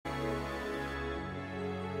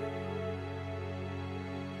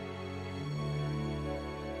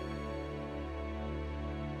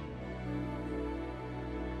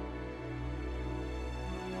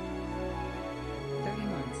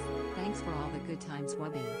Good times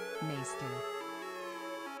Wubby, Maester.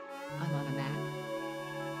 I'm on a Mac.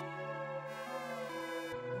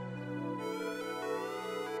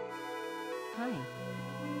 Hi.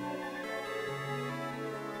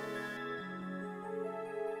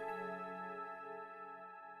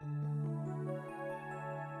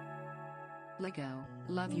 Lego,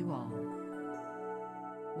 love you all.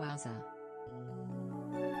 Wowza.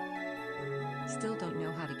 Still don't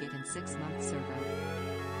know how to get in 6-month server.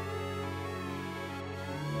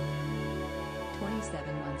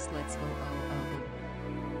 27 months, let's go.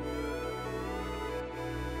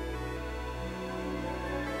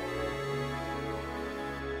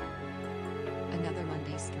 Another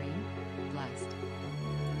Monday stream, blessed.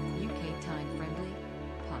 UK time friendly,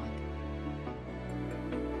 pog.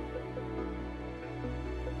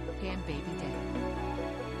 And baby day.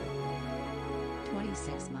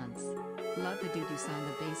 26 months. Love the doo-doo sign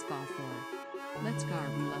the baseball floor. Let's go,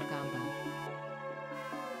 we love Gamba.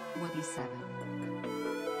 Wubby 7.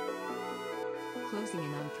 Closing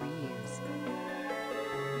in on 3 years.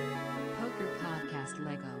 Poker podcast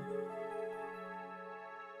Lego.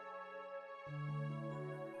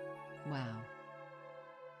 Wow.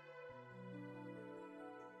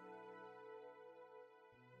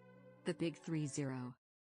 The big 3-0.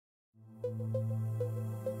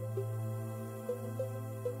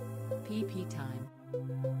 PP time.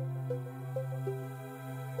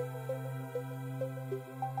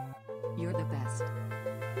 You're the best.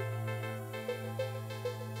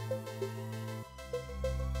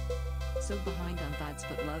 So behind on thoughts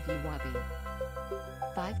but love you Wubby.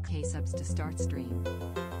 5k subs to start stream.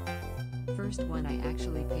 First one I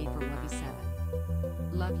actually paid for Wubby 7.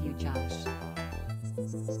 Love you Josh.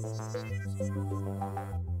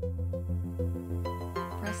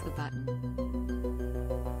 Press the button.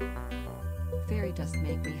 Fairy dust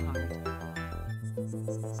make me hard.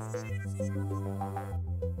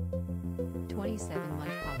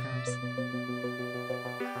 27-month poggers.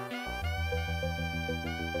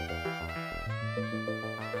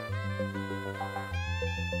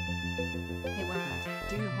 Hey Wubby,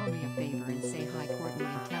 do you homie a favor and say hi Courtney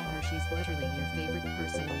and tell her she's literally your favorite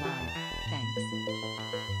person alive. Thanks.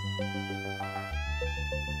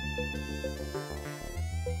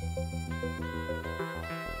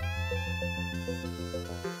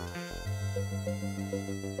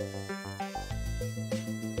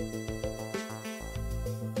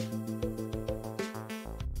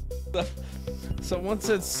 Someone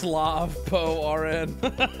said Slav Po RN.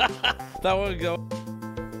 That would go.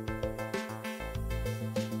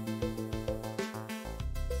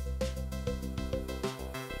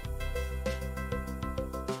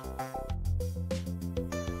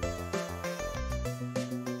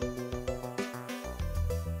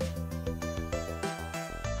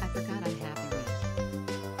 I forgot I'm happy with.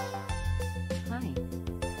 Hi.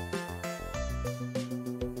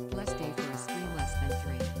 Blessed day for a stream less than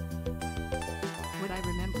 3. What I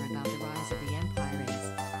remember about the rise of the Empire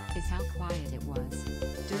is how quiet it was.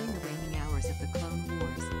 During the waning hours of the Clone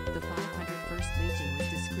Wars, the 501st Legion was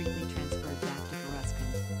discreetly transferred back to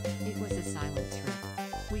Coruscant. It was a silent trip.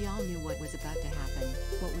 We all knew what was about to happen,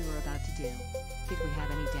 what we were about to do. Did we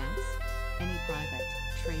have any doubts? Any private,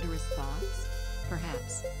 traitorous thoughts?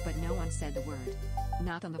 Perhaps, but no one said the word.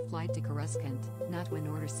 Not on the flight to Coruscant, not when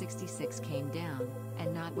Order 66 came down,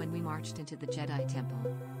 and not when we marched into the Jedi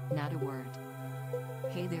Temple. Not a word.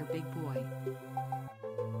 Hey there big boy.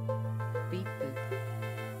 Beep boop.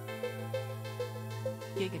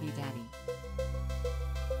 Giggity daddy.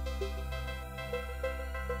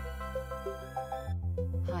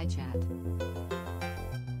 Hi chat.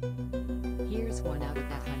 Here's one out of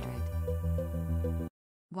that 100.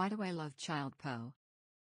 Why do I love Child Po?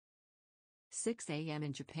 6 a.m.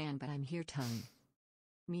 in Japan but I'm here tongue.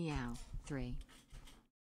 Meow, 3.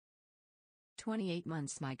 28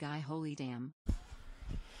 months my guy holy damn.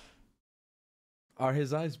 Are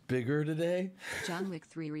his eyes bigger today? John Wick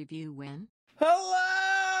 3 review when?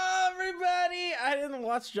 Hello, everybody! I didn't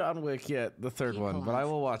watch John Wick yet, the third one, but I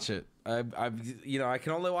will watch it. I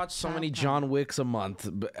can only watch so many John Wicks a month,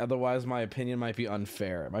 but otherwise my opinion might be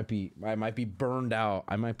unfair. I might be burned out.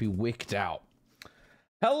 I might be wicked out.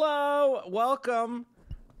 Hello, welcome.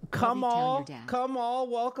 Come all,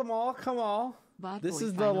 welcome all, come all. This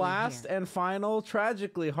is the last and final,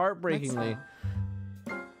 tragically, heartbreakingly.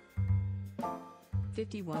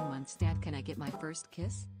 51 months, Dad, can I get my first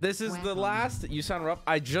kiss? This is the last. You sound rough.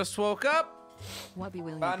 I just woke up. Wubby,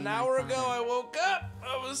 will you About be an my hour ago, father? I woke up.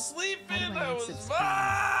 I was sleeping. I was Now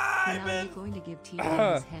are you vibing. going to give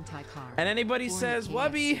TV his hentai card? And anybody Or says, KFC?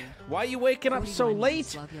 Wubby, why you waking up so 41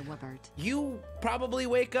 months, late? love ya, Wubbert. You probably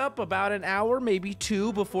wake up about an hour, maybe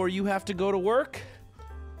 2 before you have to go to work.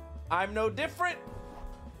 I'm no different.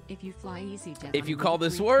 If you fly EasyJet If on you a call Wubby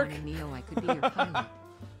this work. 320 Neo, I could be your pilot.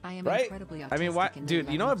 I am Right? incredibly autistic I mean, why, and dude,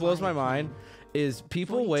 I you know love what blows flying my a mind plane. is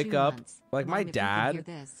people 42 wake up, months. like Mom, my if you can dad. hear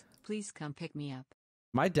this, please come pick me up.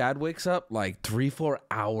 My dad wakes up like 3-4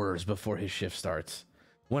 hours before his shift starts.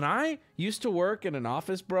 When I used to work in an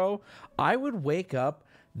office, bro, I would wake up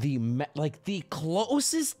the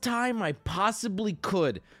closest time I possibly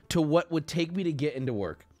could to what would take me to get into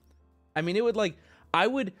work. I mean, I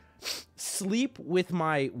would sleep with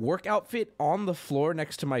my work outfit on the floor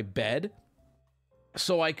next to my bed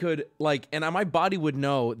so I could and my body would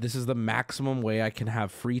know this is the maximum way I can have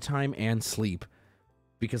free time and sleep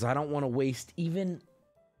because I don't want to waste even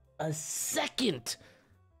a second.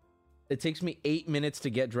 It takes me 8 minutes to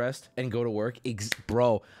get dressed and go to work.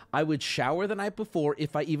 Bro, I would shower the night before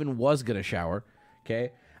if I even was gonna shower.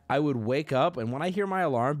 Okay, I would wake up, and when I hear my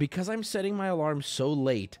alarm, because I'm setting my alarm so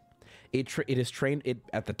late, it trained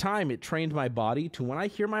my body to when I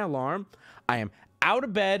hear my alarm, I am out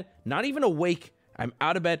of bed, not even awake. I'm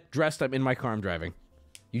out of bed, dressed. I'm in my car. I'm driving.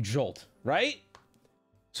 You jolt, right?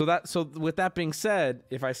 So with that being said,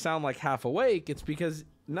 if I sound like half awake, it's because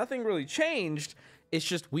nothing really changed. It's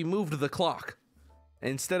just we moved the clock.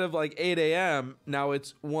 Instead of like 8 a.m., now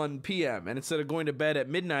it's 1 p.m. And instead of going to bed at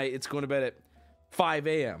midnight, it's going to bed at 5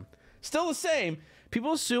 a.m. Still the same.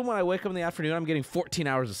 People assume when I wake up in the afternoon, I'm getting 14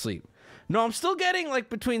 hours of sleep. No, I'm still getting like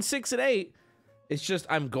between 6 and 8. It's just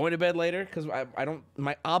I'm going to bed later because I'm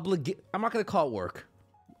not going to call it work.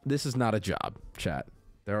 This is not a job, chat.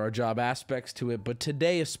 There are job aspects to it, but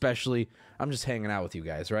today especially, I'm just hanging out with you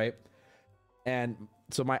guys, right? And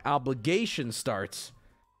so my obligation starts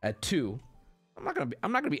at 2. I'm not gonna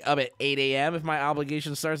be up at 8 a.m. if my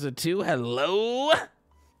obligation starts at 2. Hello?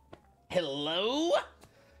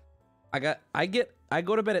 I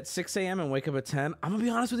go to bed at 6 a.m. and wake up at 10. I'm gonna be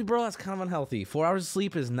honest with you, bro. That's kind of unhealthy. 4 hours of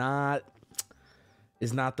sleep is not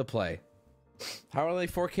the play. How are there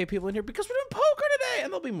 4K people in here? Because we're doing poker today,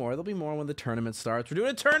 and there'll be more. There'll be more when the tournament starts. We're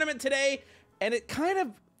doing a tournament today, and it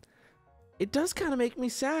does kind of make me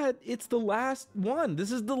sad. It's the last one.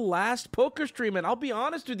 This is the last poker stream, and I'll be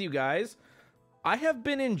honest with you guys. I have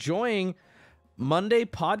been enjoying Monday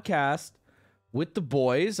podcast with the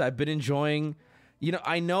boys. I've been enjoying,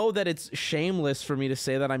 I know that it's shameless for me to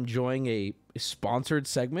say that I'm enjoying a sponsored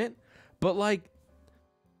segment, but like,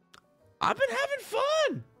 I've been having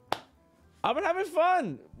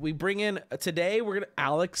fun. We bring in today,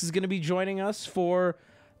 Alex is going to be joining us for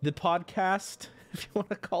the podcast, if you want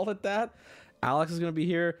to call it that. Alex is going to be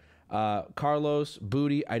here. Carlos,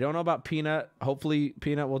 Booty. I don't know about Peanut. Hopefully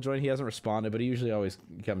Peanut will join. He hasn't responded, but he usually always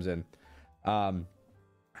comes in.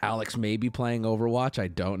 Alex may be playing Overwatch. I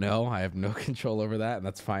don't know. I have no control over that, and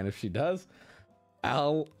that's fine if she does.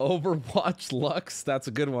 Overwatch Lux. That's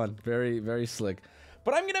a good one. Very, very slick.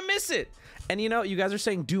 But I'm going to miss it. And you guys are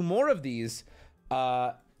saying do more of these.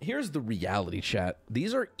 Here's the reality, chat.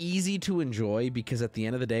 These are easy to enjoy because at the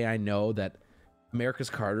end of the day, I know that America's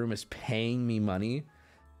Card Room is paying me money.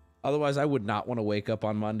 Otherwise, I would not want to wake up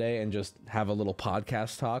on Monday and just have a little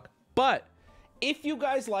podcast talk. But if you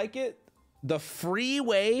guys like it, the free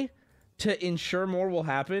way to ensure more will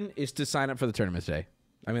happen is to sign up for the tournament today.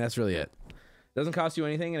 I mean, that's really it. It doesn't cost you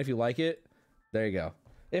anything, and if you like it, there you go.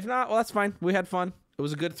 If not, well, that's fine. We had fun. It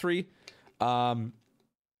was a good 3.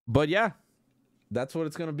 But yeah, that's what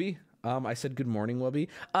it's going to be. I said good morning, Wubby.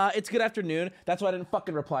 It's good afternoon. That's why I didn't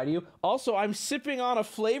fucking reply to you. Also, I'm sipping on a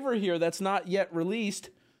flavor here that's not yet released.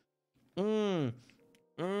 Dude,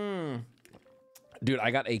 I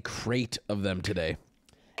got a crate of them today.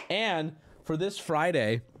 And for this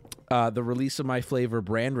Friday, the release of my flavor,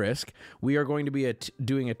 Brand Risk, we are going to be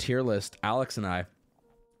doing a tier list, Alex and I.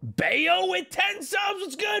 Bayo with 10 subs.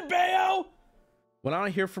 What's good, Bayo? When I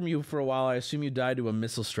don't hear from you for a while, I assume you died to a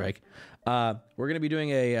missile strike. We're going to be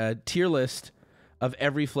doing a tier list of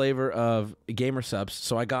every flavor of gamer subs.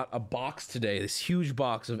 So I got a box today, this huge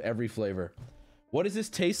box of every flavor. What does this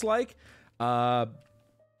taste like?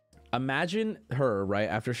 Imagine her, right,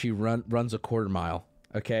 after she runs a quarter mile,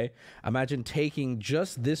 okay? Imagine taking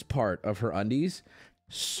just this part of her undies,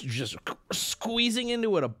 just squeezing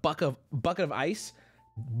into it a bucket of ice,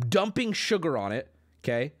 dumping sugar on it,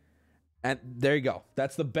 okay? And there you go.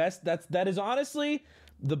 That's the best. That is honestly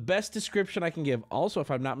the best description I can give. Also,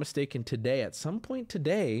 if I'm not mistaken, today, at some point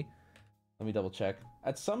today, let me double check.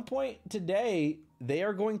 At some point today, they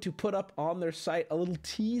are going to put up on their site a little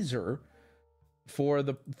teaser for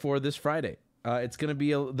this Friday. It's gonna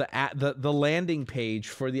be the landing page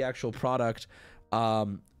for the actual product,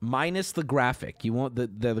 minus the graphic. You won't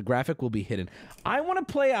the graphic will be hidden. I want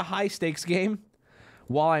to play a high stakes game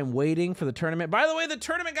while I'm waiting for the tournament. By the way, the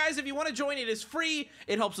tournament, guys, if you want to join, it is free.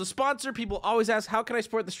 It helps the sponsor. People always ask, how can I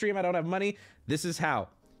support the stream? I don't have money. This is how.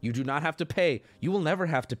 You do not have to pay. You will never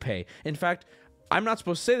have to pay. In fact, I'm not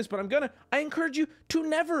supposed to say this, but I encourage you to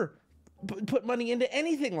never put money into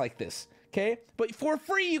anything like this, okay? But for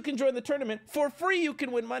free, you can join the tournament. For free, you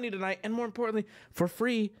can win money tonight. And more importantly, for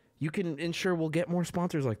free, you can ensure we'll get more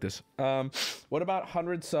sponsors like this. What about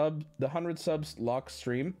 100 subs? The 100 subs lock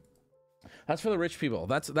stream? That's for the rich people.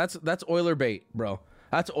 That's Euler bait, bro.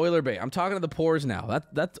 That's Euler bait. I'm talking to the poors now.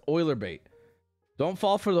 That's Euler bait. Don't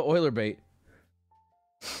fall for the Euler bait.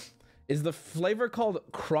 Is the flavor called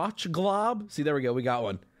crotch glob? See, there we go. We got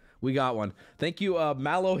one. We got one. Thank you,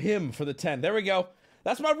 Mallow Him, for the 10. There we go.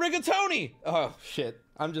 That's my rigatoni. Oh, shit.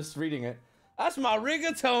 I'm just reading it. That's my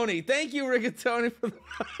rigatoni. Thank you, rigatoni, for the...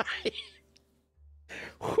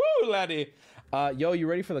 Whoo, laddie. Yo, you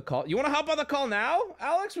ready for the call? You want to hop on the call now,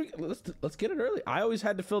 Alex? Let's get it early. I always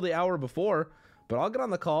had to fill the hour before, but I'll get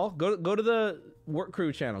on the call. Go to the work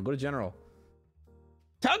crew channel. Go to general.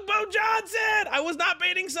 Tugboat Johnson! I was not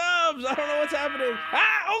baiting subs. I don't know what's happening.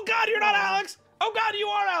 Ah! Oh God, you're not Alex. Oh God, you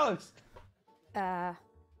are Alex.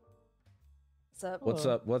 What's up? What's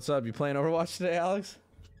up? What's up? You playing Overwatch today, Alex?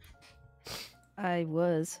 I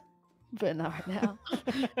was, but not right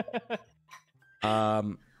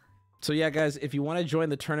now. So yeah, guys, if you want to join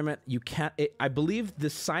the tournament, you can't. I believe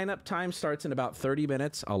the sign-up time starts in about 30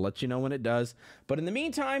 minutes. I'll let you know when it does. But in the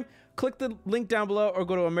meantime, click the link down below or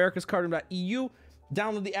go to americascardroom.eu.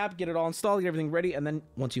 Download the app, get it all installed, get everything ready, and then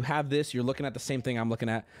once you have this, you're looking at the same thing I'm looking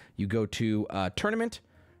at. You go to tournament,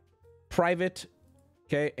 private,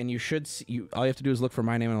 okay, and you should see, all you have to do is look for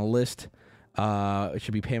my name on a list. It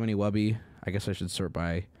should be PaymoneyWubby. I guess I should sort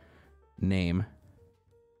by name.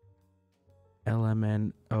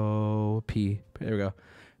 LMNOP. There we go.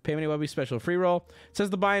 PaymoneyWubby special free roll. It says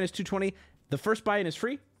the buy-in is $220. The first buy-in is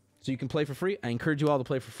free, so you can play for free. I encourage you all to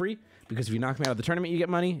play for free. Because if you knock me out of the tournament, you get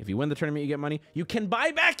money. If you win the tournament, you get money. You can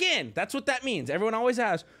buy back in. That's what that means. Everyone always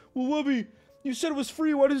asks, well, Wubby, you said it was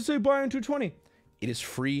free. Why does it say buy in 220? It is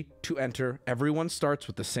free to enter. Everyone starts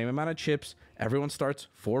with the same amount of chips. Everyone starts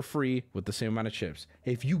for free with the same amount of chips.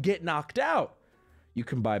 If you get knocked out, you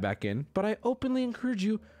can buy back in. But I openly encourage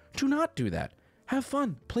you to not do that. Have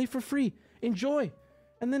fun. Play for free. Enjoy.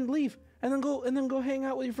 And then leave. And then go hang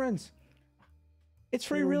out with your friends. It's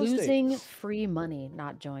free real estate. Losing free money,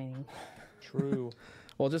 not joining. True.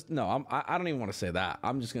 Well, just no. I don't even want to say that.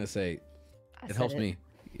 I'm just gonna say it helps me.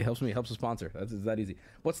 It helps me. It helps the sponsor. It's that easy.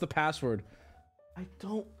 What's the password? I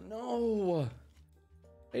don't know.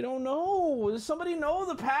 I don't know. Does somebody know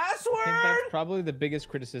the password? I think that's probably the biggest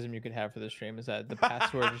criticism you could have for the stream is that the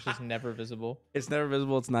password is just never visible. It's never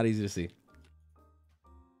visible. It's not easy to see.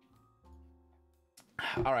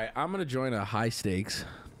 All right, I'm gonna join a high stakes.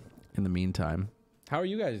 In the meantime. How are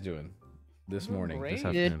you guys doing this morning? Great. This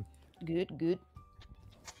afternoon? Good.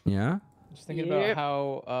 Yeah? Just thinking about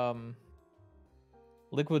how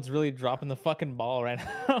Liquid's really dropping the fucking ball right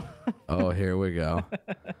now. Oh, here we go.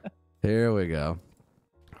 Here we go.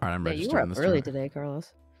 All right, I'm registering you were up this early tournament. today,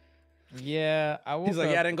 Carlos. Yeah, I woke He's like,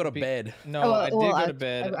 up yeah, I didn't go to bed. No, I did go to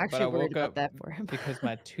bed, I'm actually but I worried woke about up that for him. because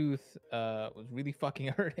my tooth was really fucking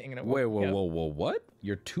hurting. And it Wait, woke me up. whoa, what?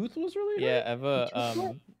 Your tooth was really Yeah, hurt?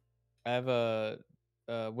 I have a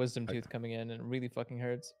wisdom tooth coming in and it really fucking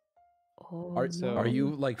hurts. Oh, Are you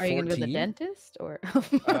like 14? Are you gonna go to the dentist or?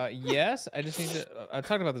 Yes, I just need to. I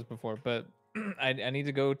talked about this before, but I need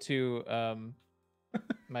to go to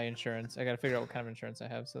my insurance. I gotta figure out what kind of insurance I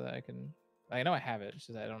have so that I can. I know I have it. It's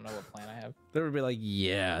just I don't know what plan I have. They would be like,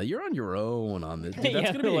 yeah, you're on your own on this. Dude, that's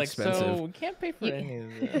Yeah, gonna be like, expensive. So we can't pay for any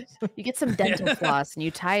of this. You get some dental floss and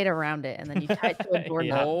you tie it around it, and then you tie it to a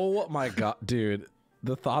doorknob. Oh my god, dude.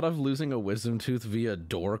 The thought of losing a wisdom tooth via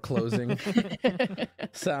door closing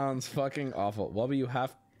sounds fucking awful. Wubby,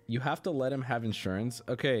 you have to let him have insurance.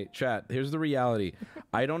 Okay, chat, here's the reality.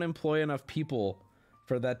 I don't employ enough people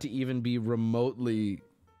for that to even be remotely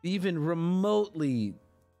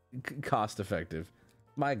cost effective.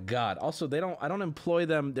 My god. Also, I don't employ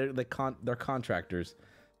them. They're contractors.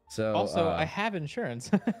 So also, I have insurance.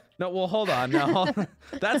 No, well, hold on. No,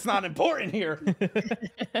 that's not important here.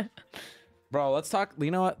 Bro, let's talk.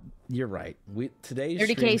 You know what? You're right. Today's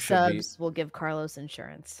 30K subs will give Carlos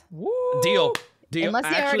insurance. Woo! Deal. Do you Unless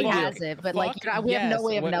he already actually do? has it, but like Fuck we have no yes.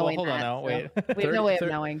 way of Wait, well, knowing hold on that. now, so- wait. We have no way of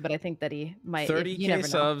 30 knowing, but I think that he might. You 30K never know.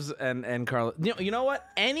 subs and Carla. You know what?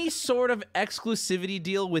 Any sort of exclusivity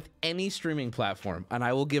deal with any streaming platform, and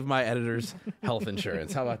I will give my editors health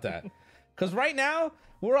insurance. How about that? Because right now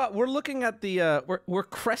we're looking at the we're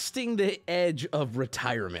cresting the edge of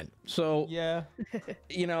retirement. So Yeah.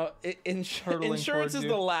 you know, Hurtling insurance towards is you.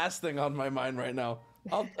 the last thing on my mind right now.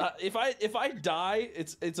 If I die,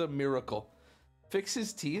 it's a miracle. Fix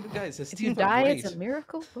his teeth, guys. His If teeth you are die, great. it's a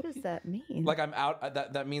miracle. What does that mean? Like I'm out.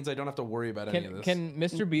 That means I don't have to worry about any of this. Can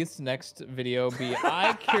Mr. Beast's next video be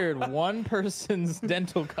I cured one person's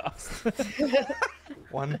dental costs?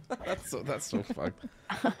 One. That's so fucked.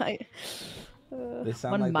 They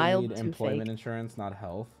sound one like they mild need to employment fake. insurance, not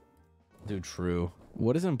health. Dude, true.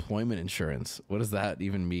 What is employment insurance? What does that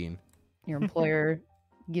even mean? Your employer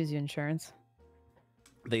gives you insurance.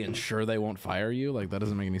 They ensure they won't fire you? Like that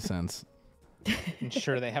doesn't make any sense. I'm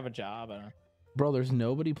sure they have a job. I don't know. Bro, there's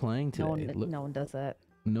nobody playing today. No one does that.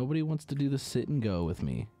 Nobody wants to do the sit and go with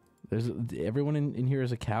me. Everyone in here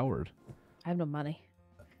is a coward. I have no money.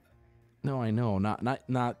 No, I know.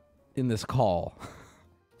 Not in this call.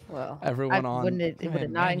 Well, Everyone on. would it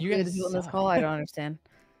Man, not you include the guys people in this suck. call? I don't understand.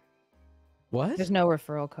 What? There's no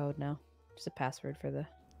referral code now. Just a password for the.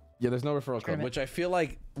 Yeah, there's no referral code, Tournament. which I feel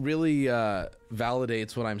like really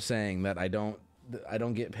validates what I'm saying, that I don't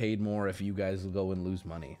get paid more if you guys go and lose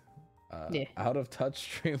money. Yeah. Out of touch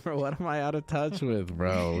streamer? What am I out of touch with,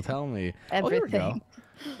 bro? Tell me. Everything.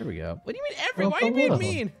 Oh, here we go. What do you mean every? Why are you being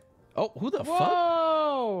mean? Oh, who the fuck?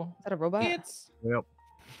 Whoa! Is that a robot? It's Yep.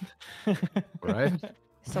 Right?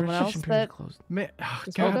 Someone else Registration period that. closed. Man, oh,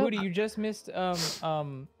 Just Oh, hold God. up. Booty, you just missed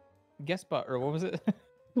guest spot, or what was it?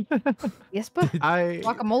 Yes, but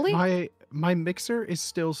guacamole. My mixer is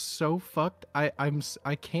still so fucked. I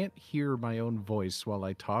can't hear my own voice while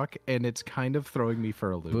I talk, and it's kind of throwing me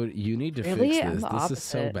for a loop. But you need to Really? fix I'm this. the This is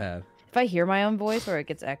so opposite. bad. If I hear my own voice or it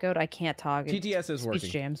gets echoed, I can't talk. It TTS is speech working.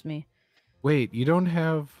 jams me. Wait, you don't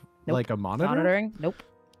have Nope. like a monitor? Monitoring? Nope.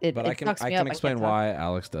 It, But it I can fucks me up. explain I can't talk. why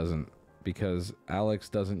Alex doesn't, because Alex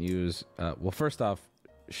doesn't use. Well, first off,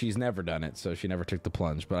 she's never done it, so she never took the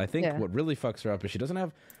plunge. But I think Yeah. what really fucks her up is she doesn't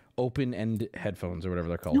have open-end headphones or whatever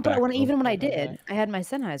they're called. No, but Back- even when I Okay. did, I had my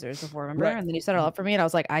Sennheisers before, remember? Right. And then you set it up for me, and I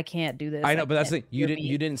was like, I can't do this. I know, but that's the can't thing. You hear didn't. me.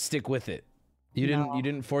 You didn't stick with it. You No.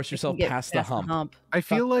 didn't force I can yourself get past the hump. I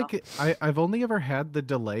feel Fuck like I've only ever had the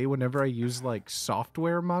delay whenever I use like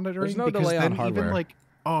software monitoring. no because delay on then hardware. Even like,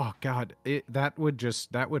 oh god, that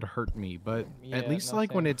would hurt me. But Yeah, at least no,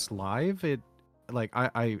 like when same. it's live, it like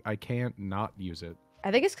I can't not use it.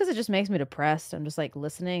 I think it's because it just makes me depressed. I'm just like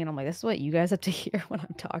listening, and I'm like, this is what you guys have to hear when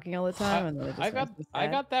I'm talking all the time. And then it just I makes me I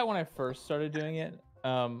sad. got that when I first started doing it.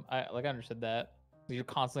 I understood that. You're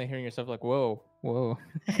constantly hearing yourself like, whoa, whoa.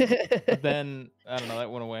 But then I don't know, that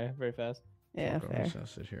went away very fast. Yeah, Fuck, I'm fair. just gonna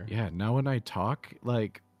sit here. Yeah, now when I talk,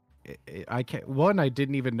 like I can't. One, I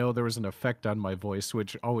didn't even know there was an effect on my voice,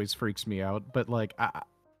 which always freaks me out. But like,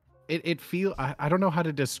 I don't know how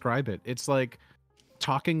to describe it. It's like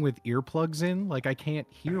talking with earplugs in. Like I can't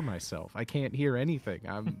hear myself. I can't hear anything.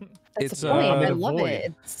 I'm That's It's, the point. I a love void.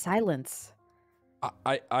 it. It's silence.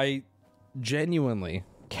 I genuinely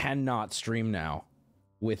cannot stream now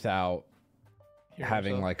without Hear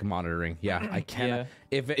having yourself. like monitoring. Yeah, I cannot.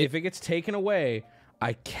 Yeah. If it gets taken away,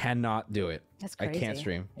 I cannot do it. That's I crazy. can't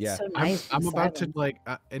stream. It's Yeah. so nice. I'm and about to silent. like.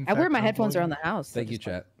 In I wear fact, my I'm headphones going- around the house. so Thank you, just,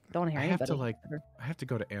 like, chat. Don't want to hear I have anybody. to like. ever. I have to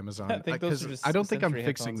go to Amazon I think those are because just I don't think I'm sensory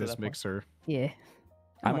fixing headphones at this that point. mixer. Yeah.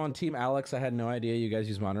 I'm on Team Alex. I had no idea you guys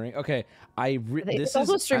use monitoring. Okay, It's this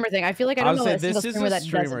also a is streamer thing. I feel like I I don't was know saying a single this is streamer a that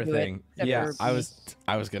streamer doesn't do thing. it. except Yeah, for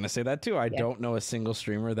I was gonna say that too. I Yeah. don't know a single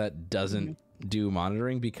streamer that doesn't do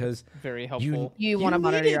monitoring because Very helpful. You want to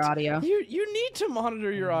monitor need your it. audio. You need to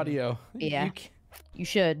monitor your audio. Yeah. You ca- You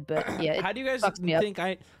should, but yeah. It how do you guys fucks me up. think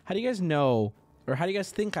how do you guys know, or how do you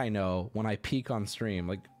guys think I know when I peek on stream?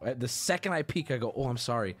 Like the second I peek, I go, "Oh, I'm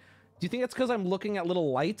sorry." Do you think that's because I'm looking at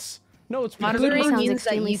little lights? No, it's because Monitoring Sounds means that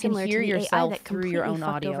extremely you can similar to hear the AI yourself that through your own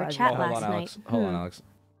completely fucked audio. over as chat well. hold on, last Alex. night. Hold on, Alex.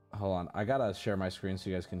 Hold on. I gotta share my screen so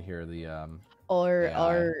you guys can hear the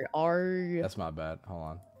Or That's my bad. Hold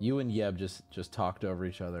on. You and Yeb just talked over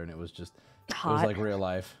each other, and it was just it was hot. like real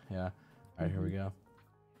life. Yeah. All right, here we go.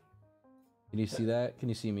 Can you see that? Can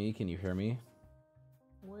you see me? Can you hear me?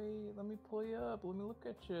 Wait, let me pull you up. Let me look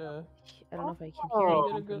at you. I don't know if I can Oh. hear Let me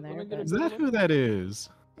you get a from good- let there. me get a but- Is that who that is?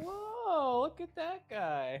 Whoa, look at that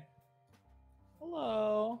guy.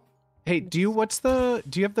 Hello. Hey, do you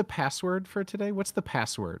have the password for today? What's the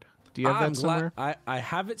password? Do you have I'm that glad- somewhere? I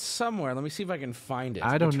have it somewhere. Let me see if I can find it.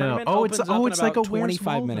 I The don't know. tournament Oh, it's opens up in like a about Where's 25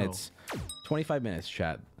 Waldo? minutes. 25 minutes,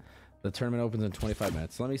 chat. The tournament opens in 25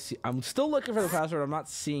 minutes. Let me see. I'm still looking for the password. I'm not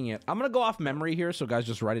seeing it. I'm going to go off memory here, so guys,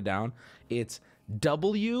 just write it down. It's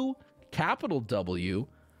W, capital W,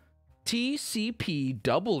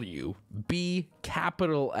 TCPW, B,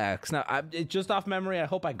 capital X. Now, it's just off memory. I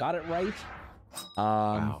hope I got it right.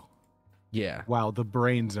 Wow. Yeah. Wow, the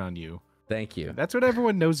brains on you. Thank you. That's what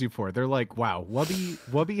everyone knows you for. They're like, wow,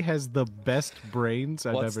 Wubby has the best brains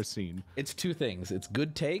I've ever seen. It's two things. It's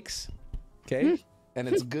good takes, okay? And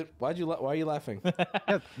it's good. Why are you laughing?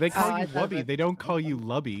 Yeah, they call you Wubby. They don't call you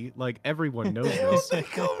Lubby. Like, everyone knows this. They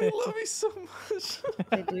call me Lubby so much.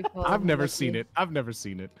 They do call I've him never Lucky. seen it. I've never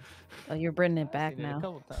seen it. Oh, you're bringing it back Seen it a now.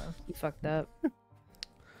 couple times. You fucked up.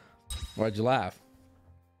 Why'd you laugh?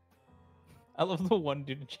 I love the one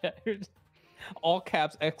dude in chat. All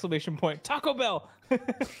caps, exclamation point, Taco Bell.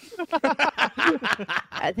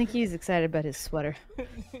 I think he's excited about his sweater. Yeah,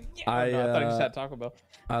 I thought he just had Taco Bell.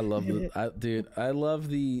 I love the dude. I love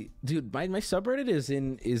the dude. My subreddit is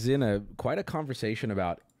in a quite a conversation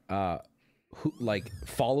about who like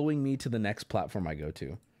following me to the next platform I go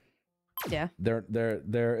to. Yeah. They're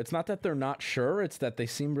it's not that they're not sure, it's that they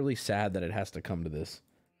seem really sad that it has to come to this.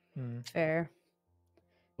 Fair.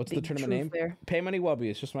 What's Big the tournament true name? fair. PaymoneyWubby.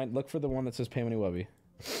 It's just look for the one that says PaymoneyWubby.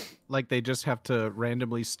 Like, they just have to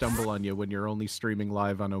randomly stumble on you when you're only streaming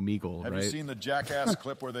live on Omegle, Have right? you seen the jackass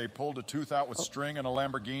clip where they pulled a tooth out with string in a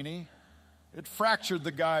Lamborghini? It fractured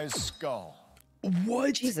the guy's skull.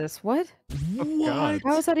 What? Jesus, what? God.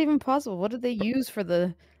 How is that even possible? What did they use for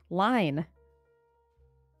the line?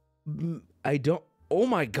 I don't. Oh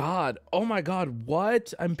my god. Oh my god.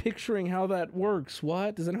 What? I'm picturing how that works.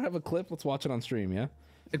 What? Does anyone have a clip? Let's watch it on stream. Yeah.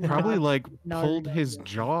 It probably, like, No. pulled his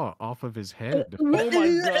jaw off of his head. Oh my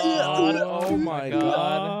god. Oh my God.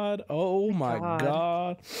 god. Oh my God.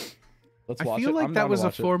 god. Let's I watch feel it. like I'm that down to was a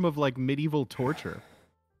watch it. form of, like, medieval torture.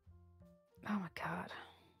 Oh my god.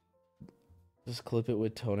 Just clip it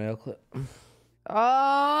with toenail clip.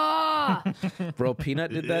 Oh! Bro,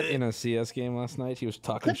 Peanut did that in a CS game last night. He was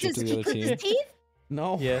talking shit to the other team. teeth?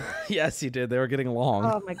 No. Yeah. Yes, he did. They were getting long.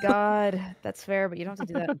 Oh my god. That's fair, but you don't have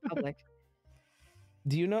to do that in public.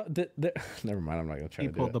 Do you know that? Never mind. I'm not gonna try He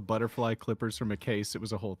to do pulled it. the butterfly clippers from a case. It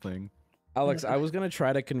was a whole thing. Alex, I was gonna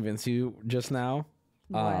try to convince you just now,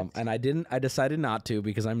 What? and I didn't. I decided not to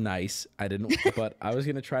because I'm nice. I didn't. But I was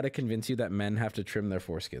gonna try to convince you that men have to trim their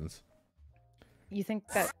foreskins. You think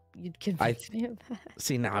that you'd convince me of that?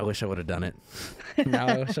 See, now I wish I would have done it. Now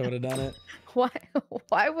I wish I would have done it. Why?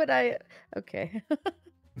 Why would I? Okay.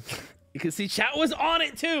 You can see chat was on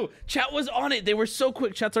it too. Chat was on it. They were so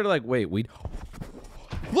quick. Chat started like, wait, we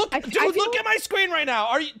look, dude, feel look at my screen right now.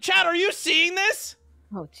 Are you, chat? Are you seeing this?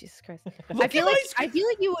 Oh Jesus Christ! Look I feel at like my I feel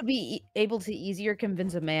like you would be able to easier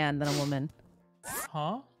convince a man than a woman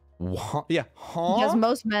Huh? What? Yeah. because Huh?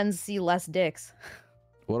 most men see less dicks.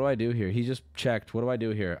 What do I do here? He just checked. What do I do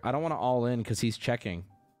here? I don't want to all in because he's checking.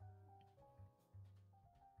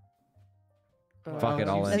 Fuck it,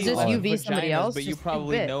 all in. It's just all in. UV somebody vaginas, else, but you just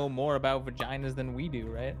probably bit. know more about vaginas than we do,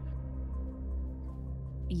 right?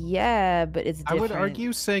 Yeah, but it's I different. would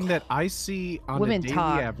argue saying that I see on Women a daily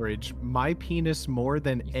talk. average my penis more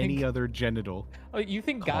than any think- other genital. Oh, you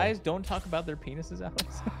think guys don't talk about their penises,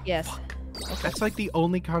 Alex? Yes, That's like the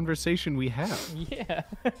only conversation we have. Yeah.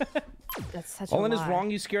 that's such All a in is lie. wrong.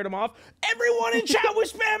 You scared him off. Everyone in chat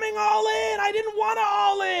was spamming all in. I didn't want to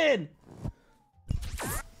all in.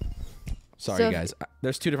 Sorry, So if- guys.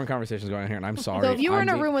 There's two different conversations going on here, and I'm sorry. So if you were in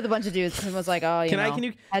a I'm being- room with a bunch of dudes and was like, "Oh, Can know,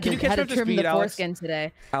 you had can to, you catch had me to up to trim speed, the Alex? foreskin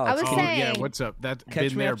today," Alex, I was can you- saying, Yeah, what's up? That's Catch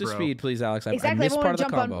been me there, up to bro. speed, please, Alex. I exactly. missed I part want of to the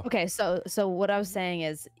jump on. combo. Okay, so what I was saying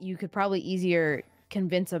is, you could probably easier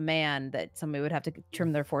convince a man that somebody would have to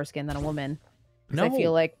trim their foreskin than a woman. 'Cause I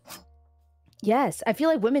feel like, yes, I feel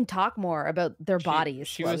like women talk more about their bodies.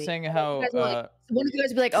 She was Wubby. saying You how guys were like- one of you guys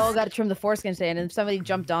would be like, "Oh, I got to trim the foreskin today," and if somebody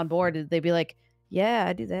jumped on board, they'd be like, "Yeah,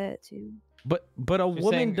 I do that too." But a You're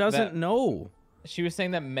woman saying doesn't that- know. she was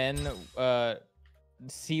saying that men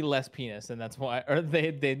see less penis, and that's why, or they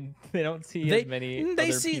don't see as many. They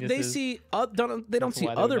other see penises. they see they don't That's see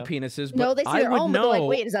why they other would know. penises. But No, they see I their would own, but know. they're like,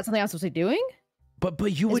 "Wait, is that something I'm supposed to be doing?" But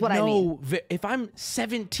you is would what I know if I'm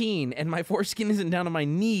 17 and my foreskin isn't down to my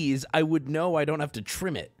knees. I would know I don't have to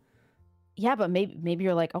trim it. Yeah, but maybe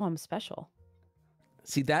you're like, "Oh, I'm special."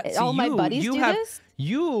 See that? See, All my buddies you do have, this?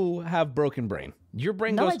 You have broken brain. Your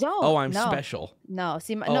brain No, goes, I don't. "Oh, I'm No. special." No,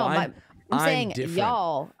 see, Oh, I'm saying different.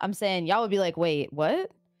 y'all. I'm saying y'all would be like, "Wait,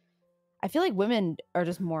 what?" I feel like women are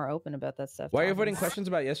just more open about that stuff. Why are you talking. avoiding questions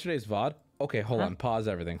about yesterday's VOD? Okay, hold Huh? on. Pause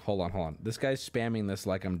everything. Hold on. This guy's spamming this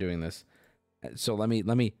like I'm doing this. So let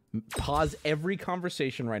me pause every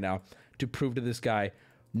conversation right now to prove to this guy,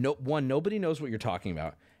 nobody knows what you're talking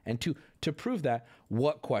about. And two, to prove that,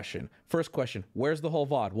 what question? First question, where's the whole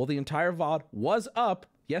VOD? Well, the entire VOD was up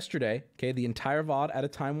yesterday. Okay, the entire VOD at a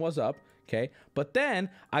time was up. Okay, but then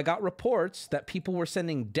I got reports that people were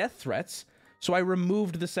sending death threats. So I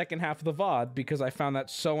removed the second half of the VOD because I found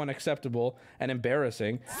that so unacceptable and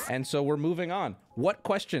embarrassing. And so we're moving on. What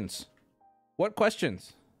questions? What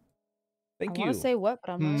questions? Thank you. I want to say what,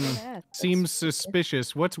 but I'm not going to ask. Seems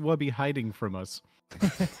suspicious. What's Wubby hiding from us?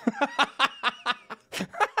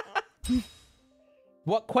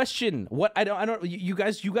 What question? What I don't you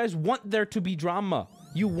guys want there to be drama.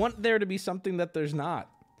 You want there to be something that there's not.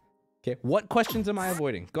 Okay. What questions am I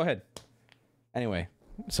avoiding? Go ahead. Anyway.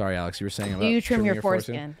 Sorry, Alex, you were saying about do you trim your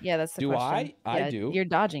foreskin? Yeah, that's the question. Do I? Yeah, I do. You're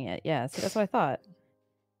dodging it. Yeah, see, that's what I thought.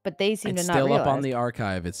 But they seem it's to not realize. It's still up on the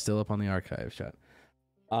archive. It's still up on the archive, chat.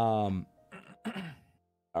 All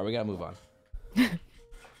right, we gotta move on.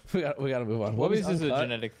 we gotta move on. Wubby's is a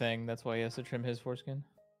genetic thing. That's why he has to trim his foreskin.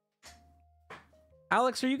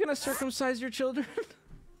 Alex, are you gonna circumcise your children?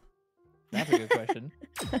 That's a good question.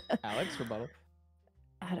 Alex, rebuttal.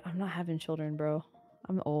 I'm not having children, bro.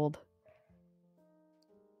 I'm old.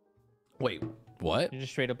 Wait, what? You're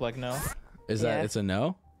just straight up like no? Is that it's a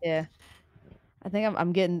no? Yeah. I think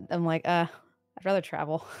I'm like, I'd rather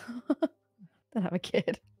travel than have a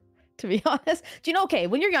kid, to be honest. Do you know, okay,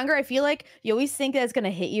 when you're younger, I feel like you always think that it's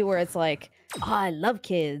gonna hit you where it's like, oh, I love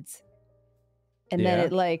kids. And then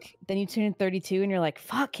then you turn 32 and you're like,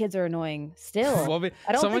 fuck, kids are annoying still. Well,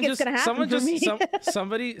 I don't think it's gonna happen for me.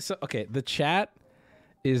 Okay, the chat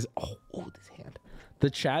is, this hand.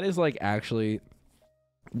 The chat is like actually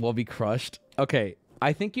will be crushed. Okay,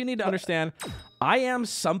 I think you need to understand, I am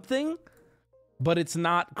something, but it's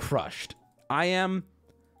not crushed. I am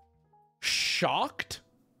shocked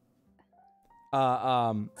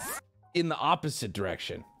in the opposite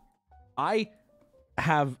direction.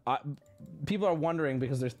 People are wondering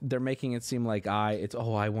because they're making it seem like I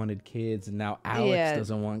wanted kids and now Alex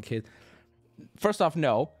doesn't want kids. First off,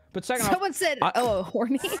 no. But second off, someone said,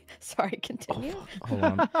 horny. Sorry, continue. Hold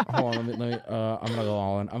on. Let me. I'm gonna go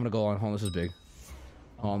all in. Hold on, this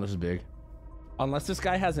is big. Unless this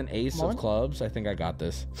guy has an ace of clubs, I think I got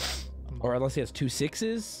this. Or unless he has 2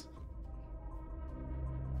 6s.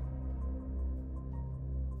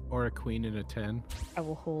 Or a queen and a 10. I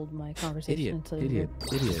will hold my conversation until you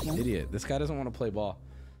Idiot. This guy doesn't want to play ball.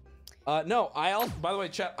 No, by the way,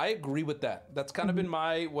 chat, I agree with that. That's kind of been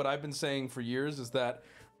what I've been saying for years is that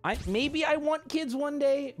maybe I want kids one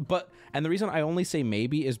day, and the reason I only say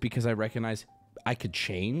maybe is because I recognize I could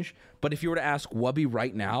change. But if you were to ask Wubby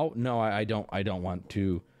right now, no, I don't want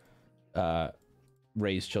to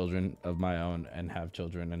raise children of my own and have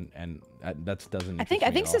children, and that doesn't. I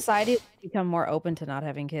think society has become more open to not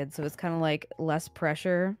having kids, so it's kind of like less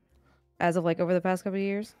pressure as of like over the past couple of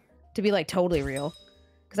years to be like totally real.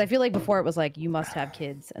 Because I feel like before it was like you must have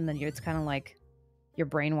kids, and then it's kind of like you're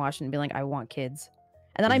brainwashed and be like, I want kids.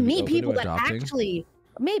 And then I meet people that actually,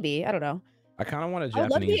 maybe, I don't know. I kind of want a Japanese baby.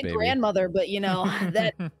 I'd love to be a grandmother, but you know,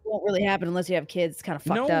 that won't really happen unless you have kids. It's kind of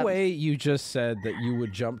fucked up. No way you just said that you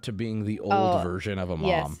would jump to being the old version of a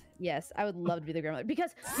mom. Yes, I would love to be the grandmother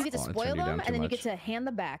because you get to spoil them and then you get to hand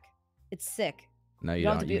them back. It's sick. No, you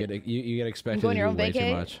don't. You get expected to do way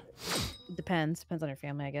too much. It depends on your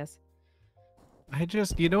family, I guess. I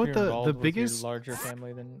just, you know what the biggest larger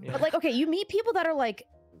family than But like, okay, you meet people that are like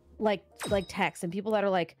Tex, and people that are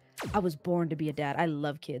like, I was born to be a dad. I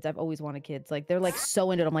love kids. I've always wanted kids. Like they're like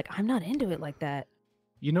so into it. I'm like, I'm not into it like that.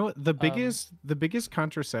 You know, the biggest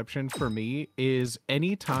contraception for me is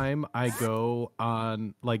anytime I go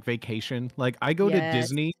on like vacation, like I go to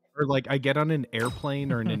Disney or like I get on an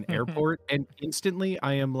airplane or in an airport, and instantly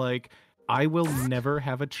I am like, I will never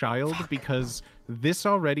have a child because this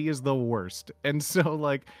already is the worst. And so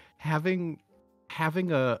like having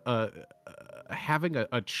a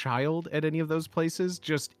child at any of those places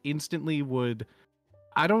just instantly would,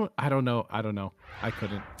 I don't know. I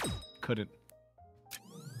couldn't.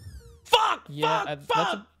 Fuck! Yeah,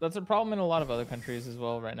 that's a problem in a lot of other countries as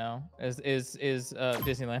well right now. Is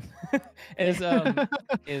Disneyland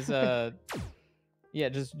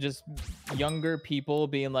just younger people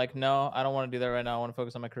being like, no, I don't want to do that right now. I want to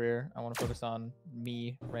focus on my career. I want to focus on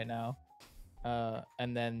me right now.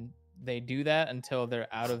 And then they do that until they're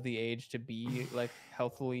out of the age to be like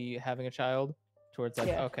healthily having a child. Towards like,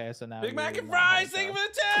 okay, so now Big Mac and fries, thank you for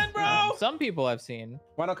the 10, bro. Some people I've seen.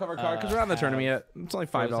 Why not cover card? Because we're not in the tournament yet. It's only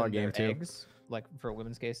 $5 game too. Eggs, like for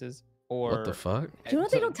women's cases, or what the fuck? Do you know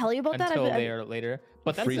what they don't tell you about that? Until they are later.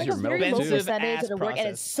 But that's like your a milk very low too. percentage of work, and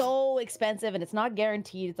it's so expensive, and it's not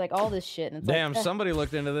guaranteed. It's like all this shit. And it's damn, like, somebody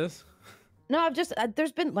looked into this. No, I've just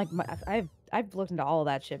there's been like I've looked into all of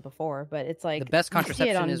that shit before, but it's like The best you see it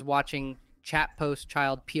contraception on- is watching chat post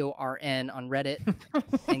child PORN on Reddit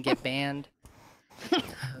and get banned.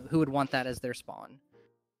 Who would want that as their spawn?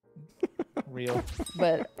 Real.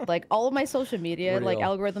 But like all of my social media like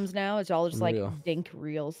Real. algorithms now, it's all just like Real. dink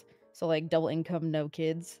reels. So like double income, no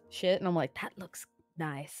kids shit, and I'm like, that looks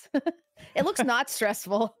nice. It looks not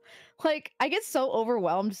stressful. Like I get so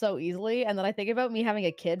overwhelmed so easily, and then I think about me having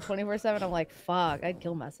a kid 24/7. I'm like, fuck, I'd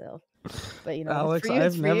kill myself. But you know, Alex, for you,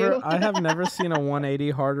 it's for you. I have never seen a 180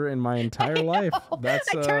 harder in my entire life. That's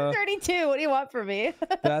I turned 32. What do you want from me?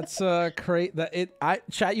 that's great.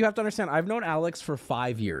 Chat, you have to understand. I've known Alex for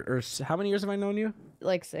 5 years, or how many years have I known you?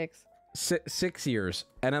 Like 6. 6 years.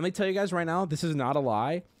 And let me tell you guys right now, this is not a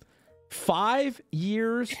lie. 5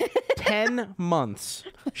 years, 10 months.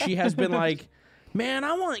 She has been like, man,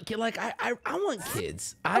 I want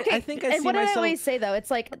kids. I think I see and what myself. I always say though,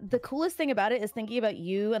 it's like the coolest thing about it is thinking about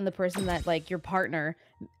you and the person that like your partner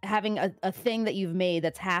having a thing that you've made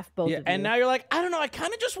that's half both of you. And now you're like, I don't know, I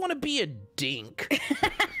kind of just want to be a dink.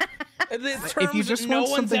 If you just want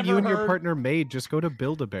something you and your partner made, just go to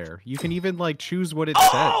Build-A-Bear. You can even like choose what it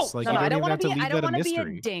Oh! says. Like no, you I don't don't even want have to to be. I don't leave that a want to be a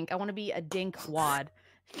mystery. dink. I want to be a dink wad.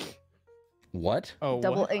 What? Oh,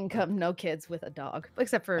 Double what? income, no kids with a dog,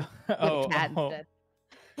 except for with Oh, a cat oh.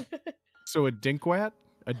 instead. So a dinkwat?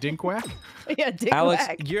 A dinkwhack? Yeah, dink Alex,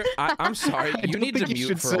 whack. I'm sorry. I You don't need to think you mute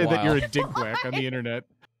should for say a while. that you're a dinkwhack on the internet.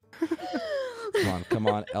 Come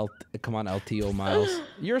on, LTO Miles.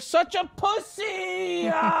 You're such a pussy.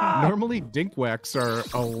 Ah! Normally, dinkwhacks are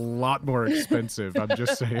a lot more expensive. I'm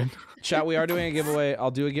just saying. Chat, we are doing a giveaway.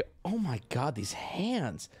 I'll do a Oh my god, these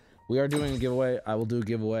hands. We are doing a giveaway. I will do a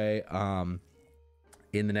giveaway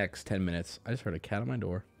in the next 10 minutes. I just heard a cat on my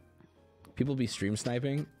door. People be stream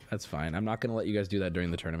sniping. That's fine. I'm not gonna let you guys do that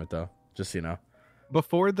during the tournament though. Just so you know.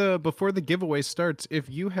 Before the giveaway starts, if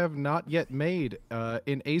you have not yet made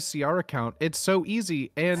an ACR account, it's so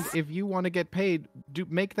easy. And if you want to get paid,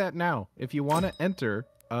 make that now. If you want to enter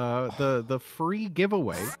the free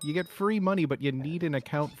giveaway, you get free money, but you need an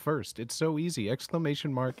account first. It's so easy!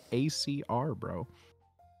 !ACR, bro.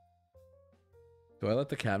 Do I let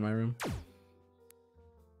the cat in my room?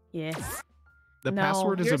 Yeah. The No,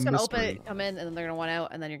 password is you're a just gonna mystery. open it, come in, and then they're gonna want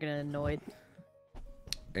out, and then you're gonna get annoyed.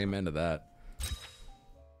 Amen to that.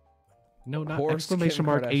 No, not Horse exclamation Kim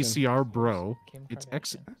mark Kardashian. ACR, bro. Kim It's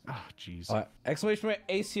Kardashian. Oh, jeez. Exclamation point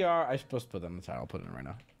ACR. I'm supposed to put that in the title. I'll put it in right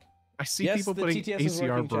now. I see yes, people the putting TTS is ACR,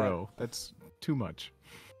 working, chat. bro. That's too much.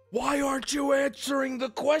 Why aren't you answering the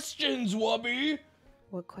questions, Wubby?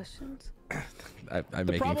 What questions? I'm The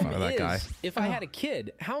making problem fun of that guy. if I had a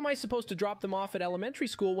kid, how am I supposed to drop them off at elementary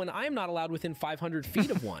school when I am not allowed within 500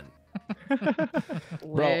 feet of one?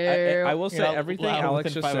 Bro, I will say You're not everything allowed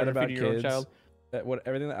Alex within just said 500 about feet of your own kids. child.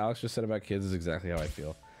 Everything that Alex just said about kids is exactly how I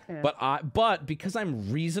feel. Yeah. But because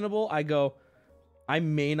I'm reasonable, I go, I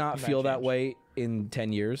may not You might feel that change. way in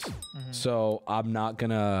 10 years. So I'm not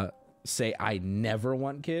gonna say I never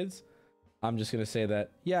want kids. I'm just gonna say that,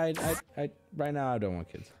 yeah, I right now I don't want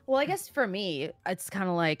kids. Well, I guess for me, it's kind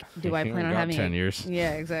of like, do I You plan on got having 10 years.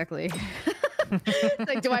 Yeah, exactly.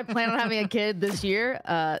 Like, do I plan on having a kid this year?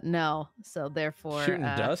 No. So therefore, Shooting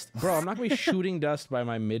dust? Bro, I'm not gonna be shooting dust by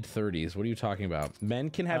my mid-30s. What are you talking about? Men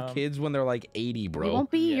can have kids when they're like 80, bro. you won't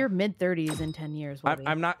be your mid-30s in 10 years. Wubby.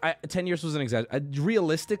 I'm not. 10 years was an exaggeration.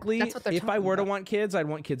 Realistically, That's what they're if I talking were to about. want kids, I'd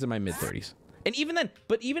want kids in my mid-30s. And even then,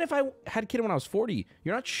 but even if I had a kid when I was 40,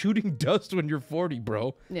 you're not shooting dust when you're 40,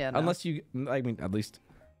 bro. Yeah, no. Unless you, I mean, at least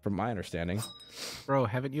from my understanding. Bro,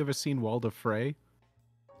 haven't you ever seen Walda Frey?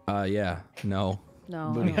 Yeah, no.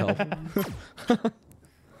 No. Booty help.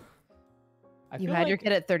 I You feel had your like-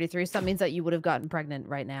 kid at 33, so that means that you would have gotten pregnant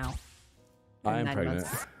right now. I am 9 pregnant.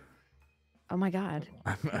 months. Oh my god.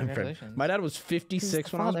 I'm pregnant. Congratulations. My dad was Who's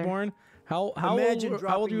 56 the when I was father? born. How Imagine old were you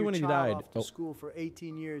dropping when he your child died? off to Oh, school for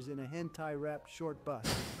 18 years in a hentai-wrapped short bus.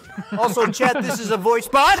 Also, chat, this is a voice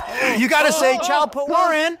bot. You gotta say child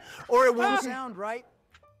porn, or it won't sound right.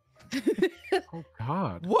 Oh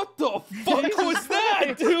God. what the fuck was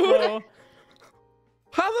that, dude? Bro,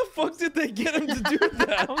 How the fuck did they get him to do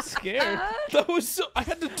that? I'm scared. That was so. I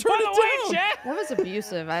had to turn By the way, it down. chat. That was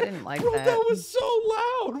abusive. I didn't like Bro, that. that was so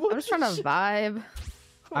loud. What I'm just trying to vibe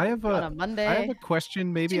I have on a a Monday. I have a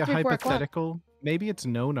question, maybe 2, a 3, 4 o'clock. hypothetical. Maybe it's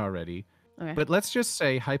known already. Okay. But let's just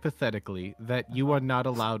say hypothetically that you are not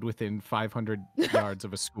allowed within 500 yards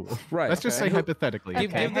of a school. Right, Let's just okay. say hypothetically. Give,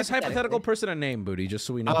 Okay. give this hypothetical person a name, Booty, just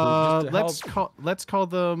so we know. Just to Let's call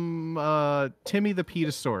them Timmy the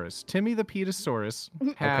Petasaurus. Timmy the Petasaurus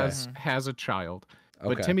has a child,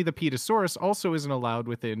 but Okay. Timmy the Petasaurus also isn't allowed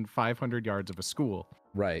within 500 yards of a school.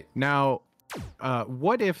 Right. Now,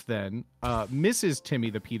 what if then Mrs. Timmy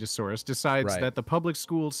the Petasaurus decides that the public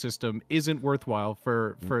school system isn't worthwhile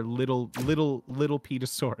for little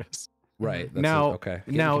Petasaurus? Right. That's Now, okay.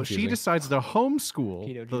 now she decides to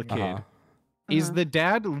homeschool the kid. Is the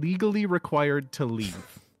dad legally required to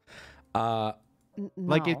leave?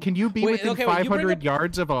 Like, can you be within 500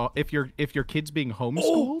 yards of if your kid's being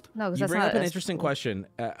homeschooled? No, because you that's bring not up an interesting question.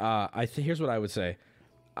 Here's what I would say.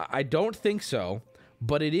 I don't think so,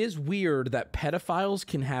 but it is weird that pedophiles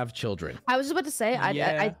can have children. I was about to say,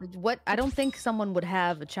 I don't think someone would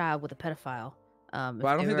have a child with a pedophile. But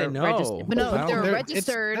I don't think they know. But no, if they're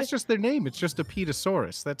registered, that's just their name. It's just a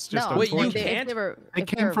Petasaurus. That's just no. Wait, you unfortunate. can't. They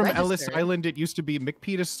came from Ellis Island. It used to be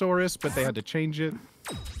McPetasaurus, but they had to change it.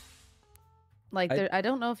 Like, I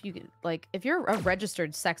don't know if you like if you're a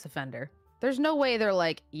registered sex offender. There's no way they're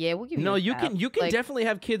like, yeah, we'll give you. No, you can like, definitely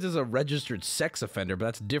have kids as a registered sex offender, but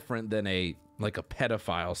that's different than a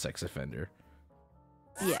pedophile sex offender.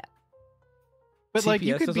 Yeah. But CPS like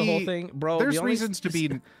you could does be, the whole thing, bro. There's the only reasons to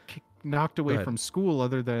be knocked away from school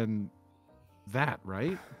other than that,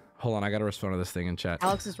 right? Hold on, I gotta respond to this thing in chat.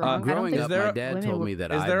 Alex is wrong. Growing up, my dad told me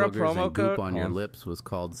that is eye there a boogers promo and goop code on your lips was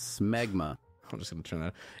called smegma. I'm just gonna turn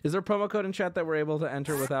that. Is there a promo code in chat that we're able to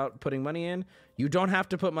enter without putting money in? You don't have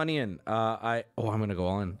to put money in. I'm gonna go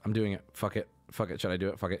all in. I'm doing it. Fuck it. Fuck it. Should I do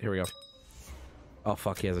it? Fuck it. Here we go. Oh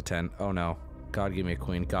fuck, he has a 10. Oh no. God, give me a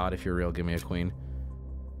queen. God, if you're real, give me a queen.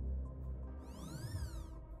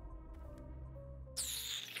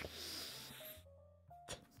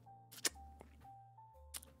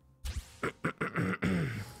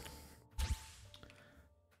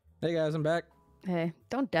 Hey guys, I'm back. Hey,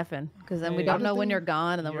 don't deafen, because then we don't know when you're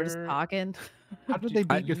gone, and then we're just talking. How did they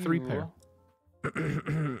beat your 3-pair?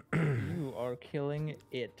 You are killing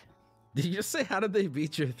it. Did you just say how did they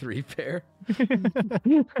beat your 3-pair?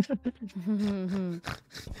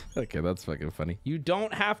 Okay, that's fucking funny. You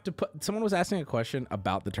don't have to put. Someone was asking a question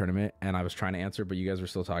about the tournament, and I was trying to answer, but you guys were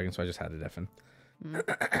still talking, so I just had to deafen.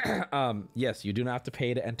 Yes, you do not have to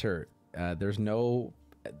pay to enter. There's no.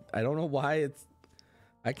 I don't know why it's.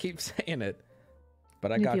 I keep saying it,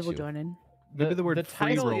 but I got you. People joining. Maybe the word the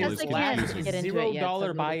title free roll is is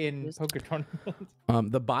 $0 buy-in poker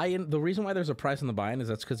tournament. The buy-in. The reason why there's a price on the buy-in is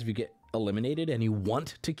that's because if you get eliminated and you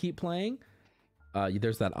want to keep playing,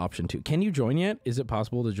 there's that option too. Can you join yet? Is it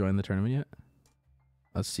possible to join the tournament yet?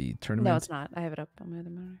 Let's see. Tournament. No, it's not. I have it up on my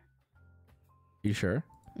other monitor. You sure?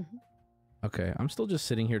 Okay, I'm still just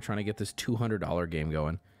sitting here trying to get this $200 game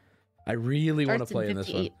going. I really want to play in this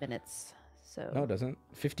one. 58 minutes. So no, it doesn't.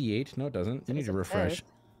 58? No, it doesn't. You need to refresh.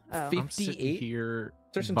 58 here.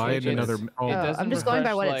 There's buying another. I'm just going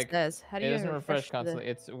by what it says. How do you? It doesn't refresh constantly.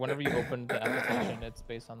 It's whenever you open the application, it's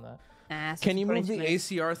based on that. Can you move the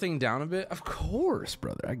ACR thing down a bit? Of course,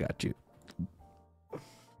 brother. I got you.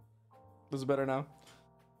 This is better now.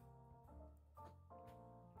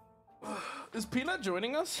 Is Peanut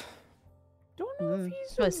joining us? Don't know if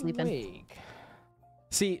he's awake.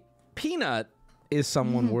 See, Peanut is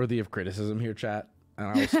someone worthy of criticism here, chat.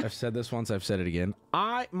 And I've said this once, I've said it again.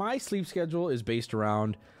 My sleep schedule is based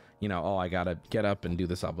around, I gotta get up and do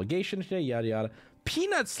this obligation today, yada yada.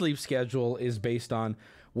 Peanut's sleep schedule is based on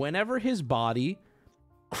whenever his body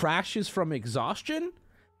crashes from exhaustion,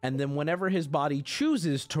 and then whenever his body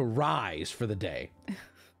chooses to rise for the day.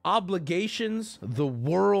 Obligations, the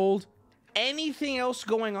world, anything else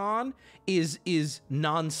going on is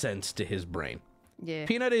nonsense to his brain. Yeah.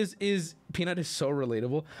 Peanut is so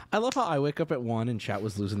relatable. I love how I wake up at 1 and chat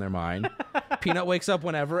was losing their mind. Peanut wakes up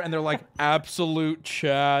whenever and they're like absolute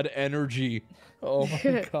Chad energy. Oh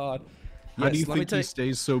my god. How do you think he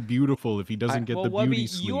stays so beautiful if he doesn't get the beauty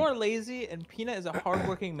sleep? You are lazy, and Peanut is a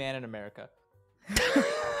hardworking man in America.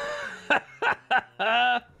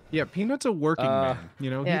 Yeah, Peanut's a working man.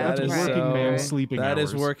 Yeah, that's a working man sleeping That hours.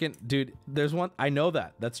 is working, dude. There's one. I know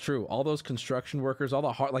that. That's true. All those construction workers, all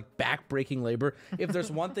the hard, like back-breaking labor. If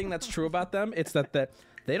there's one thing that's true about them, it's that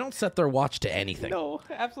they don't set their watch to anything. No,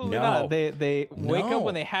 absolutely not. They wake up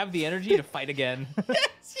when they have the energy to fight again.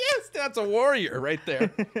 yes, that's a warrior right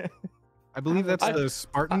there. I believe that's the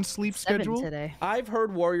Spartan sleep schedule. Today. I've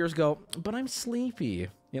heard warriors go, but I'm sleepy.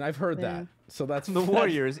 I've heard that. So that's the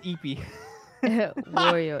warrior is eepy.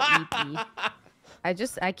 Warrior EP.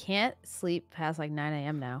 I can't sleep past like 9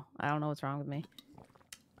 a.m. now. I don't know what's wrong with me.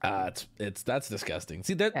 That's disgusting.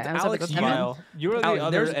 See that, Yeah, Alex, you're the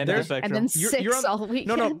other end of the spectrum. And then 6 all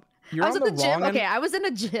weekend. No, you're I was on at the gym. wrong end. Okay, I was in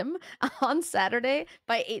a gym on Saturday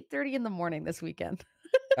by 8:30 in the morning this weekend.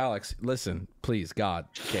 Alex, listen, please, God.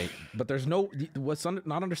 Okay, but there's what's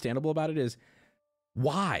not understandable about it is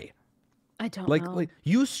why. I don't know. Like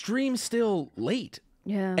you stream still late.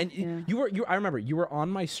 Yeah. And I remember you were on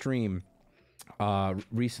my stream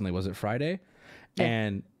recently. Was it Friday? Yeah.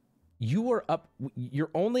 And you were up. Your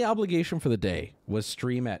only obligation for the day was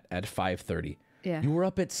stream at 5:30. Yeah. You were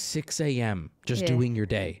up at 6 a.m. just Yeah. doing your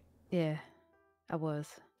day. Yeah, I was.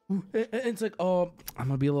 And it's like, oh, I'm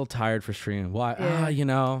gonna be a little tired for streaming. Why? Yeah. You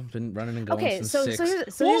know, been running and going since 6.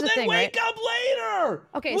 Here's Well, the then thing, wake right? up later.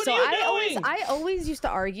 Okay, What so are you doing? I always used to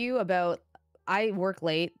argue about I work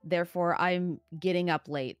late, therefore I'm getting up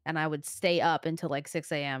late, and I would stay up until like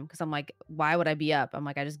 6 a.m. because I'm like, why would I be up? I'm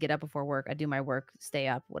like, I just get up before work, I do my work, stay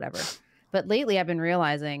up, whatever. But lately I've been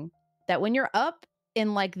realizing that when you're up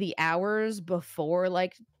in like the hours before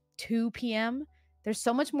like 2 p.m., there's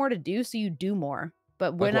so much more to do, so you do more.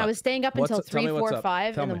 But when I was staying up until 3, 4,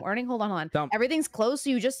 5 in the morning, hold on. Everything's closed,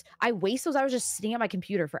 so I waste those hours just sitting at my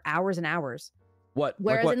computer for hours and hours. What?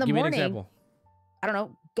 Whereas in the Give me an morning, example. I don't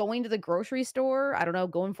know, going to the grocery store, I don't know,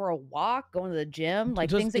 going for a walk, going to the gym,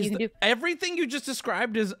 like things that you can do. Everything you just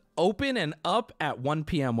described is open and up at 1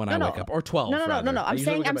 p.m. when I wake up, or 12. No. I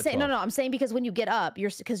usually wake up at 12. I'm saying because when you get up,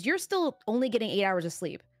 because you're still only getting 8 hours of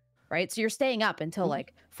sleep, right? So you're staying up until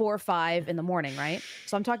like 4 or 5 in the morning, right?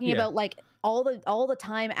 So I'm talking about like all the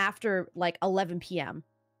time after like 11 p.m.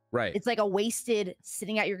 Right. It's like a wasted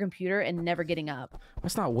sitting at your computer and never getting up.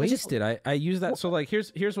 It's not wasted. I use that. So like,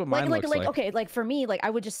 here's what mine looks like. Okay, like for me, like I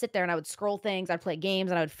would just sit there and I would scroll things, I'd play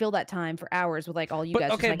games, and I would fill that time for hours with like all you guys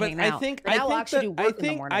just like hanging out.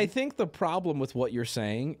 I think the problem with what you're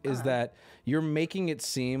saying is that you're making it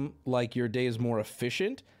seem like your day is more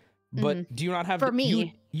efficient. But do you not have for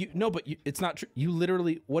me? It's not true. You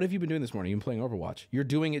literally, what have you been doing this morning? You've been playing Overwatch. You're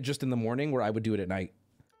doing it just in the morning, where I would do it at night.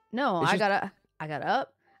 No, I got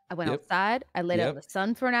up. I went outside. I laid out in the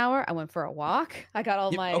sun for an hour. I went for a walk. I got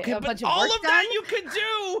all my a bunch of all work of done. that you could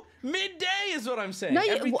do midday is what I'm saying. No,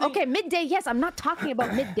 okay, midday. Yes, I'm not talking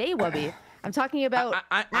about midday, Wubby. I'm talking about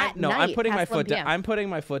no. night, I'm putting my past 1 foot down. p.m. I'm putting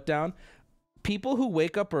my foot down. People who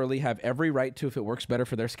wake up early have every right to if it works better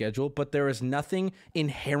for their schedule, but there is nothing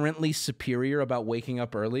inherently superior about waking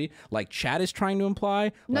up early, like Chad is trying to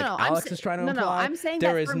imply, Alex is trying to imply. No, I'm saying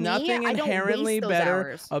there that is for nothing me, inherently I don't waste those better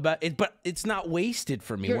hours. about it, but it's not wasted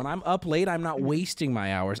for me. When I'm up late, I'm not wasting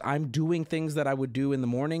my hours. I'm doing things that I would do in the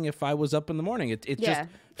morning if I was up in the morning. It's just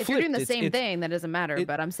if you're doing the flipped. same thing, that doesn't matter.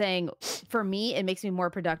 But I'm saying for me, it makes me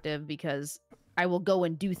more productive because I will go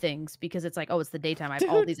and do things because it's like, oh, it's the daytime. I have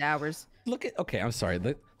all these hours. Okay, I'm sorry.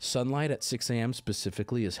 The sunlight at 6 a.m.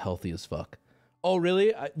 specifically is healthy as fuck. Oh,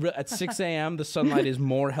 really? At 6 a.m., the sunlight is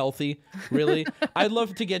more healthy? Really? I'd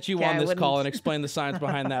love to get you on this call and explain the science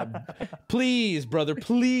behind that. Please, brother,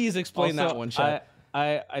 please explain that one, Chad.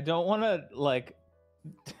 I don't want to, like...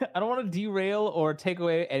 I don't want to derail or take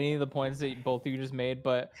away any of the points that both of you just made,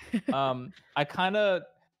 but I kind of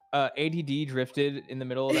ADD drifted in the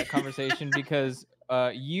middle of that conversation because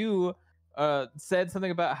you said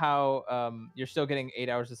something about how you're still getting 8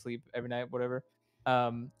 hours of sleep every night, whatever.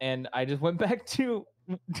 And I just went back to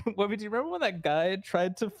what do you remember when that guy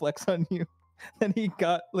tried to flex on you? And he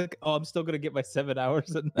got like, oh, I'm still gonna get my 7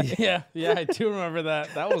 hours at night. Yeah, I do remember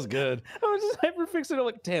that. That was good. I was just hyper fixated. I'm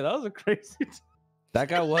like, damn, that was a crazy. That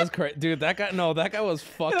guy was crazy, dude. That guy was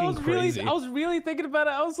fucking crazy. I was really thinking about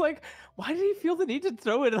it. I was like, why did he feel the need to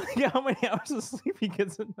throw it? Like, how many hours of sleep he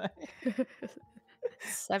gets at night?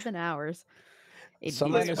 7 hours. At the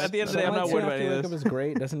end of the day, I'm not worried about any of this. Wake up is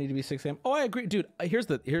great. Doesn't need to be 6 a.m. Oh, I agree, dude. Here's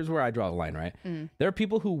where I draw the line, right? There are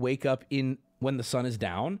people who wake up when the sun is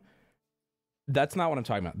down. That's not what I'm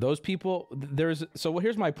talking about. Those people,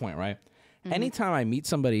 here's my point, right? Anytime I meet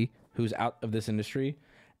somebody who's out of this industry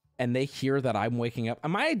and they hear that I'm waking up,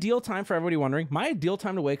 my ideal time, for everybody wondering, my ideal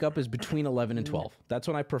time to wake up is between 11 and 12. That's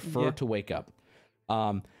when I prefer to wake up.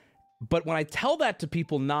 But when I tell that to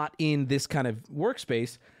people not in this kind of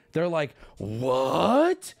workspace, they're like,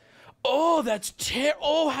 what? Oh, that's terrible.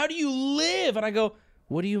 Oh, how do you live? And I go,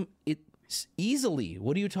 easily.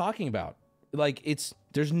 What are you talking about? Like,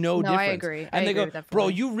 there's no difference. I agree. And they go, bro,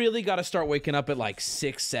 fully. you really got to start waking up at like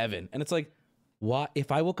 6, 7. And it's like, what?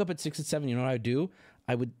 If I woke up at 6 and 7, you know what I would do?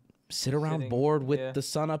 I would sit around bored with the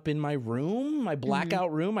sun up in my room, my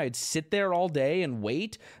blackout room. I'd sit there all day and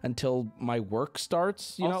wait until my work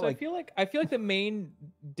starts. You know, like, I feel like the main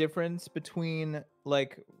difference between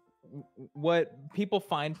like what people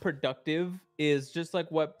find productive is just like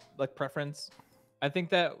preference. I think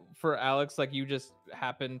that for Alex, like, you just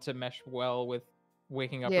happen to mesh well with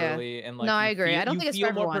waking up early and like. No, I agree. I don't think it's for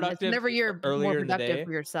everyone. It's never you're more productive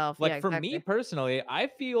for yourself. Like for me personally, I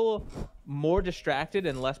feel more distracted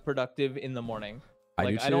and less productive in the morning.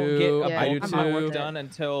 Like I don't get a bunch of my work done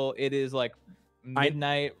until it is like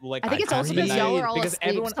midnight. Like I think it's also because y'all are all because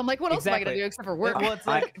asleep. So I'm like, what else am I gonna do except for work? Well, it's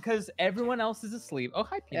like because everyone else is asleep. Oh,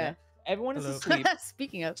 hi, Peanut. everyone is asleep.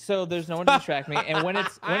 Speaking of, So there's no one to distract me. And when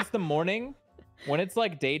it's the morning, when it's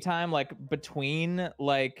like daytime, like between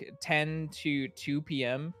like 10 to 2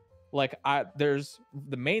 p.m., like there's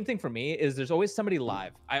the main thing for me is there's always somebody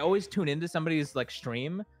live. I always tune into somebody's like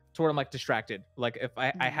stream to where I'm like distracted. Like if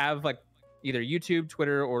I have like either YouTube,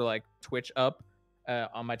 Twitter, or like Twitch up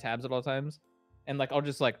on my tabs at all times, and like I'll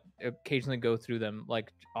just like occasionally go through them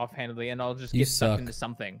like offhandedly, and I'll just get sucked into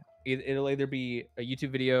something. It'll either be a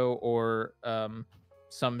YouTube video or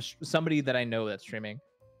somebody that I know that's streaming.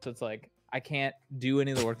 So it's like I can't do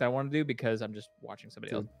any of the work that I want to do because I'm just watching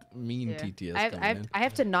somebody else. TTS. I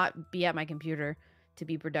have to not be at my computer to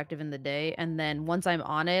be productive in the day, and then once I'm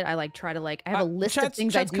on it, I like try to like I have a list of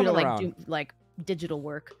things I do to like do like digital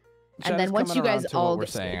work. And then once you guys all get,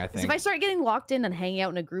 so if I start getting locked in and hanging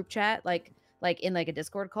out in a group chat, like in like a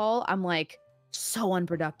Discord call, I'm like so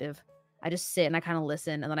unproductive. I just sit and I kind of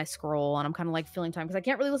listen, and then I scroll, and I'm kind of like filling time because I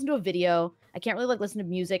can't really listen to a video. I can't really like listen to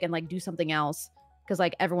music and like do something else because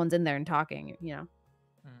like everyone's in there and talking, you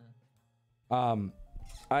know.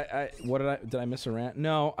 Did I miss a rant?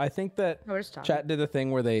 No, I think that chat did the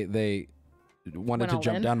thing where they wanted to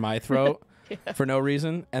jump down my throat for no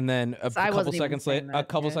reason, and then a couple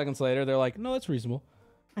seconds later they're like, no, that's reasonable.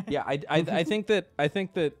 Yeah, I think that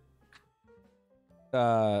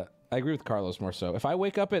I agree with Carlos more so. If I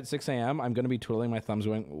wake up at 6 a.m., I'm going to be twiddling my thumbs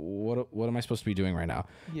going, what am I supposed to be doing right now?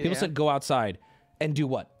 Yeah. People said go outside and do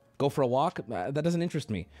what? Go for a walk? That doesn't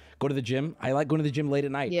interest me. Go to the gym? I like going to the gym late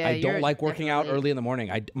at night. Yeah, I don't like working out early in the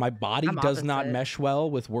morning. My body does not mesh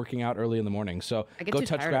well with working out early in the morning. So go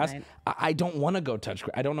touch grass. I don't want to go touch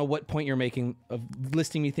grass. I don't know what point you're making of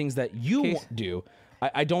listing me things that you do.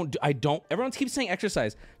 I don't. Everyone keeps saying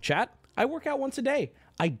exercise. Chat, I work out once a day.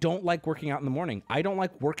 I don't like working out in the morning. I don't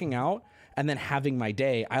like working out and then having my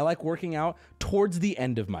day. I like working out towards the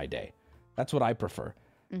end of my day. That's what I prefer.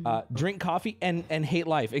 Drink coffee and hate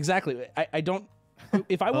life. Exactly. I don't.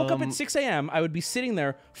 If I woke up at 6 a.m., I would be sitting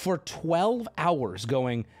there for 12 hours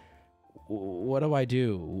going, what do I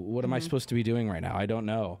do? What am I supposed to be doing right now? I don't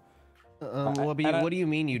know. Wubby, what do you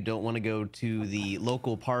mean you don't want to go to the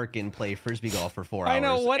local park and play frisbee golf for 4 hours? I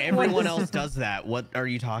know everyone else does that. What are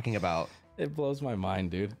you talking about? It blows my mind,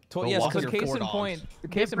 dude. Yes, because case in point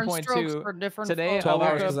too. Today 12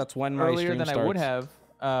 hours because that's when my earlier stream than starts. I would have.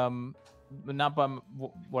 But not by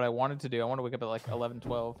what I wanted to do. I want to wake up at like 11,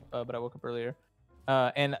 12, but I woke up earlier.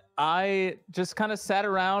 And I just kind of sat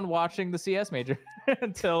around watching the CS major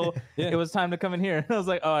until it was time to come in here. I was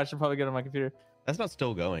like, oh, I should probably get on my computer. That's not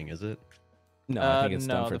still going, is it? No, I think it's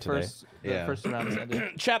done for today. The first round is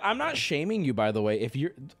ended. Chat, I'm not shaming you, by the way.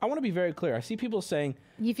 I want to be very clear. I see people saying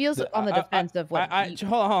he feels on the defense of what.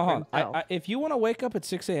 Hold on. If you want to wake up at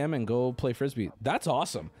 6 a.m. and go play frisbee, that's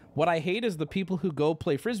awesome. What I hate is the people who go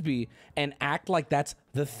play frisbee and act like that's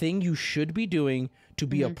the thing you should be doing to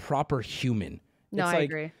be a proper human. No, I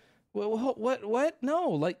agree. Well, what? No,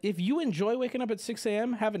 like if you enjoy waking up at 6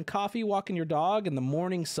 a.m., having coffee, walking your dog in the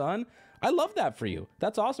morning sun, I love that for you.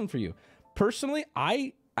 That's awesome for you. Personally,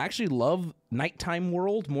 I actually love nighttime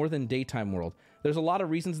world more than daytime world. There's a lot of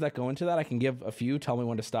reasons that go into that. I can give a few. Tell me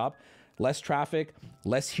when to stop. Less traffic,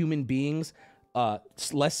 less human beings,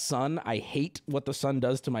 less sun. I hate what the sun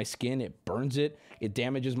does to my skin. It burns it. It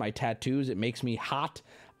damages my tattoos. It makes me hot.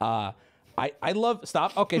 I love.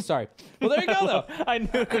 Stop. Okay, sorry. Well, there you go, though. I knew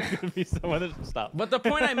there was going to be someone that stop. But the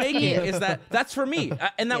point I'm making is that's for me,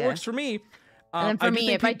 and that works for me. And then for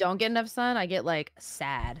me, if I don't get enough sun, I get like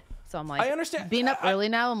sad. So I'm like, I understand. Being up early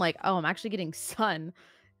now, I'm like, oh, I'm actually getting sun.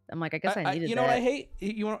 I'm like, I guess I needed that. You know what I hate?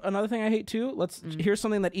 You want another thing I hate too? Here's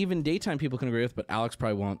something that even daytime people can agree with, but Alex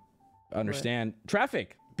probably won't understand. What?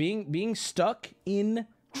 Traffic. Being stuck in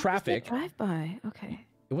traffic. Drive by. Okay.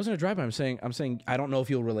 It wasn't a drive by. I'm saying I don't know if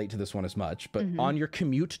you'll relate to this one as much, but on your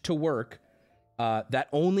commute to work, that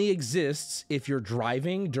only exists if you're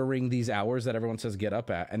driving during these hours that everyone says get up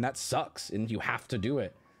at, and that sucks, and you have to do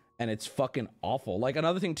it. And it's fucking awful. Like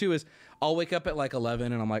another thing too is I'll wake up at like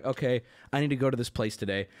 11 and I'm like, okay, I need to go to this place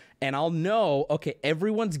today. And I'll know, okay,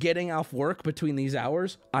 everyone's getting off work between these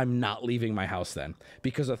hours. I'm not leaving my house then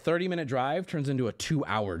because a 30-minute drive turns into a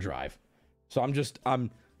 2-hour drive. So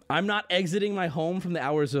I'm not exiting my home from the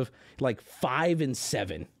hours of like 5 and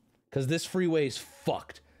 7 because this freeway is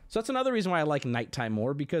fucked. So that's another reason why I like nighttime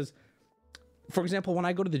more because, for example, when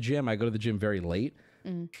I go to the gym very late.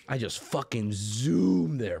 I just fucking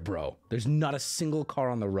zoom there, bro. There's not a single car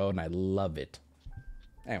on the road, and I love it.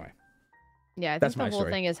 Anyway. Yeah, I think the whole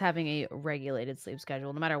thing is having a regulated sleep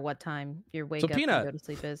schedule, no matter what time your wake up and go to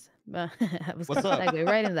sleep is. What's up?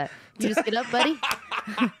 Right into that. You just get up, buddy?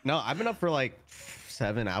 No, I've been up for like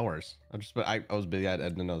 7 hours. I was busy. I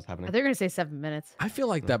didn't know it was happening. They're gonna say 7 minutes. I feel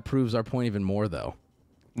like that proves our point even more, though.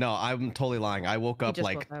 No, I'm totally lying. I woke up just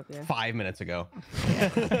like woke up, yeah. 5 minutes ago.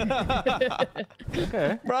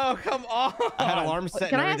 Okay. Bro, come on. I had alarms set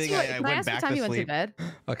Can and I ask everything. you? I Can I went ask what back time to you went to sleep. bed?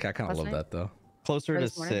 Okay, I kind of Last love night? that, though. Closer Or to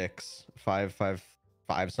this morning? 6. 5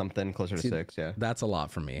 something. Closer to See, 6. Yeah. That's a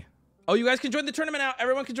lot for me. Oh, you guys can join the tournament now.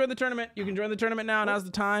 Everyone can join the tournament. You can join the tournament now. Now's the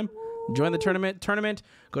time. Join the tournament.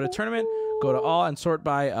 Go to tournament. Go to all and sort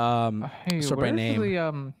by sort by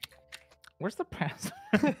name. Where's the pass?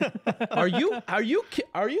 Have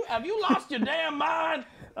you lost your damn mind?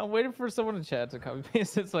 I'm waiting for someone in chat to copy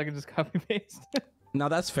paste it so I can just copy paste. No,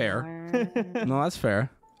 that's fair. No, that's fair.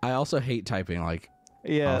 I also hate typing like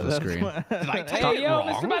off the screen. Hey, yo,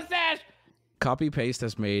 Mr. Mustache! Copy paste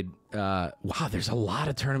has made wow, there's a lot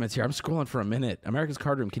of tournaments here. I'm scrolling for a minute. America's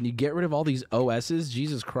Card Room. Can you get rid of all these OSs?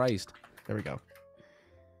 Jesus Christ. There we go.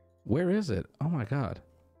 Where is it? Oh my god.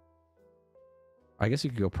 I guess you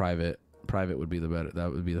could go private. Private would be the better.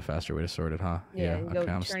 That would be the faster way to sort it, huh? Yeah, you go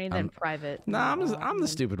turning then private. Nah, I'm the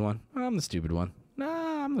stupid one. I'm the stupid one.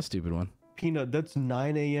 Peanut, that's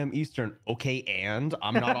 9 a.m. Eastern. Okay, and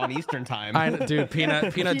I'm not on Eastern time. Dude,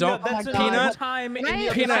 Peanut, don't. That's Peanut, time in Right?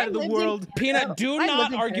 the other side of the world. Peanut, do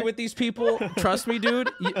not argue with these people. Trust me, dude.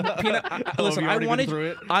 Peanut, listen, I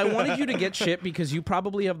wanted you to get shit because you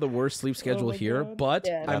probably have the worst sleep schedule here, but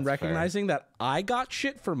Yeah. I'm That's recognizing that I got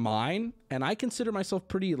shit for mine, and I consider myself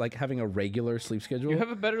pretty, like, having a regular sleep schedule. You have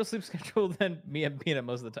a better sleep schedule than me and Peanut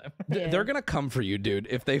most of the time. Yeah. They're gonna come for you, dude,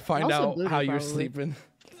 if they find Also out Blue how Day, you're probably. sleeping.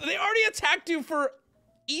 They already attacked you for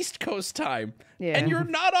East Coast time, Yeah. and you're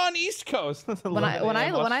not on East Coast. When I lived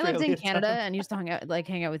in Australia Canada time. and used to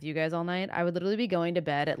hang out with you guys all night, I would literally be going to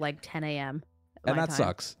bed at like 10 a.m. And my that time.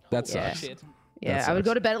 sucks. That Yeah. sucks. Shit. Yeah, That I would go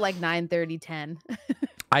sucks. to bed at like 9:30, 10.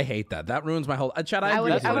 I hate that. That ruins my whole. Chad, I I agree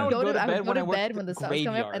would with you. go there. to bed when the sun's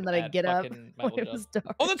coming up, and then I get up fucking when Metal it was Job.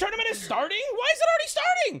 dark. Oh, the tournament is starting? Why is it already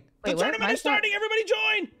starting? Wait, The what? tournament is Mine's not- starting. Everybody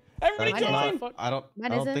join. Everybody Mine join. isn't. I don't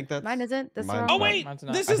think that's. Mine isn't. This mine's wrong. Oh not. wait, Mine's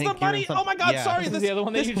not. this I is the think you're in money. some- Oh my god, yeah. sorry. This is the other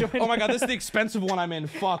one that you joined. Oh my god, this is the expensive one I'm in.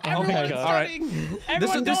 Fuck. Oh Okay, my all God. right.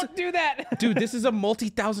 Everyone, this- don't do that. Dude, this is a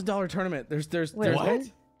multi-$1,000 tournament. There's Wait, What?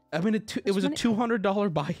 I mean, it was a many-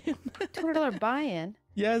 $200 buy-in. $200 buy-in.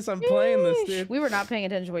 Yes, I'm playing this, Yeesh. dude. We were not paying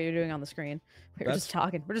attention to what you were doing on the screen. We were That's- just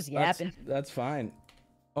talking. We're just yapping. That's fine.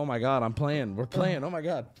 Oh my god, I'm playing. We're playing. Oh my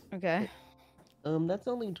god. Okay. That's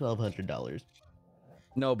only $1,200.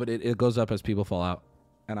 No, but it goes up as people fall out.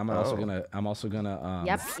 And I'm also Oh. gonna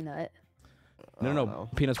Yep. Peanut. No,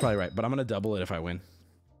 Peanut's probably right, but I'm gonna double it if I win.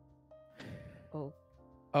 Oh.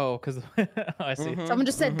 Oh, because I see. Someone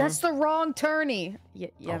just said that's the wrong tourney. Yeah,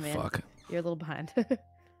 Oh man. fuck. You're a little behind.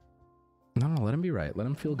 No, let him be right. Let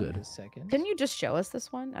him feel good. A second. Couldn't you just show us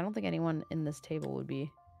this one? I don't think anyone in this table would be.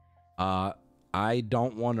 I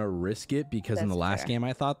don't want to risk it because in the That's last fair. game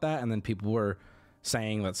I thought that, and then people were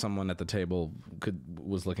saying that someone at the table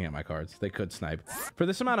was looking at my cards. They could snipe. For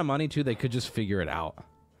this amount of money too, they could just figure it out.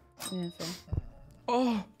 Yeah, fair.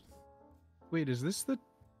 Oh, Wait, is this the?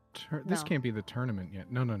 This No. can't be the tournament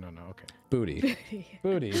yet. No. Okay. booty,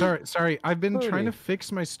 booty. Sorry. I've been trying to Booty.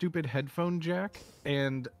 fix my stupid headphone jack,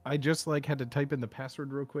 and I just like had to type in the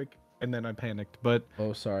password real quick, and then I panicked. But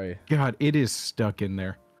Oh, sorry. God, it is stuck in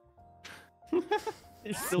there,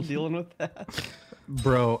 You're still dealing with that?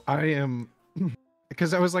 bro. I am.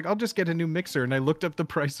 Because I was like, I'll just get a new mixer, and I looked up the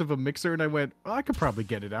price of a mixer, and I went, oh, I could probably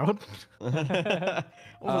get it out.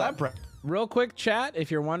 Real quick, chat, if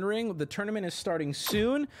you're wondering, the tournament is starting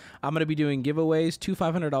soon. I'm going to be doing giveaways, two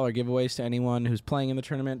 $500 giveaways to anyone who's playing in the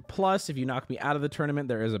tournament. Plus, if you knock me out of the tournament,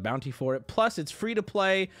 there is a bounty for it. Plus, it's free to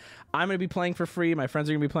play. I'm going to be playing for free. My friends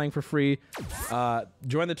are going to be playing for free.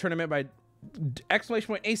 Join the tournament by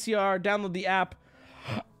 !ACR, download the app.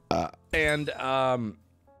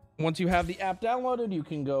 Once you have the app downloaded, you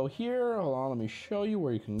can go here. Hold on, let me show you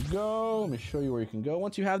where you can go.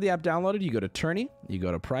 Once you have the app downloaded, you go to tourney, you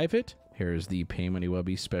go to private. Here's the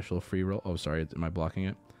PaymoneyWubby special free roll. Oh, sorry, am I blocking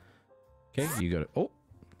it? Okay, you go to,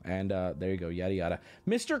 and there you go, yada yada.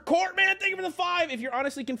 Mr. Courtman, thank you for the 5. If you're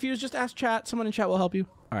honestly confused, just ask chat. Someone in chat will help you.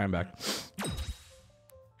 All right, I'm back.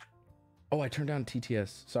 Oh, I turned down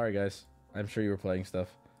TTS. Sorry, guys. I'm sure you were playing stuff.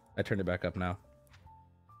 I turned it back up now.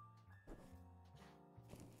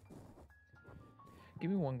 Give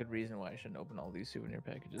me one good reason why I shouldn't open all these souvenir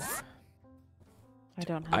packages. I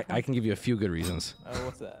don't have. I can give you a few good reasons. Oh,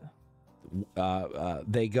 what's that?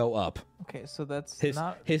 They go up. Okay, so that's not.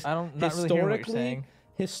 Not really hearing what you're saying.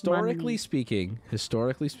 Historically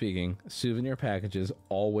speaking, souvenir packages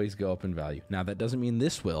always go up in value. Now that doesn't mean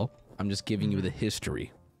this will. I'm just giving you the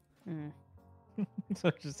history. So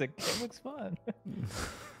it's just like, it looks fun.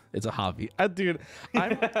 It's a hobby. Dude,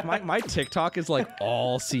 my TikTok is like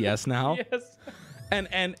all CS now. Yes.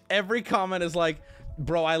 And every comment is like,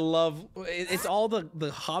 bro, I love it's all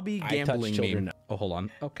the hobby gambling meme. Oh, hold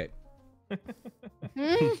on. Okay.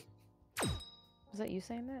 Was that you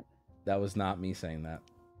saying that? That was not me saying that.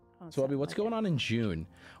 Oh, So, Wubby, what's going on in June?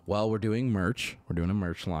 Well, we're doing merch. We're doing a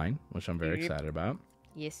merch line, which I'm very excited about.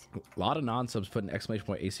 Yes. A lot of non-subs putting exclamation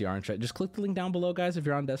point ACR in chat. Just click the link down below, guys. If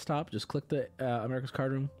you're on desktop, just click the America's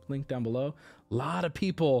Card Room link down below. A lot of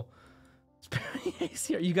people.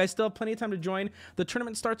 ACR. You guys still have plenty of time to join. The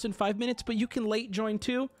tournament starts in 5 minutes, but you can late join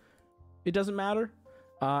too. It doesn't matter.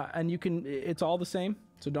 And you can, it's all the same.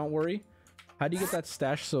 So don't worry. How do you get that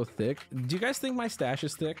stash so thick? Do you guys think my stash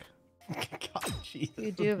is thick? God, Jesus.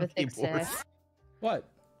 You do have a thick stash. What?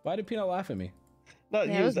 Why did Peanut laugh at me? No,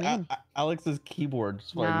 Yeah, he it was was mean. Alex's keyboard.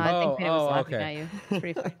 No, I think Peanut was laughing okay. at you. It's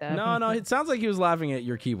pretty fucked up. No, it sounds like he was laughing at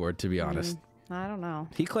your keyboard, to be honest. I don't know.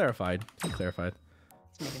 He clarified. It's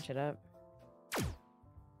making shit up.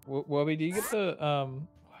 Wubby, do you get the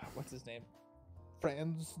what's his name?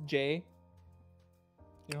 Franz J.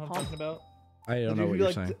 You know what I'm talking about? I don't know what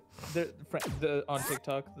you're saying. The on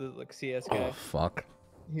TikTok, the like CS guy. Oh, fuck.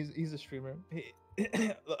 He's a streamer.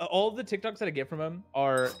 All the TikToks that I get from him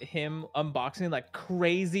are him unboxing like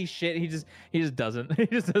crazy shit. He just doesn't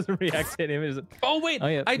react to him. Oh wait,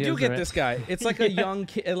 I do get this guy. It's like a young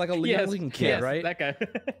kid, like a young kid, right? That guy.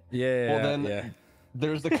 Yeah. Well, then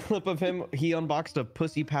there's the clip of him. He unboxed a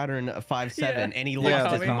pussy pattern 5.7 and he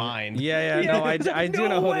lost his mind. Yeah. No, I do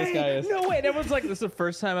know who this guy is. No way. And everyone's like, this is the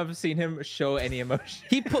first time I've seen him show any emotion.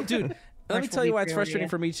 Dude. Let me tell you why it's frustrating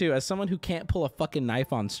for me too. As someone who can't pull a fucking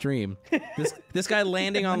knife on stream, this guy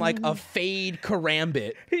landing on like a fade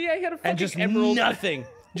karambit, he had a fucking and just emerald. nothing.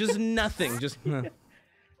 Just like,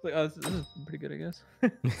 oh, this is pretty good, I guess.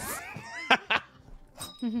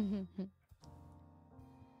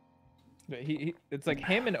 It's like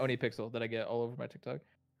him and Oni Pixel that I get all over my TikTok.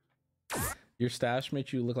 Your stash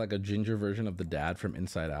makes you look like a ginger version of the dad from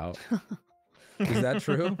Inside Out. Is that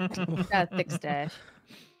true? Got a thick stash.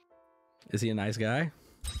 Is he a nice guy?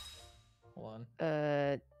 Hold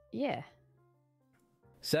on. Yeah.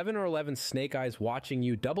 7 or 11 snake eyes watching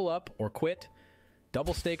you double up or quit.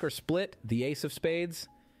 Double stake or split. The ace of spades.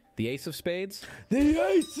 The ace of spades. The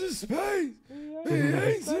ace of spades. The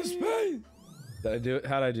ace of spades. Did I do it?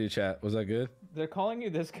 How'd I do, chat? Was that good? They're calling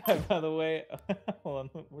you this guy, by the way. Hold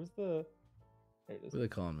on. Where's the... There it is. What are they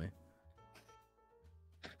calling me?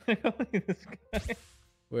 They're calling you this guy.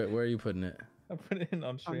 Where are you putting it? I put it in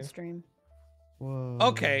on stream. On stream. Whoa.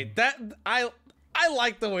 Okay, I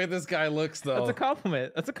like the way this guy looks though. That's a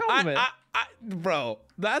compliment. That's a compliment. Bro,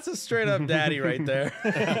 that's a straight up daddy right there.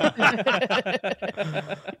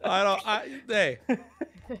 Hey.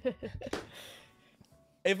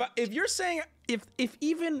 If you're saying if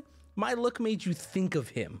even my look made you think of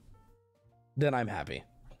him, then I'm happy.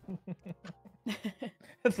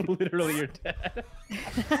 That's literally your dad.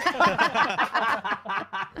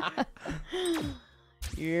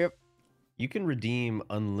 Yep. You can redeem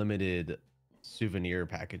unlimited souvenir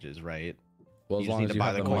packages, right? Well, as long as you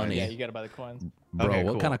have the money. Yeah, you gotta buy the coins. Bro, Okay,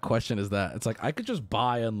 what cool. kind of question is that? It's like I could just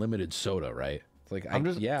buy unlimited soda, right? It's like I'm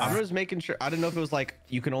just making sure. I didn't know if it was like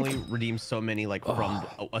you can only redeem so many like from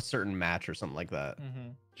a certain match or something like that.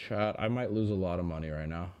 Chat, I might lose a lot of money right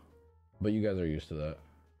now, but you guys are used to that.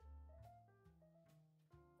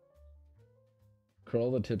 Curl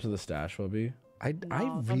the tips of the stash, Wubby. I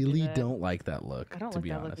really don't like that look. I don't to like be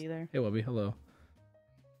that honest. look either. Hey, Wubby, hello.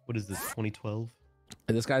 What is this? 2012?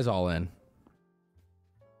 This guy's all in.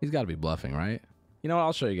 He's got to be bluffing, right? You know what?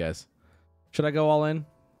 I'll show you guys. Should I go all in?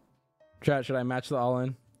 Chat, should I match the all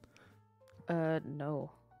in? No.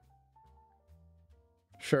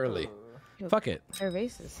 Surely. Fuck it. Pair of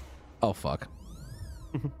aces. Oh, fuck.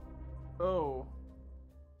 Oh.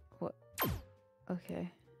 What?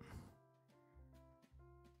 Okay.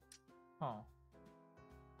 Huh.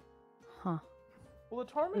 Huh. Well,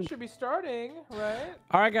 the tournament should be starting, right?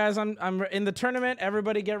 All right, guys, I'm in the tournament.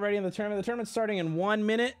 Everybody get ready in the tournament. The tournament's starting in 1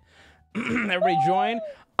 minute. Everybody join.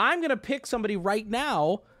 I'm gonna pick somebody right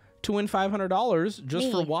now to win $500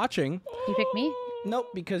 just for watching. You pick me? Nope,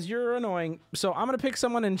 because you're annoying. So I'm gonna pick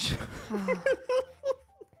someone and.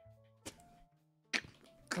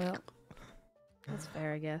 Well, that's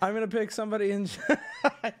fair, I guess. I'm gonna pick somebody and.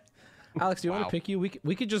 Alex, do you want to pick you?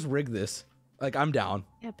 We could just rig this. Like, I'm down.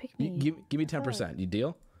 Yeah, pick me. Give me 10%. You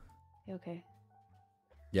deal? Okay.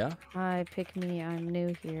 Yeah? Pick me. I'm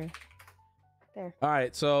new here. There. All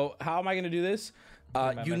right, so how am I going to do this?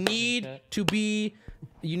 You need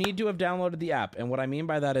to have downloaded the app, and what I mean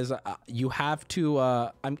by that is you have to.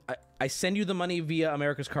 I send you the money via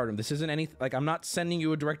America's Card Room. This isn't any like I'm not sending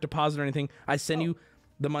you a direct deposit or anything. I send you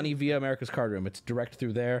the money via America's Card Room. It's direct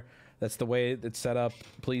through there. That's the way it's set up.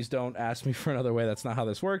 Please don't ask me for another way. That's not how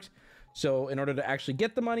this works. So in order to actually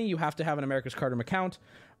get the money, you have to have an America's Card Room account.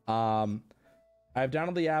 I've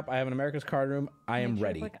downloaded the app. I have an America's Card Room. I am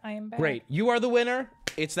ready. I am back. Great. You are the winner.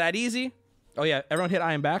 It's that easy. Oh, yeah. Everyone hit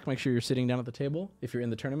I am back. Make sure you're sitting down at the table. If you're in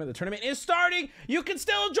the tournament, the tournament is starting. You can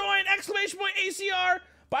still join! Exclamation point ACR.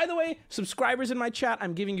 By the way, subscribers in my chat,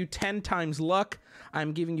 I'm giving you 10 times luck.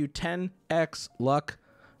 I'm giving you 10x luck.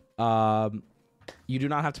 You do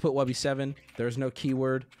not have to put Wubby7. There's no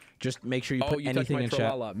keyword. Just make sure you put anything in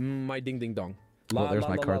chat. My ding ding dong. Well, there's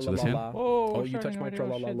my cards for this hand. Oh, you touched my tra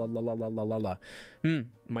la la la la la la la la.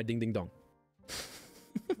 My ding ding dong.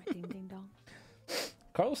 My ding ding dong.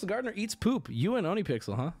 Carlos the Gardener eats poop. You and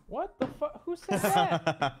Onipixel, huh? What the fuck? Who said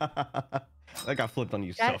that? That got flipped on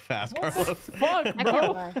you so fast, What Carlos. the fuck,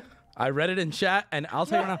 bro? I read it in chat, and I'll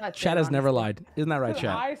tell you now, chat has never lied. Isn't that right,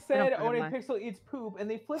 chat? I said Onipixel eats poop, and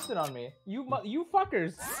they flipped it on me. You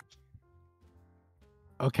fuckers.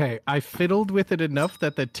 Okay, I fiddled with it enough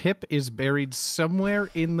that the tip is buried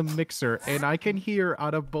somewhere in the mixer, and I can hear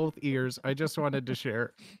out of both ears. I just wanted to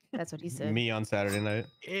share. That's what he said. Me on Saturday night.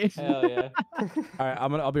 Hell yeah. All right,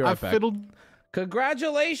 I'll be right back. Fiddled.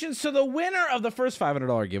 Congratulations to the winner of the first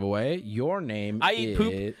 $500 giveaway. Your name I eat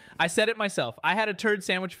poop. I said it myself. I had a turd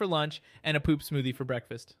sandwich for lunch and a poop smoothie for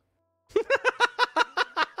breakfast.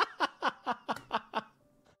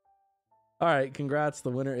 All right, congrats.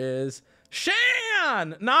 The winner is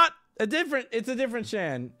Shan. Not a different. It's a different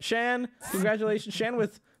Shan. Shan, congratulations, Shan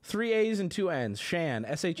with 3 A's and 2 N's. Shan,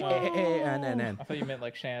 SHANNN. I thought you meant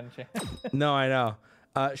like Shan. No, I know.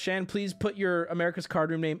 Shan, please put your America's Card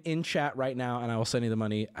Room name in chat right now, and I will send you the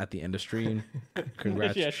money at the end of stream.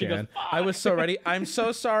 Congrats, Yeah, she goes, Shan. I was so ready. I'm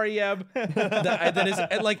so sorry, Yeb. that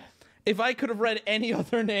is like, if I could have read any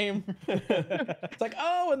other name, it's like,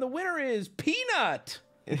 oh, and the winner is Peanut.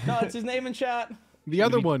 No, it's his name in chat. The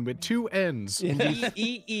other one with 2 N's.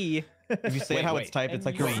 E. If you say how it's typed, it's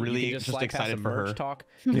like you're really just excited for her. Talk.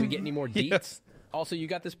 Can we get any more deets? Also, you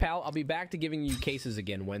got this, pal. I'll be back to giving you cases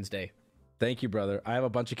again Wednesday. Thank you, brother. I have a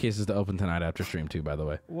bunch of cases to open tonight after stream too, by the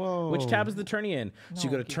way. Whoa. Which tab is the tourney in? So you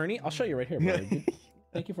go to tourney. I'll show you right here, brother.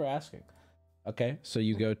 Thank you for asking. Okay, so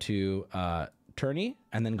you go to tourney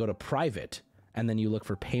and then go to private, and then you look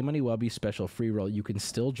for PaymoneyWubby special free roll. You can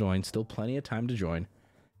still join. Still plenty of time to join,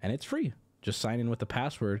 and it's free. Just sign in with the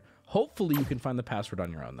password. Hopefully, you can find the password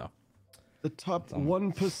on your own, though. The top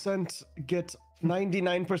 1% get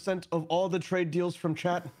 99% of all the trade deals from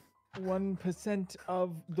chat. 1%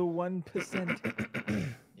 of the 1%.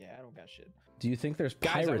 Yeah, I don't got shit. Do you think there's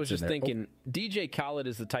Guys, pirates I was just in there? thinking, DJ Khaled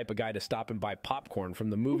is the type of guy to stop and buy popcorn from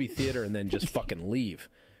the movie theater and then just fucking leave.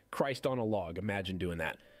 Christ on a log. Imagine doing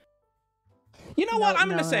that. You know what? I'm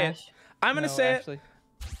going to say it. I'm going to say actually.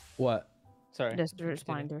 it. What? Sorry. Just a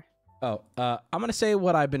reminder. Oh, I'm going to say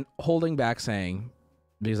what I've been holding back saying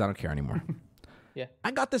because I don't care anymore. Yeah.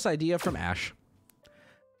 I got this idea from Ash.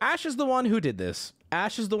 Ash is the one who did this.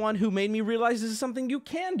 Ash is the one who made me realize this is something you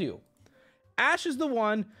can do. Ash is the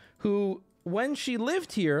one who, when she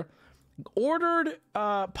lived here, ordered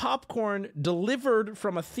popcorn delivered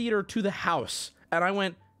from a theater to the house. And I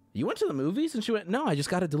went, you went to the movies? And she went, no, I just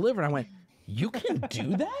got it delivered. And I went, you can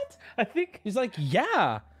do that? I think he's like,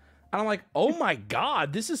 yeah. And I'm like, oh my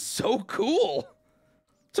God, this is so cool.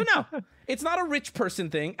 So no, it's not a rich person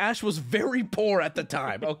thing. Ash was very poor at the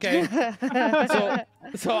time, okay?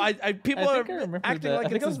 so I people are acting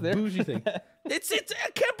like it's this bougie thing. It's I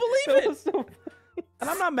can't believe it. And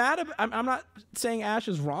I'm not mad at I'm not saying Ash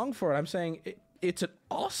is wrong for it. I'm saying it's an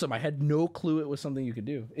awesome. I had no clue it was something you could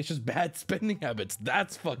do. It's just bad spending habits.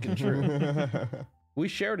 That's fucking true. We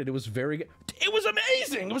shared it. It was very good. It was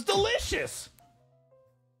amazing. It was delicious.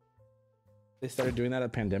 They started doing that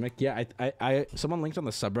at pandemic. Yeah, I someone linked on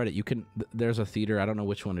the subreddit. You can there's a theater, I don't know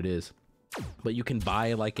which one it is, but you can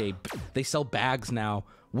buy like they sell bags now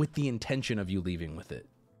with the intention of you leaving with it.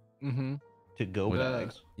 Mm-hmm. To go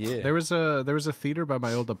bags. Yeah. There was a theater by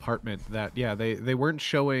my old apartment that they weren't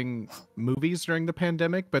showing movies during the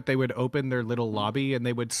pandemic, but they would open their little lobby and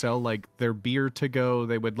they would sell like their beer to go.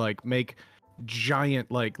 They would like make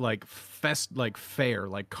giant like fair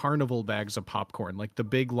carnival bags of popcorn, like the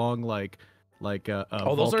big long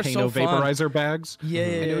those are volcano so fun. vaporizer bags. Yeah,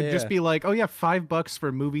 and it would just be like, oh yeah, $5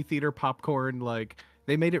 for movie theater popcorn. Like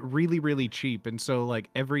they made it really, really cheap, and so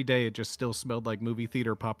like every day it just still smelled like movie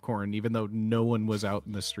theater popcorn, even though no one was out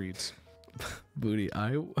in the streets. Booty,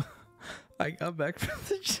 I got back from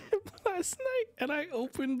the gym last night and I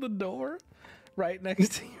opened the door right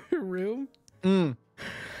next to your room. Mm.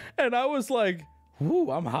 And I was like,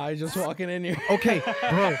 "Ooh, I'm high just walking in here." Okay,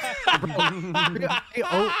 bro.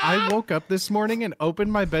 I woke up this morning and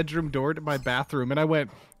opened my bedroom door to my bathroom, and I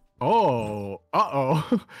went, "Oh,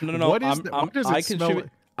 uh-oh." No. What is what does it smell like?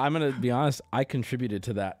 I'm gonna be honest. I contributed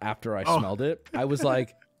to that after I smelled it. I was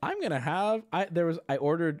like, I'm gonna have. I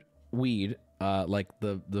ordered weed, like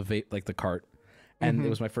the vape, like the cart, and it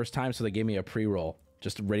was my first time, so they gave me a pre-roll,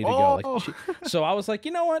 just ready to go. Like, so I was like,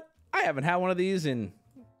 you know what? I haven't had one of these in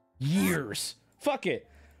years. Fuck it.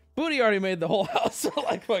 Booty already made the whole house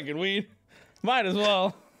like fucking weed. Might as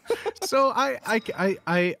well. So I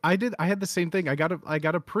had the same thing. I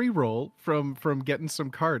got a pre-roll from getting some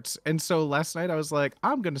carts. And so last night I was like,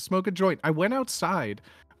 I'm going to smoke a joint. I went outside,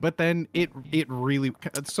 but then it really,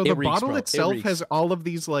 so the bottle itself has all of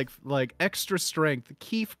these like extra strength,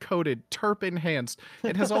 keef coated, terp enhanced.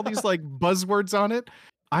 It has all these like buzzwords on it.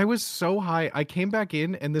 I was so high. I came back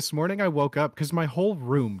in, and this morning I woke up because my whole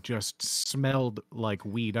room just smelled like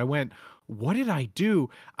weed. I went, what did I do?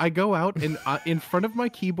 I go out, and in front of my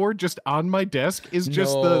keyboard, just on my desk, is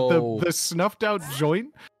just the snuffed out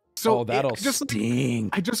joint. So that'll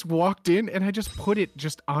stink. I just walked in, and I just put it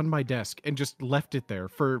just on my desk and just left it there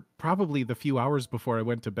for probably the few hours before I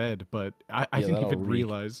went to bed. But I didn't even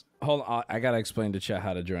realize. Hold on, I gotta explain to chat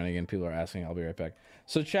how to join again. People are asking. I'll be right back.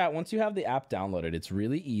 So chat, once you have the app downloaded, it's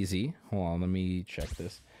really easy. Hold on, let me check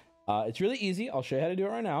this. It's really easy. I'll show you how to do it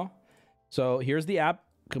right now. So here's the app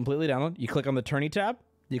completely downloaded. You click on the tourney tab.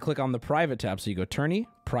 You click on the private tab. So you go tourney,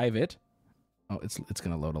 private. Oh, it's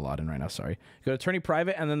going to load a lot in right now. Sorry. Go to tourney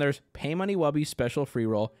private, and then there's PaymoneyWubby special free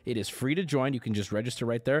roll. It is free to join. You can just register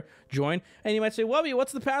right there. Join. And you might say, Wubby,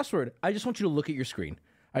 what's the password? I just want you to look at your screen.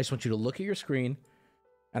 I just want you to look at your screen.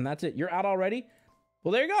 And that's it. You're out already?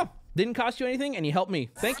 Well, there you go. Didn't cost you anything, and you helped me.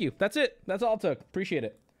 Thank you. That's it. That's all it took. Appreciate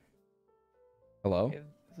it. Hello? If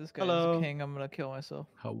this guy's a king, I'm going to kill myself.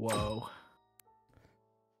 Hello.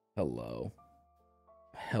 Hello.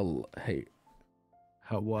 Hello. Hey.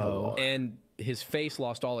 Hello. And his face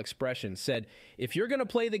lost all expression. Said, if you're going to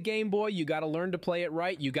play the Game Boy, you got to learn to play it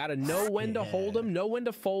right. You got to know when to hold them, know when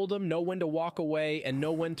to fold them, know when to walk away, and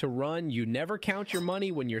know when to run. You never count your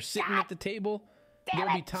money when you're sitting at the table.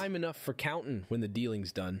 There'll be time enough for counting when the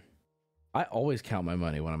dealing's done. I always count my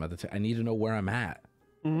money when I'm at the table. I need to know where I'm at.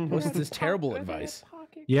 What's this terrible advice?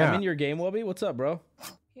 Yeah. I'm in your game, Wubby. What's up, bro?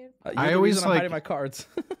 I always I'm hiding my cards.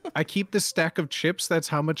 I keep the stack of chips. That's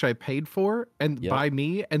how much I paid for, and by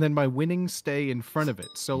me, and then my winnings stay in front of it.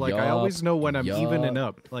 So like I always know when I'm even and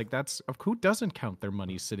up. Like that's who doesn't count their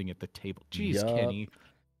money sitting at the table. Jeez, Kenny.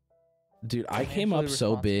 Dude, I came up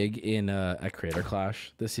so big in a Creator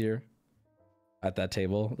Clash this year. At that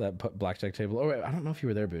table, that blackjack table. Oh wait, I don't know if you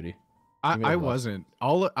were there, Booty. I wasn't.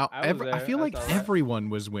 I feel like everyone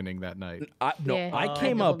was winning that night. I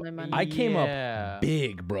came up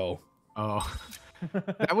big, bro. Oh,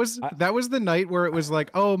 that was the night where it was like,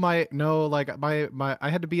 oh my I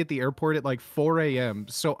had to be at the airport at like 4 a.m.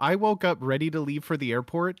 So I woke up ready to leave for the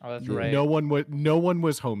airport. Oh, that's right. No one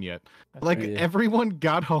was home yet. That's everyone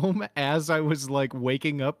got home as I was like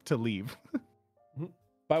waking up to leave.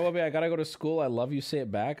 By the way, I gotta go to school. I love you. Say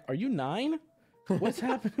it back. Are you 9? What's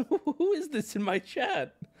happening? Who is this in my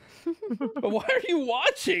chat? Why are you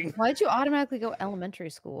watching? Why did you automatically go elementary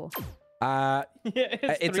school?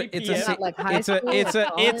 It's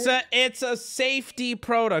a safety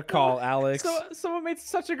protocol, Alex. So someone made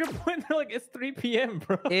such a good point. They're like, it's 3 p.m.,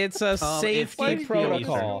 bro. It's a safety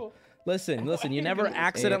protocol. Listen. You never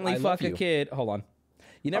accidentally fuck a kid. Hold on.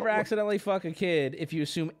 You never accidentally fuck a kid if you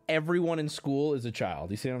assume everyone in school is a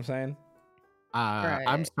child. You see what I'm saying?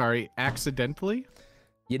 I'm sorry. Accidentally?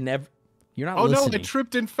 You're not Oh listening. no, I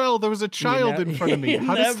tripped and fell. There was a child in front of me.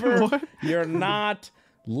 You're not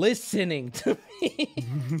listening to me.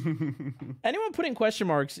 Anyone putting question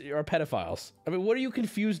marks are pedophiles. I mean, what are you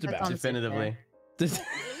confused about? Definitively.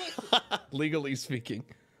 Legally speaking.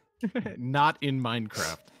 Not in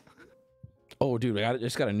Minecraft. Oh, dude, I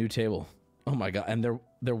just got a new table. Oh my god, and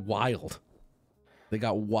they're wild. They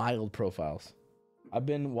got wild profiles. I've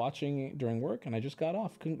been watching during work, and I just got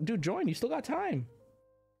off. Dude, join. You still got time.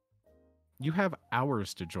 You have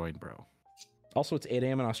hours to join, bro. Also, it's 8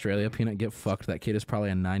 a.m. in Australia. Peanut, get fucked. That kid is probably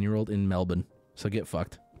a 9-year-old in Melbourne. So get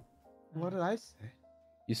fucked. What did I say?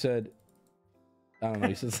 You said... I don't know.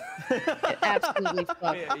 You said... Absolutely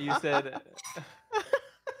fucked. You said...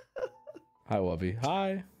 Hi, Wubby.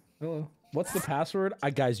 Hi. Hello. What's the password?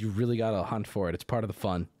 Guys, you really gotta hunt for it. It's part of the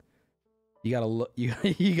fun. You gotta look.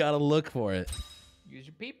 You gotta look for it. Use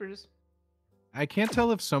your peepers. I can't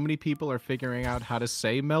tell if so many people are figuring out how to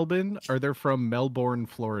say Melbourne or they're from Melbourne,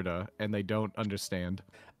 Florida, and they don't understand.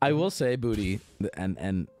 I will say, Booty,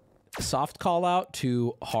 and soft call out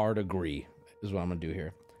to hard agree is what I'm gonna do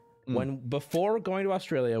here. Before going to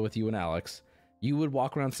Australia with you and Alex, you would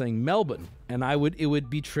walk around saying Melbourne, and it would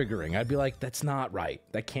be triggering. I'd be like, that's not right.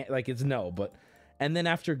 That can't, like, it's no. And then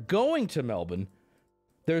after going to Melbourne,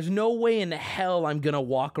 there's no way in hell I'm gonna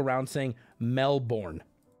walk around saying Melbourne.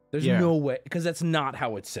 There's no way, because that's not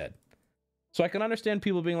how it's said. So I can understand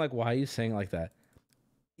people being like, why are you saying it like that?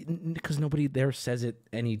 Because nobody there says it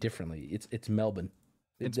any differently. It's Melbourne.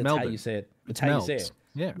 That's Melbourne. How you say it. It's how you say it.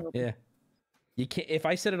 Yeah. Yeah. You can't. If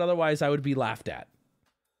I said it otherwise, I would be laughed at.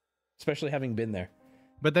 Especially having been there.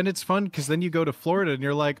 But then it's fun because then you go to Florida and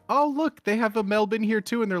you're like, oh look, they have a Melbourne here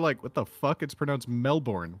too, and they're like, what the fuck? It's pronounced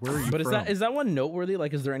Melbourne. Where are you from? But is that one noteworthy?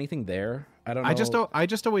 Like, is there anything there? I don't know. I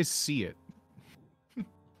just always see it.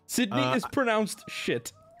 Sydney is pronounced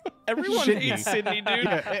shit. Everyone hates Sydney, dude.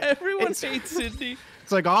 Everyone hates Sydney.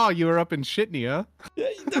 It's like, oh, you were up in Shitney, huh?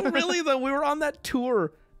 Really, though, we were on that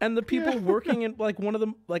tour, and the people working in, like, one of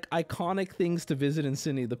the, like, iconic things to visit in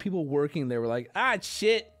Sydney, the people working there were like,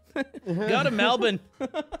 shit. Go to Melbourne.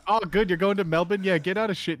 Oh, good. You're going to Melbourne? Yeah, get out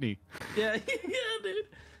of Shitney. Yeah, dude.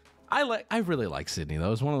 I really like Sydney, though.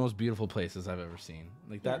 It was one of the most beautiful places I've ever seen.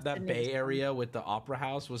 Like, that Bay Area with the Opera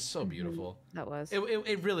House was so beautiful. That was.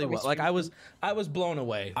 It really was. Like, I was blown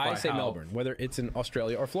away. I say Melbourne, whether it's in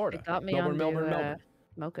Australia or Florida. It got me Melbourne.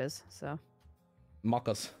 mochas, so.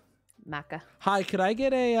 Mochas. Maca. Hi, could I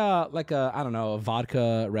get a a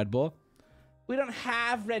vodka Red Bull? We don't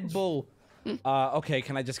have Red Bull. Okay,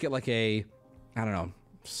 can I just get like a, I don't know,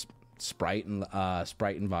 Sprite and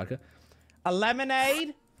vodka? A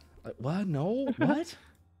lemonade? Like, what? No? What?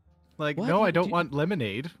 Like, what? No, I don't want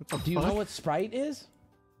lemonade. Do you know what Sprite is?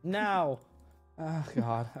 No. Oh,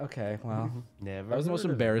 God. Okay, well. Never. That was the most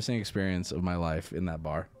embarrassing experience of my life in that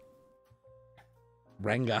bar.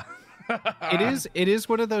 Renga. It is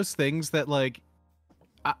one of those things that, like,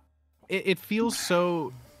 it feels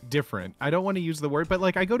so different. I don't want to use the word, but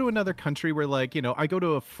like I go to another country where, like, you know, I go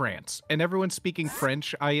to a France and everyone's speaking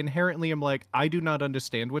French. I inherently am like, I do not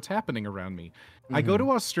understand what's happening around me. I go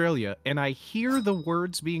to Australia and I hear the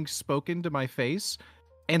words being spoken to my face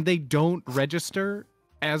and they don't register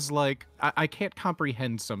as, like, I can't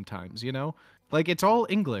comprehend sometimes, you know? Like, it's all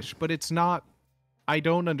English, but it's not, I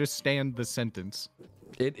don't understand the sentence.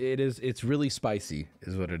 It's really spicy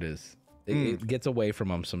is what it is. It gets away from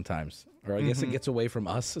them sometimes. Or I guess it gets away from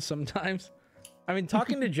us sometimes. I mean,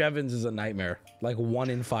 talking to Jevons is a nightmare. Like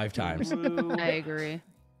 1 in 5 times. I agree.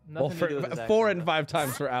 Well, 4 and 5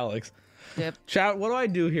 times for Alex. Yep. Chat, what do I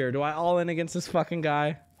do here? Do I all in against this fucking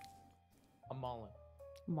guy? I'm all in.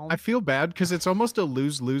 I feel bad because it's almost a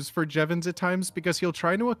lose-lose for Jevons at times because he'll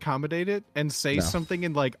try to accommodate it and say something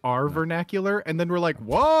in, like, our vernacular, and then we're like,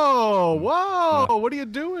 whoa, what are you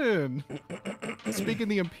doing? Speaking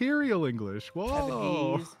the Imperial English.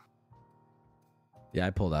 Whoa. Yeah,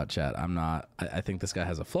 I pulled out, chat. I'm not. I think this guy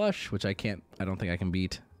has a flush, which I don't think I can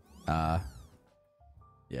beat. Yeah,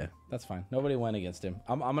 that's fine. Nobody went against him.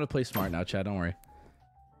 I'm gonna play smart now, chat. Don't worry.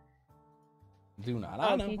 Do not. I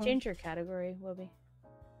don't know. Can you change your category, Wubby?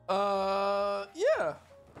 Yeah.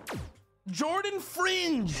 Jordan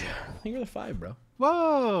Fringe. I think you're the 5, bro.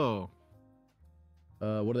 Whoa.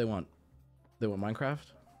 What do they want? They want Minecraft?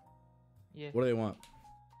 Yeah. What do they want?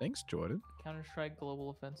 Thanks, Jordan. Counter-Strike Global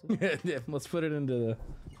Offensive. Yeah, let's put it into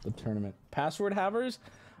the tournament. Password havers?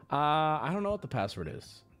 I don't know what the password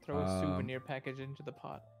is. Throw a souvenir package into the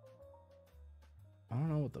pot. I don't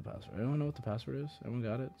know what the password. I don't know what the password is. Everyone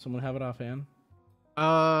got it? Someone have it offhand?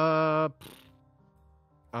 No.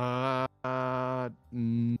 No,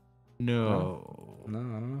 I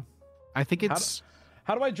don't know. I think it's.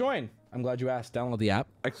 How do I join? I'm glad you asked. Download the app,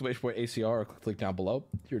 !ACR, or click down below.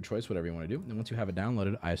 Your choice, whatever you want to do. And once you have it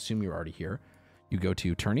downloaded, I assume you're already here. You go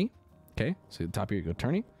to Tourney. Okay, so at the top here, you go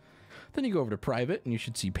Tourney. Then you go over to Private, and you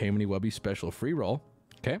should see PaymoneyWubby Special Free Roll.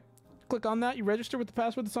 Okay, click on that. You register with the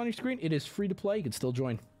password that's on your screen. It is free to play. You can still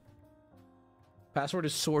join. Password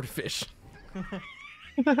is Swordfish.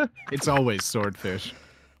 It's always Swordfish.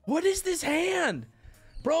 What is this hand?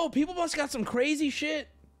 Bro, people must got some crazy shit.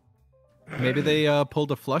 Maybe they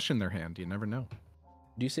pulled a flush in their hand. You never know.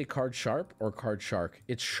 Do you say card sharp or card shark?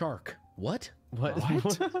 It's shark. What? What?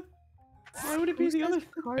 Why would it be the other?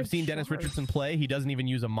 I've seen Dennis Richardson play. He doesn't even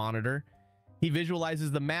use a monitor. He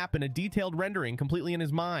visualizes the map in a detailed rendering completely in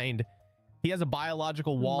his mind. He has a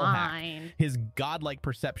biological wall hack. His godlike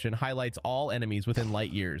perception highlights all enemies within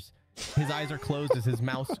light years. His eyes are closed as his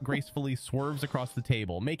mouse gracefully swerves across the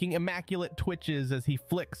table, making immaculate twitches as he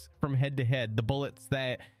flicks from head to head the bullets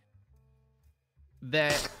that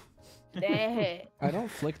That. I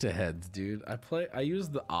don't flick to heads, dude. I use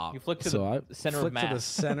the op. You flick to so the I center of flick to the mass.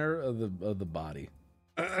 center of the body.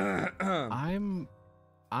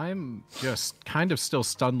 I'm just kind of still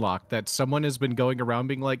stun locked that someone has been going around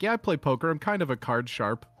being like, yeah, I play poker. I'm kind of a card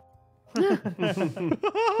sharp.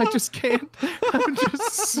 I just can't. I'm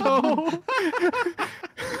just so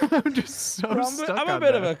stuck I'm a on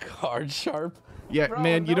bit that. of a card sharp. Yeah, Bro,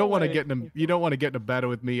 man, you no don't want to way. get in a battle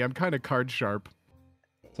with me. I'm kind of card sharp.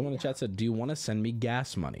 Someone in the chat said, "Do you want to send me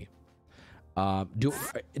gas money?" Do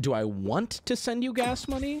I want to send you gas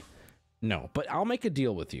money? No, but I'll make a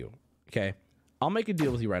deal with you. Okay, I'll make a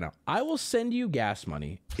deal with you right now. I will send you gas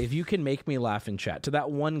money if you can make me laugh in chat. To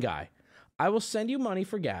that one guy, I will send you money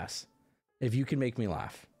for gas if you can make me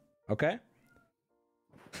laugh. Okay.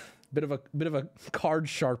 Bit of a card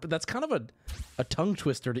sharp, but that's kind of a tongue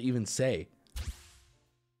twister to even say.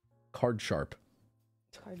 Card sharp.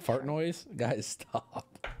 Fart noise? Guys,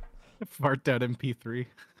 stop. Fart that MP3.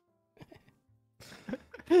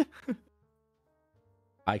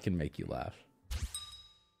 I can make you laugh.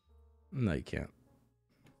 No, you can't.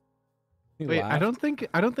 You Wait, I laughed?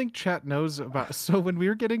 don't think chat knows about. So when we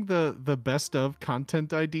were getting the best of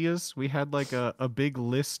content ideas, we had like a big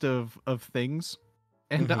list of things.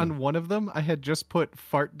 And on one of them, I had just put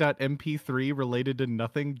fart.mp3 related to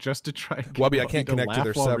nothing just to try and get Wubby, I Wubby can't connect to laugh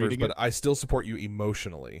their while servers, reading but it. I still support you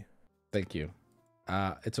emotionally. Thank you.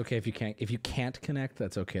 It's okay if you can't. If you can't connect,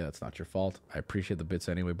 that's okay. That's not your fault. I appreciate the bits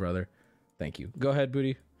anyway, brother. Thank you. Go ahead,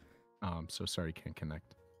 Booty. Oh, I'm so sorry, can't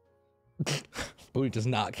connect. Booty does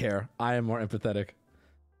not care. I am more empathetic.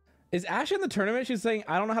 Is Ash in the tournament? She's saying,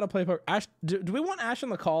 I don't know how to play poker. Ash, do we want Ash on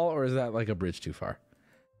the call, or is that like a bridge too far?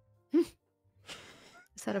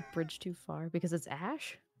 Is that a bridge too far because it's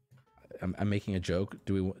Ash? I'm making a joke.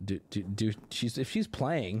 Do we do if she's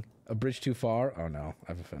playing a bridge too far? Oh no,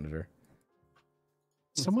 I've offended her.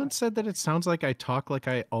 Someone said that it sounds like I talk like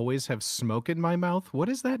I always have smoke in my mouth. What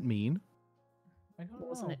does that mean?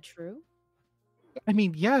 Wasn't it true? I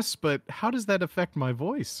mean, yes, but how does that affect my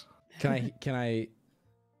voice? Can I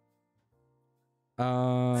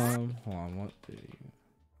hold on, what do you...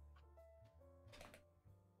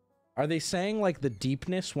 Are they saying like the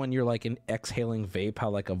deepness when you're like exhaling vape, how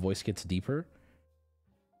like a voice gets deeper?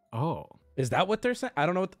 Oh. Is that what they're saying? I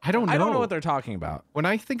don't know what I don't know what they're talking about. When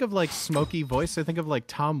I think of like smoky voice, I think of like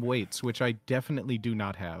Tom Waits, which I definitely do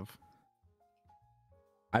not have.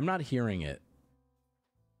 I'm not hearing it.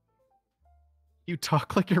 You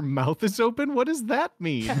talk like your mouth is open? What does that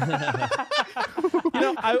mean? You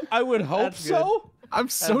know, I would hope That's good. so. I'm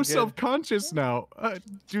so good. self-conscious now.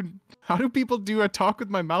 How do people do a talk with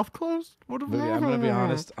my mouth closed? What Maybe I'm gonna be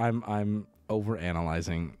honest. I'm over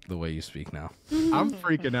analyzing the way you speak now. I'm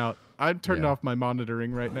freaking out. I turned Yeah. off my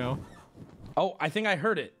monitoring right now. Oh, I think I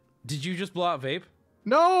heard it. Did you just blow out vape?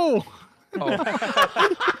 No! Oh. No,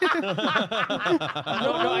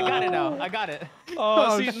 I got it now. I got it.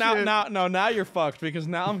 Oh, Oh, see shit. now you're fucked because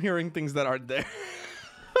now I'm hearing things that aren't there.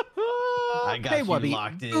 I got Hey, you Wubby,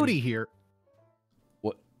 locked in. Booty here.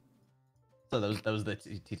 What? So that was the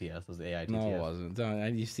TTS. That was the AI TTS. No, it wasn't.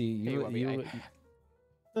 Don't, you see, Hey, you, Wubby, you,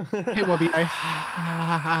 Hey, Wubby,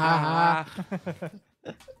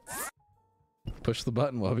 push the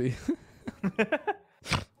button, Wubby.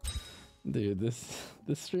 Dude, this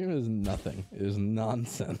stream is nothing. It is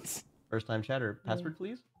nonsense. First time chatter. Password,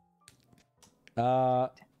 please. It's on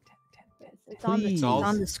the, Please. it's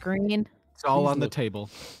on the screen. It's all Please on the look. table.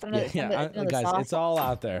 Guys, it's all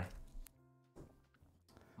out there.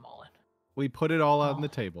 We put it all on the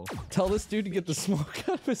table. Tell this dude to get the smoke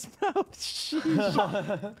out of his mouth.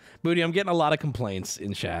 Sheesh. Booty, I'm getting a lot of complaints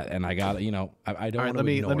in chat, and I got, you know, I don't All right, want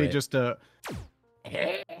to let me it. just All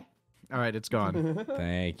right, it's gone.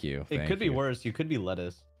 Thank you. It thank could be you. worse. You could be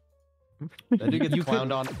lettuce. That dude gets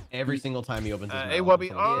clowned on every single time he opens his mouth. Hey,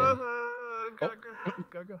 Wubby.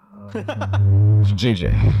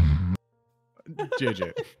 JJ.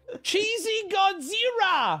 JJ. Cheesy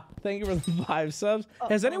Godzilla! Thank you for the 5 subs.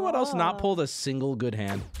 Has anyone else not pulled a single good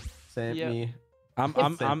hand? Same me.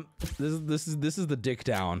 This is the dick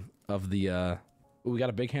down of the we got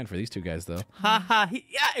a big hand for these two guys though. Haha,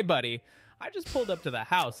 yeah, hey, buddy. I just pulled up to the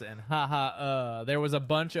house and there was a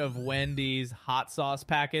bunch of Wendy's hot sauce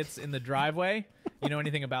packets in the driveway. You know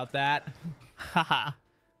anything about that? Haha.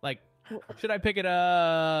 Like, should I pick it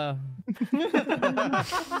up?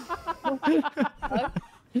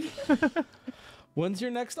 When's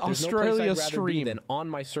your next There's Australia no place I'd rather be stream? than on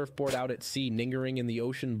my surfboard out at sea, ningering in the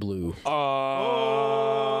ocean blue.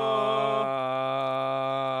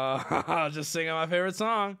 Just singing my favorite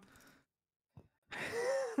song.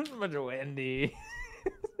 A bunch of Wendy.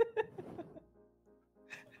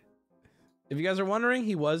 If you guys are wondering,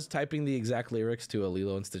 he was typing the exact lyrics to a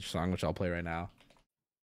Lilo and Stitch song, which I'll play right now.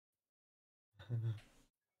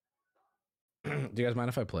 Do you guys mind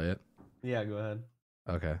if I play it? Yeah, go ahead.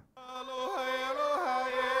 Okay.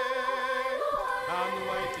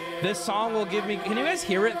 This song will give me... Can you guys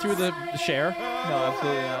hear it through the share? No,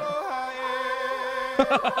 absolutely not.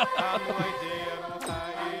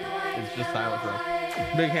 It's just silent, bro.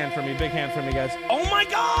 Big hand for me, guys. Oh my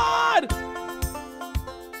god!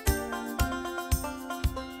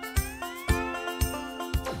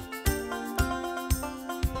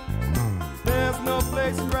 There's no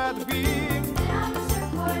place I'd rather be.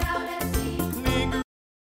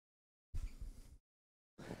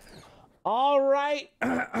 All right.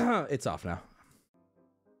 It's off now.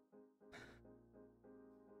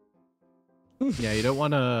 Yeah, you don't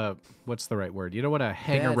want to. What's the right word? You don't want to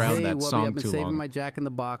hang Dad, around hey, that Wubby, song I've been too saving long. my Jack in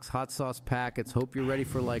the Box hot sauce packets. Hope you're ready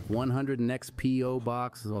for like 100 next PO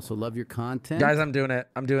box. Also love your content, Guys, I'm doing it.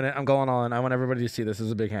 I'm going on. I want everybody to see this. This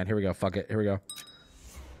is a big hand. Here we go. Fuck it. Here we go.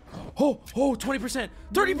 Oh, 20%,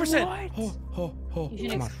 30%. Oh, You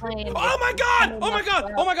should come on. explain. Oh my god! Oh my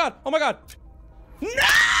god! Oh my god! Oh my god! No!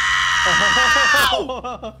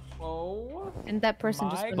 Oh. And that person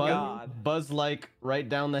just went down. Buzz like, write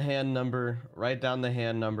down the hand number. Write down the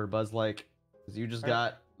hand number, Buzz like, 'cause you just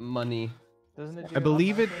got money. Doesn't it? I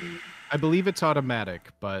believe it's automatic,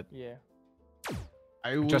 but Yeah.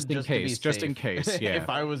 I would just in to be case, just in safe, case, yeah. if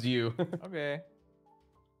I was you. Okay.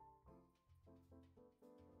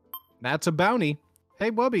 That's a bounty. Hey,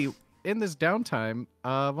 Wubby, in this downtime,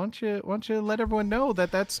 why don't you let everyone know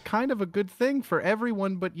that that's kind of a good thing for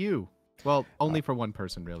everyone but you. Well, only for one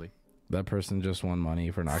person, really. That person just won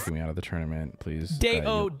money for knocking me out of the tournament. Please.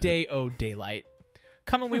 Daylight.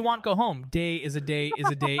 Coming, we want go home. Day is a day, is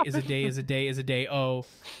a day, is a day, is a day, is a day. Oh,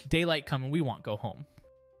 daylight coming, we want go home.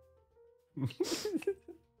 You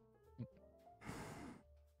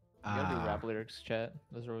gotta do rap lyrics, chat.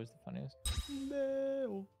 Those are always the funniest.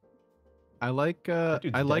 No. I like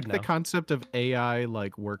the concept of AI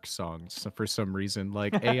like work songs for some reason.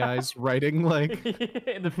 Like AI's writing like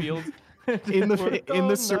in the fields. in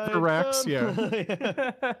the server racks, yeah.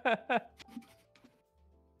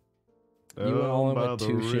 You went all in with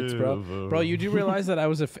 2 shits, bro. Bro, you do realize that I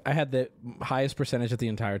had the highest percentage at the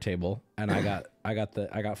entire table, and I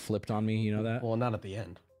got flipped on me. You know that? Well, not at the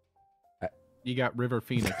end. You got River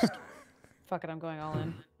Phoenix. Fuck it, I'm going all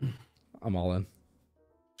in. I'm all in.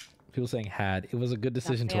 People saying had. It was a good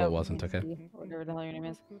decision till it wasn't. Okay. Whatever the hell your name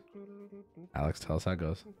is. Alex, tell us how it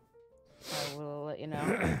goes. I will let you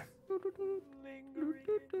know.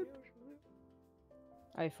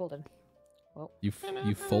 I folded. Well. You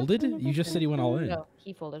folded? You just said you went all in. No,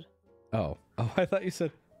 he folded. Oh, I thought you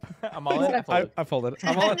said. I'm all in. I folded.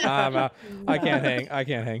 I'm all in. I'm out. I can't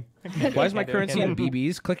hang. Why is my currency in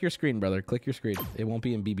BBs? Click your screen, brother. Click your screen. It won't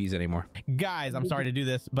be in BBs anymore. Guys, I'm sorry to do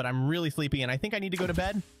this, but I'm really sleepy and I think I need to go to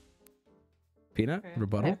bed. Peanut?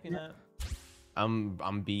 Rebuttal? Peanut.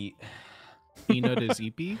 I'm beat. Peanut is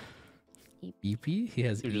EP? EP? He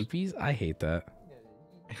has EPs? I hate that.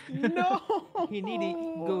 No! You need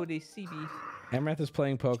to go to CB. Amaranth is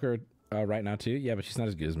playing poker right now too? Yeah, but she's not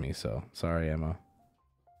as good as me, so sorry, Ammo.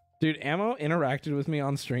 Dude, Ammo interacted with me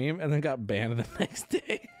on stream and then got banned the next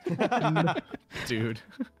day. Dude.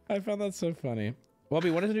 I found that so funny.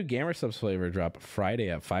 Wubby, what does the new Gamer Subs flavor drop? Friday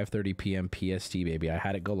at 5:30 p.m. PST, baby. I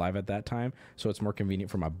had it go live at that time, so it's more convenient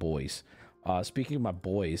for my boys. Speaking of my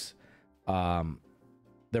boys,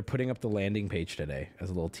 they're putting up the landing page today as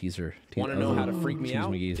a little teaser. Want to know how to freak me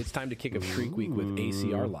out? It's time to kick a Freak Week with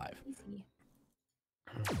ACR Live.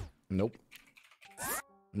 Nope.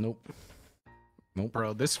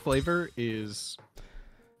 Bro, this flavor is...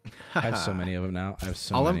 I have so many of them now. I have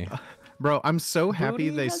so many. Bro, I'm so happy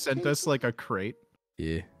they sent us like a crate.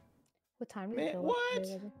 Yeah. What time did it What?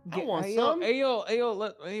 I Get, want hey, some.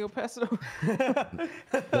 Yo, pass it over.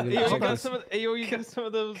 You got some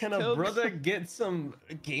of those. Can a tubs? brother get some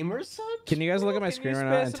gamer subs? Can you guys look at my Can screen you right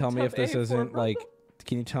now spare and some tell me if tub this A for isn't brother? like...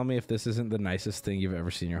 Can you tell me if this isn't the nicest thing you've ever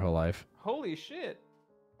seen in your whole life? Holy shit.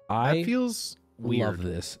 I feels love weird.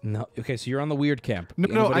 this. No, okay, so you're on the weird camp. No,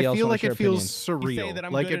 Anybody I else feel wanna like share it feels opinions? You say surreal. that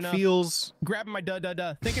I'm Like good it enough. feels... Grabbing my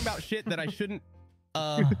thinking about shit that I shouldn't.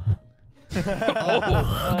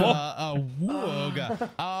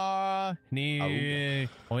 Ni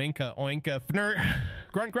oinka oinka fner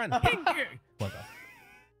grunt. What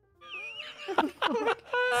the?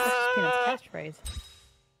 Peanut's catchphrase.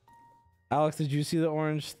 Alex, did you see the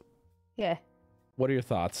orange? Yeah, What are your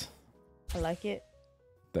thoughts? I like it.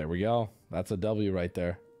 There we go. That's a W right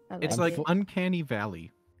there. It's like Uncanny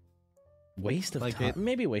Valley. Waste of Like time. it-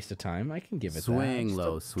 Maybe waste of time. I can give it Swing that.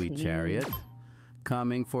 low, sweet chariot.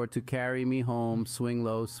 coming for to carry me home. Swing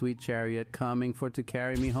low, sweet chariot, coming for to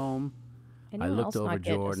carry me home. I Anyone looked else over not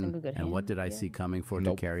get a Jordan, single good and what hand? did I see coming for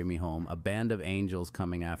to carry me home? A band of angels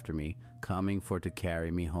coming after me, coming for to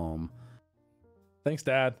carry me home. Thanks,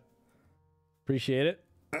 Dad. Appreciate it.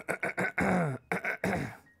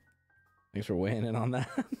 Thanks for weighing in on that.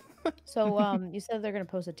 So, you said they're gonna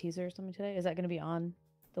post a teaser or something today. Is that gonna be on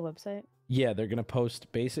the website? Yeah, they're gonna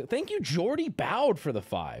post basic. Thank you, Jordy Bowed, for the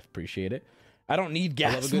 5. Appreciate it. I don't need I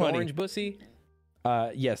love gas a good money. orange bussy.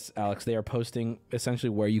 Yes, Alex, they are posting essentially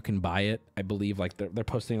where you can buy it. I believe like they're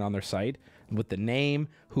posting it on their site with the name,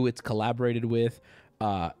 who it's collaborated with.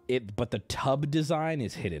 But the tub design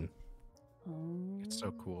is hidden. It's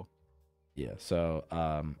so cool. Yeah. So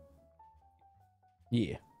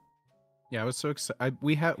yeah. Yeah, I was so excited.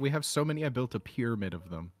 We have so many. I built a pyramid of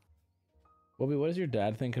them. Wubby, what does your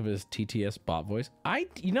dad think of his TTS bot voice?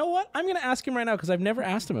 You know what? I'm gonna ask him right now because I've never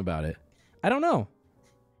asked him about it. I don't know.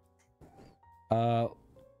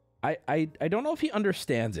 I don't know if he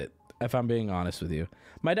understands it, if I'm being honest with you.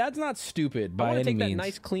 My dad's not stupid by I want any to take means. that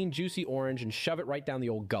nice, clean, juicy orange and shove it right down the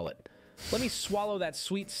old gullet. Let me swallow that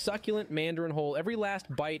sweet, succulent mandarin whole. Every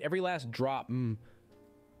last bite, every last drop.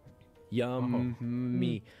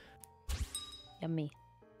 Yummy. Yummy.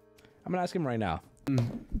 I'm gonna ask him right now.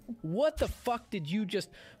 What the fuck did you just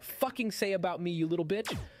fucking say about me, you little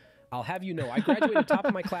bitch? I'll have you know, I graduated top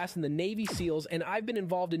of my class in the Navy SEALs, and I've been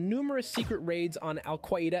involved in numerous secret raids on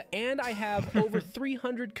Al-Qaeda, and I have over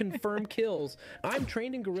 300 confirmed kills. I'm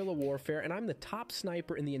trained in guerrilla warfare, and I'm the top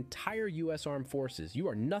sniper in the entire U.S. Armed Forces. You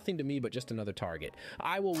are nothing to me but just another target.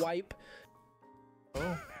 I will wipe...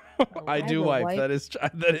 I do wipe. That is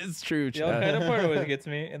true, The Al-Qaeda part always gets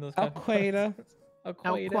me in those Al-Qaeda.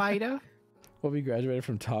 Al-Qaeda. Well, we graduated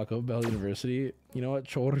from Taco Bell University. You know what,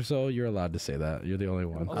 Chorizo? You're allowed to say that. You're the only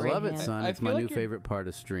one. I love it, son. I It's feel my like new you're- favorite part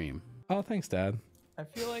of stream. Oh, thanks, Dad. I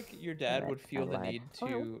feel like your dad would feel the Alright. need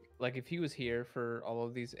to, like, if he was here for all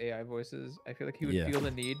of these AI voices, I feel like he would Yeah. feel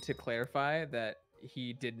the need to clarify that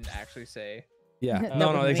he didn't actually say. Yeah. That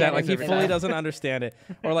No, would be exactly. Like, he every fully time. doesn't understand it.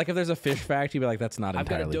 Or, like, if there's a fish fact, he'd be like, that's not I've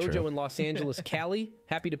got a entirely dojo true. in Los Angeles, Cali.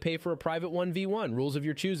 Happy to pay for a private 1v1. Rules of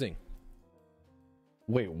your choosing.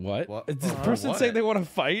 Wait, what? What? Is this Oh, person what? saying they want to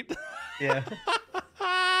fight? Yeah.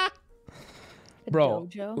 Bro,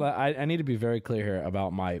 dojo? I need to be very clear here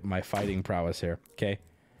about my fighting prowess here, okay?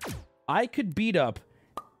 I could beat up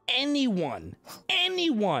anyone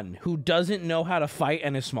who doesn't know how to fight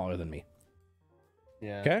and is smaller than me.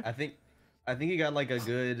 Yeah. Okay. I think you got like a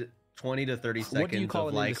good 20 to 30 seconds What do you call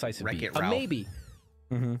of an like indecisive beat? Wreck-It A Ralph. maybe.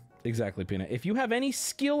 Exactly, Peanut. If you have any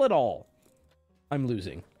skill at all, I'm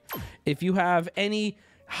losing. If you have any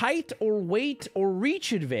height or weight or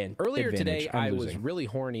reach advantage, Earlier today, I'm I was losing. really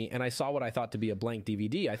horny, and I saw what I thought to be a blank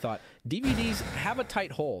DVD. I thought, DVDs have a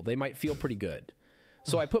tight hole. They might feel pretty good.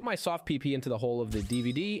 So I put my soft PP into the hole of the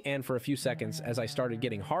DVD, and for a few seconds, as I started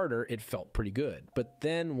getting harder, it felt pretty good. But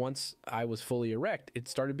then once I was fully erect, it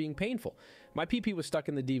started being painful. My PP was stuck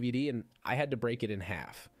in the DVD, and I had to break it in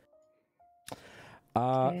half.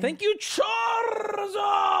 Thank you,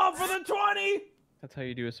 Charzo, for the 20. That's how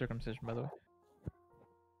you do a circumcision, by the way.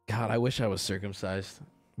 God, I wish I was circumcised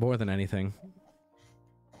more than anything.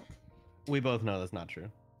 We both know that's not true.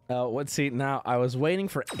 Let's see. Now, I was waiting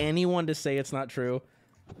for anyone to say it's not true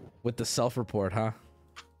with the self-report, huh?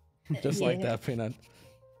 Just like Yeah. that, Peanut.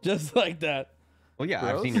 Just like that. Well, yeah,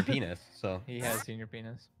 I've seen your penis, so. He has seen your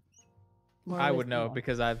penis. More I or would less know small.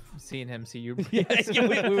 because I've seen him see your Yeah, penis.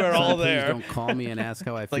 we were all Please there. don't call me and ask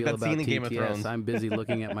how I like feel that about scene in Game of Thrones. TTS. I'm busy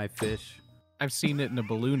looking at my fish. I've seen it in a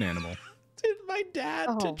balloon animal. Dude, my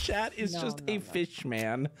dad to Oh, chat is no, just no, a no. fish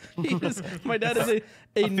man. He is, my dad is a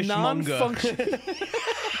fishmonger. non-function.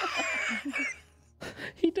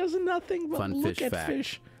 He does nothing but Fun look fish at fact.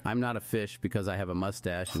 fish. I'm not a fish because I have a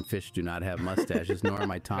mustache, and fish do not have mustaches, nor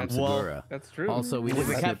am I Tom Well, Segura. That's true. Also, we He's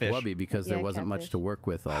didn't a skip catfish. Wubby because there Yeah, wasn't much catfish. to work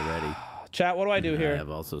with already. Chat, what do I do I here? have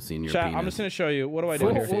also seen your Chat, penis. I'm just going to show you. What do I do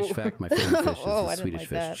Fun here? fish fact, my favorite fish is Oh, the I didn't Swedish like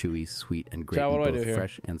fish, that. chewy, sweet, and great Chat, in what do I both do here?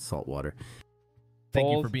 fresh and salt water. Thank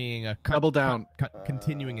you Fold. for being a Double down.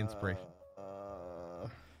 continuing inspiration.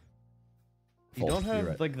 You don't You're have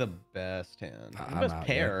right. like the best hand. I'm The best out,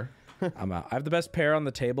 pair. I'm out. I have the best pair on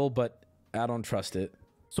the table, but I don't trust it.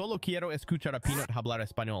 Solo quiero escuchar a Peanut hablar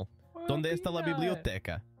español. ¿Dónde está la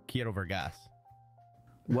biblioteca? Quiero ver gas.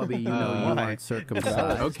 Wubby, you know you Why? aren't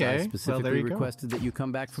circumcised. Okay, I well, specifically there you go. requested that you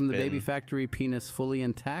come back from the baby Spin. factory penis fully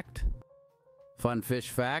intact. Fun fish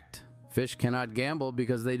fact. Fish cannot gamble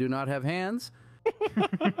because they do not have hands.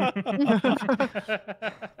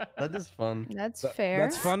 That is fun. That's fair.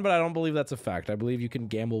 That's fun, but I don't believe that's a fact. I believe you can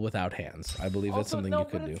gamble without hands. I believe that's something you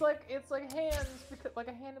could do. It's like hands, because, like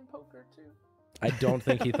a hand in poker too. I don't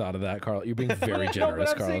think he thought of that, Carl. You're being very No,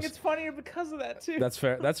 generous, but I'm saying Carlos. it's funnier because of that too. That's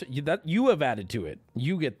fair. That's that you have added to it.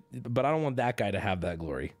 You get, but I don't want that guy to have that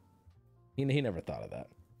glory. He never thought of that.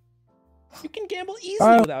 You can gamble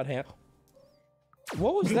easily without him.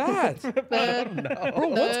 What was that? I don't know. Bro,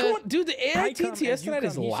 what's going? Dude, the AI TTS tonight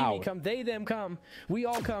is You see me loud. come, they them come, we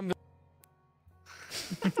all come.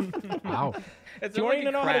 Wow. It's Do you like want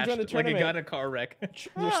to know how to join the like tournament? it got in a car wreck.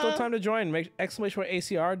 There's still time to join. Make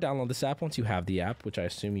 !ACR. Download this app once you have the app, which I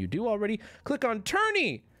assume you do already. Click on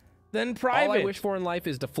tourney, then private. All I wish for in life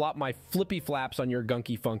is to flop my flippy flaps on your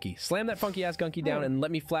gunky funky. Slam that funky ass gunky down and let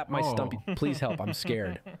me flap my stumpy. Please help. I'm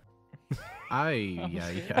scared.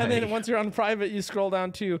 And then once you're on private, you scroll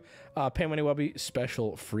down to PaymoneyWubby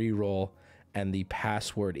special free roll. And the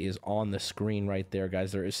password is on the screen right there,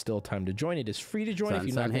 guys. There is still time to join. It is free to join. If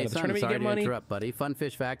you knock out the tournament, you sorry get to money. interrupt, buddy. Fun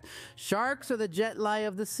fish fact. Sharks are the jet lie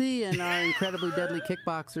of the sea and are incredibly deadly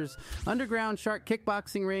kickboxers. Underground shark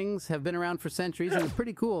kickboxing rings have been around for centuries and it's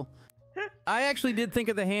pretty cool. I actually did think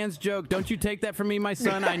of the hands joke. Don't you take that from me, my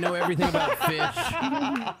son. I know everything about fish.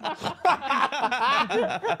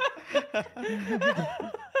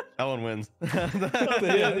 That one wins.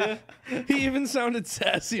 Yeah. He even sounded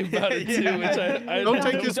sassy about it too, which I Don't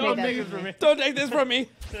take this from me. Don't take this from me.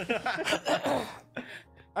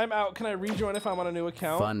 I'm out. Can I rejoin if I'm on a new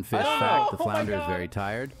account? Fun fish fact. The flounder is very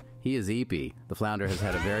tired. He is eepy. The flounder has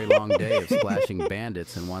had a very long day of splashing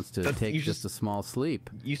bandits and wants to take just a small sleep.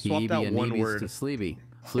 You swapped out and one neebies word. to sleepy.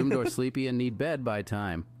 Floomdor sleepy and need bed by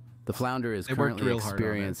time. The flounder is currently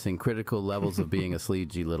experiencing critical levels of being a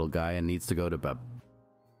sleepy little guy and needs to go to bed.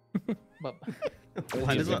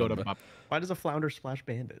 Why does a flounder splash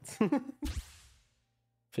bandits?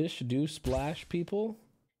 Fish do splash people?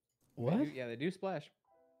 What? Yeah, they do splash.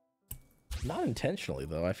 Not intentionally,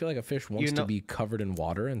 though. I feel like a fish wants to be covered in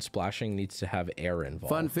water, and splashing needs to have air involved.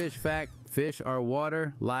 Fun fish fact. Fish are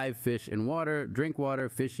water. Live fish in water. Drink water.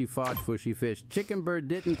 Fishy fought. Fushy fish. Chicken bird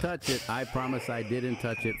didn't touch it. I promise I didn't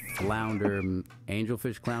touch it. Flounder,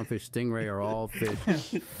 angelfish, clownfish, stingray are all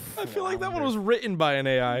fish. I feel like that one was written by an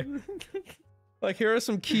AI. Like, here are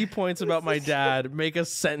some key points about my dad. Make a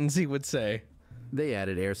sentence he would say. They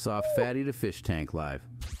added airsoft fatty to fish tank live.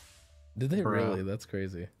 Did they really? That's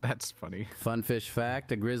crazy. That's funny. Fun fish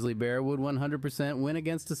fact. A grizzly bear would 100% win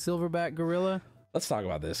against a silverback gorilla. Let's talk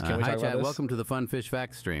about this. Can we hi, talk Chad. about this? Welcome to the Fun Fish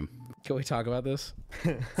Fact stream. Can we talk about this?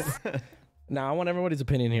 Now, I want everybody's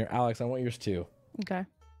opinion here. Alex, I want yours too. Okay.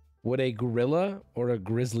 Would a gorilla or a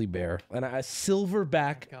grizzly bear, and a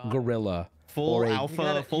silverback gorilla, full grown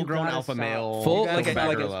alpha male, full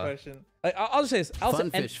gorilla. I'll just say this.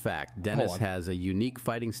 Fun fish fact. Dennis has a unique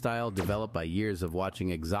fighting style developed by years of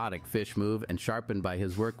watching exotic fish move and sharpened by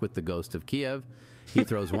his work with the Ghost of Kiev. He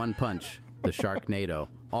throws one punch, the Sharknado.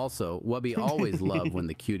 Also, Wubby always loved when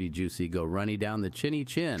the cutie juicy go runny down the chinny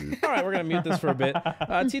chin. All right, we're going to mute this for a bit.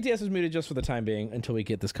 TTS is muted just for the time being until we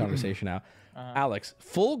get this conversation out. Alex,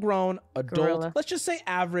 full-grown adult, Gorilla. let's just say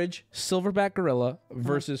average silverback gorilla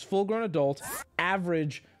versus full-grown adult,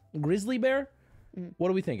 average grizzly bear. What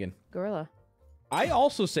are we thinking? Gorilla. I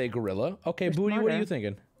also say gorilla. Okay, You're Booty, what are smarter. you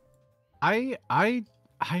thinking?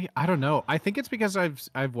 I don't know. I think it's because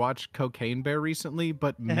I've watched Cocaine Bear recently,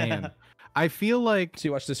 but man, I feel like So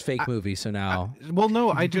you watched this fake movie, so now... well,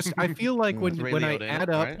 no, I feel like when Ray when I Liotta, add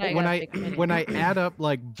up right? when I add up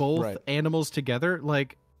like both animals together,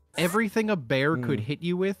 like everything a bear could hit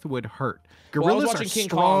you with would hurt. Well, I was Gorillas watching are King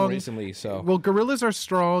Kong strong recently, so... Well, gorillas are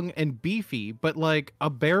strong and beefy, but like a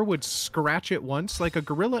bear would scratch it once. Like a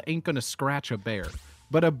gorilla ain't gonna scratch a bear,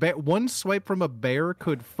 but one swipe from a bear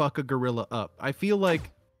could fuck a gorilla up. I feel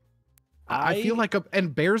like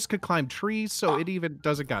and bears could climb trees, so it even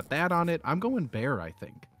doesn't got that on it. I'm going bear, I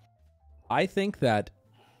think. I think that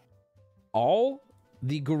all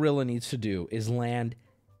the gorilla needs to do is land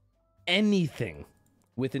anything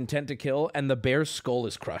with intent to kill, and the bear's skull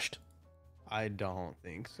is crushed. I don't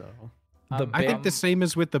think so. I think the same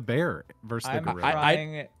is with the bear versus the I'm gorilla.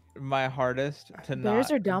 trying my hardest to Bears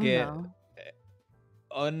not are dumb get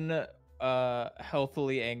though.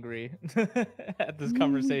 healthily angry at this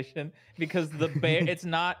conversation because the bear, it's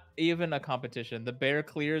not even a competition. The bear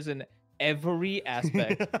clears in every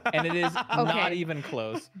aspect, and it is not even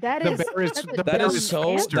close. That The is bear is- that's a the bear dumb is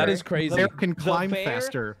so answer. that is crazy. The bear can The climb bear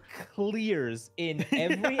faster. clears in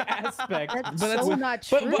every aspect. That's But so not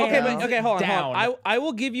true. okay, hold on. Down. I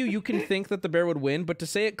will give you. You can think that the bear would win, but to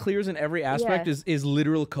say it clears in every aspect Yeah. is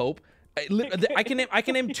literal cope. I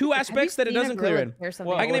can name two aspecects that it seen a doesn't clear gorilla in. clear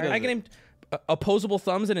something I can before? name opposable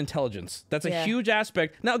thumbs and intelligence. That's a Yeah. huge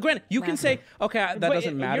aspect. Now, granted, you can say, okay, that But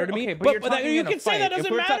doesn't matter to me, okay, but you're talking you in a can say that fight. If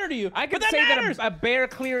doesn't we're matter to you. I but can that say matters. that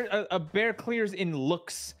a bear clears in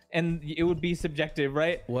looks and it would be subjective,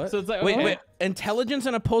 right? What? So it's like, wait. Intelligence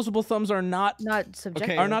and opposable thumbs are not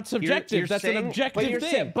subjective. Are not subjective. You're That's saying, an objective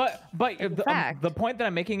thing. But the point that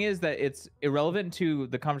I'm making is that it's irrelevant to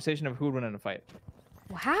the conversation of who would win in a fight.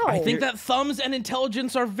 How? I think that thumbs and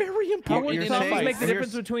intelligence are very How important. would thumbs make the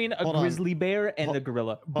difference between a grizzly bear and a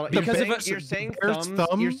gorilla? Because you're saying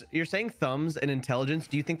thumbs. You're saying thumbs and intelligence.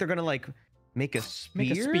 Do you think they're gonna like make a spear?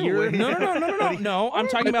 Make a spear? No. I'm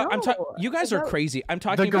talking about. You guys are crazy. I'm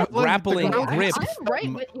talking about grappling grip. I'm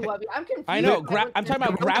right with you, Wubby. I'm confused. I know. I'm talking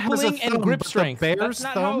about grappling and grip strength. The bear's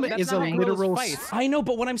thumb is a literal. I know,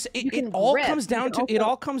 but what I'm saying, it all comes down to. It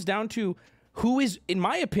all comes down to who is, in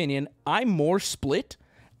my opinion, I'm more split.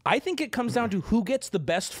 I think it comes down to who gets the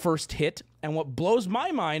best first hit, and what blows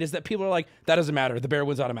my mind is that people are like, "That doesn't matter. The bear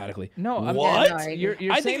wins automatically." No, what?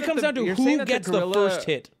 I think it comes down to who gets the first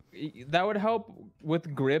hit. That would help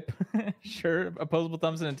with grip, sure. Opposable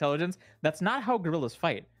thumbs and intelligence. That's not how gorillas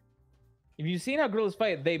fight. If you've seen how gorillas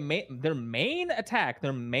fight, their main attack,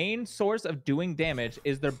 their main source of doing damage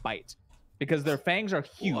is their bite. Because their fangs are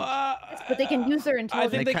huge. But they can use their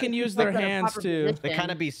intelligence. I think they can use their hands too. They kind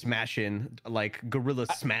of be smashing, like gorilla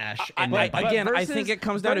smash. I think it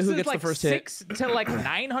comes down to who gets like the first hit. 6 to like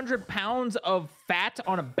 900 pounds of fat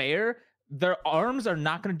on a bear. Their arms are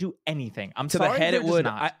not going to do anything. I'm sorry, the head it would.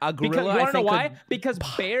 Not. A gorilla, because, you want to know why? could... Because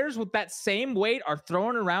bears with that same weight are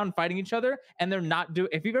throwing around fighting each other, and they're not doing.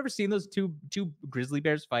 If you've ever seen those two grizzly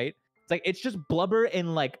bears fight, it's just blubber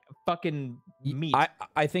and like fucking meat.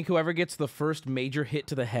 I think whoever gets the first major hit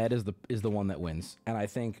to the head is the one that wins. And I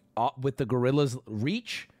think with the gorilla's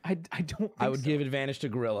reach, I don't. I would give advantage to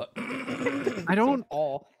gorilla. I don't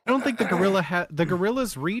think the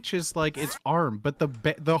gorilla's reach is like its arm, but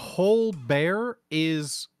the whole bear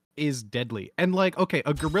is deadly. And like, okay,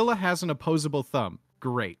 a gorilla has an opposable thumb.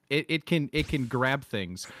 Great. It can grab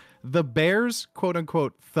things. The bear's quote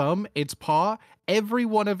unquote thumb, its paw, every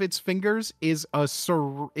one of its fingers is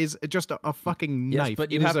just a fucking knife. Yes,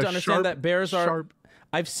 but you have to understand that bears are.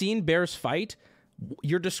 I've seen bears fight.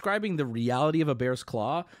 You're describing the reality of a bear's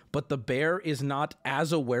claw, but the bear is not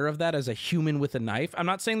as aware of that as a human with a knife. I'm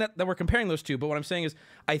not saying that we're comparing those two, but what I'm saying is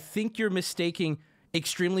I think you're mistaking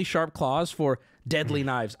extremely sharp claws for deadly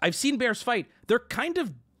knives. I've seen bears fight. They're kind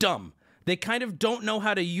of dumb. They kind of don't know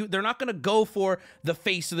how to use. They're not going to go for the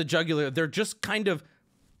face of the jugular. They're just kind of,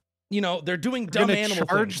 they're doing dumb animal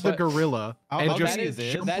charge things. The gorilla and just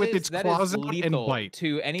jump with its claws out and bite.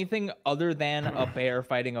 To anything other than a bear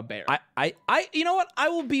fighting a bear. You know what? I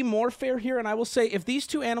will be more fair here, and I will say if these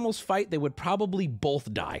two animals fight, they would probably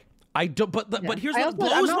both die. I don't. But here's what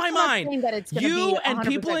blows my mind. You and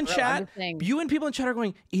people in chat are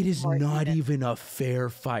going, it is not even a fair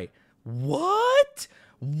fight. What?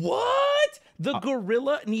 The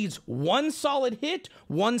gorilla needs one solid hit,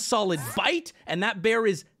 one solid bite, and that bear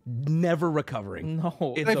is never recovering.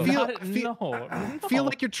 No, I feel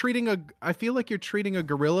like you're treating a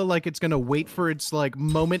gorilla like it's gonna wait for its like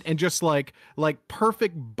moment and just like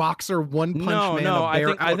perfect boxer one punch man a bear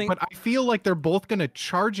out. But I feel like they're both gonna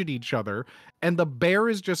charge at each other, and the bear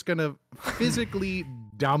is just gonna physically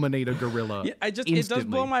dominate a gorilla. Yeah, it does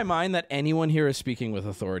blow my mind that anyone here is speaking with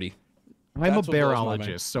authority. I'm a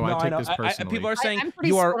bearologist, so I take this personally. People are saying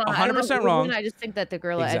you are 100% wrong. I just think that the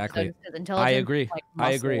gorilla exactly. intelligence. I agree. Like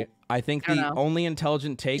I agree. I think the only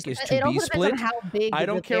intelligent take is to be split. How big I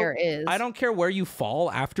don't care. Is. I don't care where you fall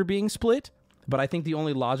after being split, but I think the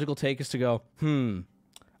only logical take is to go,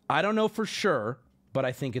 I don't know for sure, but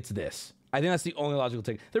I think it's this. I think that's the only logical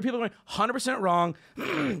take. There are people going 100% wrong.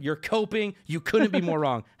 You're coping. You couldn't be more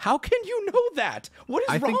wrong. How can you know that? What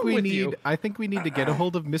is wrong with you? I think we need to get a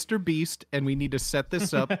hold of Mr. Beast, and we need to set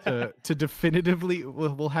this up to definitively.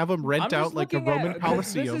 We'll have him rent out like the Roman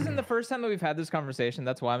Colosseum. This isn't the first time that we've had this conversation.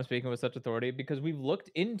 That's why I'm speaking with such authority, because we've looked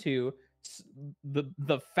into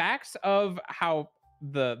the facts of how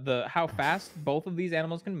how fast both of these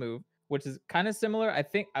animals can move, which is kind of similar. I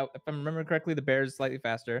think, if I remember correctly, the bear is slightly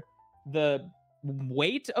faster. The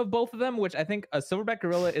weight of both of them, which I think a silverback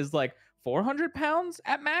gorilla is like 400 pounds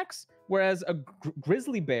at max, whereas a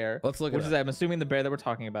grizzly bear, which is I'm assuming the bear that we're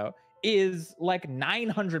talking about, is like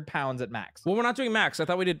 900 pounds at max. Well, we're not doing max. I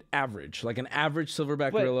thought we did average, like an average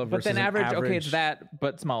silverback gorilla versus but then average. Okay, it's average... that,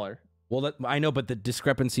 but smaller. Well, I know, but the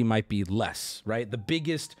discrepancy might be less, right? The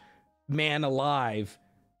biggest man alive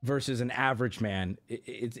versus an average man,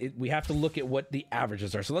 we have to look at what the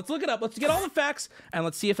averages are. So let's look it up. Let's get all the facts and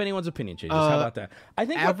let's see if anyone's opinion changes. How about that? I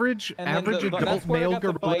think average adult male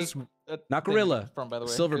gorillas, not gorilla, from, by the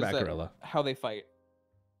way, silverback gorilla. How they fight.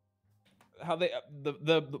 How they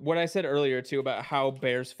what I said earlier too about how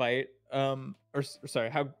bears fight, how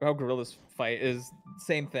gorillas fight is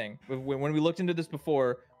same thing. When we looked into this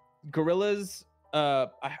before, gorillas,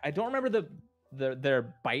 I don't remember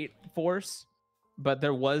their bite force, but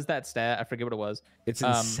there was that stat. I forget what it was. It's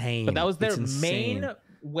insane. But that was their It's main insane.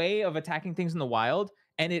 way of attacking things in the wild,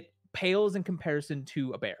 and it pales in comparison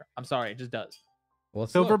to a bear. I'm sorry, it just does. Well,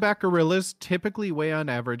 Silverback gorillas typically weigh on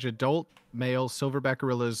average, adult male silverback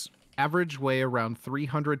gorillas average weigh around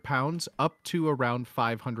 300 pounds up to around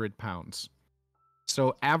 500 pounds.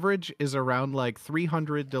 So average is around like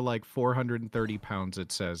 300 to like 430 pounds,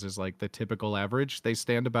 it says, is like the typical average. They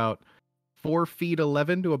stand about 4 feet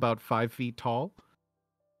 11 to about 5 feet tall.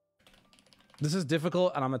 This is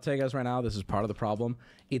difficult, and I'm going to tell you guys right now, this is part of the problem.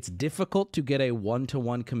 It's difficult to get a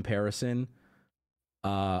one-to-one comparison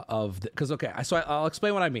because I'll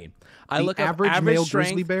explain what I mean. I look up average male strength,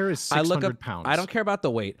 grizzly bear is 600 pounds. I don't care about the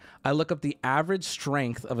weight. I look up the average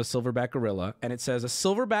strength of a silverback gorilla, and it says a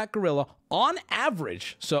silverback gorilla on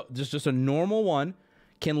average, so just a normal one,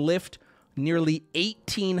 can lift nearly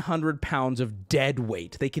 1,800 pounds of dead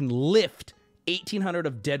weight. They can lift 1,800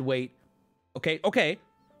 of dead weight. Okay.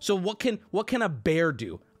 So what can a bear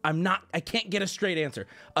do? I can't get a straight answer.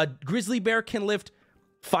 A grizzly bear can lift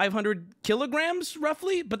 500 kilograms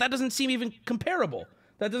roughly, but that doesn't seem even comparable.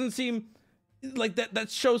 That doesn't seem like that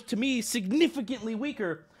shows to me significantly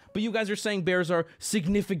weaker, but you guys are saying bears are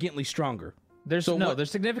significantly stronger. They're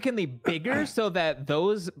significantly bigger so that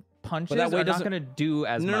those punches are not going to do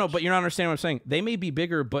as much. No, but you're not understanding what I'm saying. They may be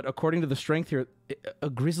bigger, but according to the strength here, a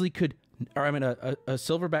silverback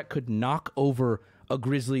could knock over a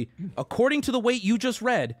grizzly, according to the weight you just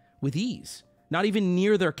read, with ease. Not even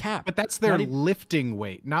near their cap. But that's their lifting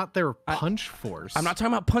weight, not their punch force. I'm not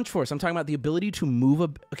talking about punch force. I'm talking about the ability to move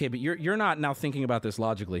okay, but you're not now thinking about this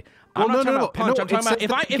logically. I'm not talking about punch. I'm talking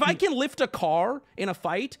about if I can lift a car in a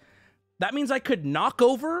fight, that means I could knock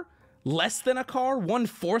over less than a car,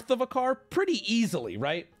 1/4 of a car, pretty easily,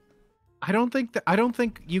 right? I don't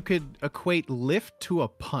think you could equate lift to a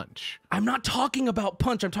punch. I'm not talking about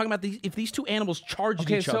punch. I'm talking about if these two animals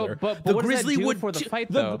charged each other. But the what grizzly does that do would for the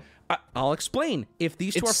fight though? I'll explain. If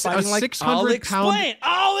these two are It's fighting a like 600 pound...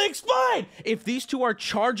 I'll explain. If these two are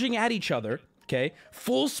charging at each other, okay,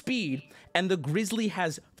 full speed, and the grizzly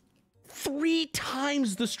has 3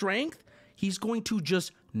 times the strength, he's going to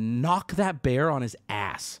just knock that bear on his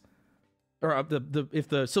ass. Or if the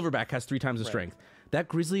silverback has 3 times the strength, that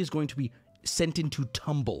grizzly is going to be sent into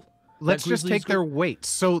tumble. Let's just take their weight.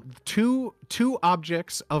 So two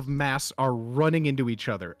objects of mass are running into each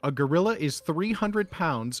other. A gorilla is 300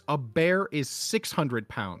 pounds. A bear is 600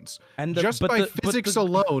 pounds. And by physics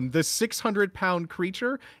alone, the 600-pound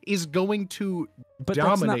creature is going to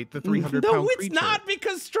dominate the 300-pound creature. No, it's not,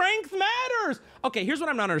 because strength matters. Okay, here's what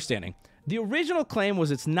I'm not understanding. The original claim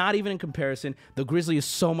was it's not even in comparison. The grizzly is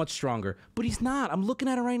so much stronger, but he's not. I'm looking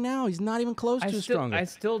at it right now. He's not even close to stronger. I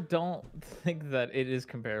still don't think that it is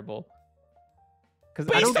comparable. Because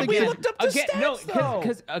I don't think we looked up the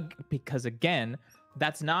stats, because again,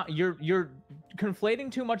 that's not you're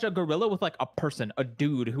conflating too much a gorilla with like a person, a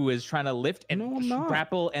dude who is trying to lift and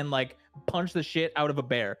grapple and like punch the shit out of a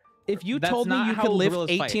bear. If you told me you could lift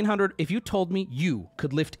 1,800, if you told me you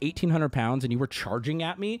could lift 1,800 pounds and you were charging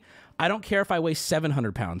at me, I don't care if I weigh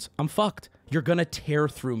 700 pounds. I'm fucked. You're gonna tear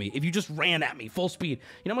through me. If you just ran at me full speed,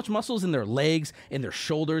 you know how much muscle is in their legs, in their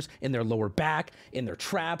shoulders, in their lower back, in their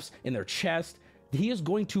traps, in their chest. He is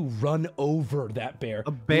going to run over that bear.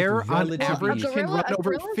 A bear on average can run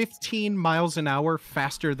over 15 miles an hour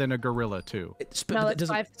faster than a gorilla too. It's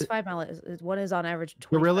 5 miles. One is on average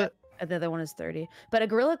 25. Gorilla. The other one is 30. But a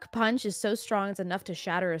gorilla punch is so strong it's enough to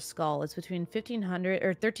shatter a skull. It's between 1,500 or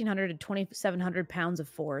 1,300 and 2,700 pounds of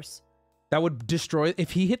force. That would destroy.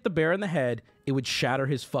 If he hit the bear in the head, it would shatter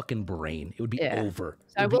his fucking brain. It would be over.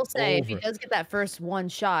 So I will say, if he does get that first one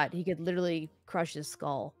shot, he could literally crush his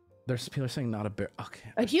skull. There's people are saying not a bear.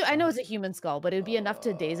 Okay. I know it's a human skull, but it would be enough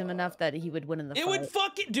to daze him enough that he would win in the fight. It would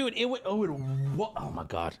fucking, dude. It would. Oh my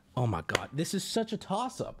god. Oh my god. This is such a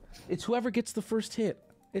toss-up. It's whoever gets the first hit.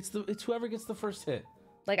 It's whoever gets the first hit.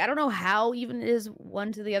 Like, I don't know how even it is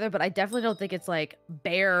one to the other, but I definitely don't think it's like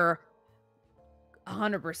bear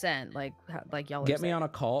 100%. Like y'all get me on a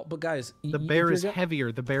call. But guys, the bear is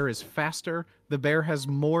heavier. The bear is faster. The bear has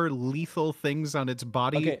more lethal things on its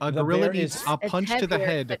body. Okay, a gorilla needs a punch to the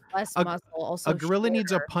head. A gorilla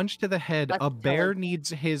needs a punch to the head. A bear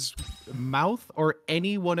needs his mouth or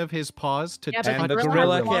any one of his paws to touch. And the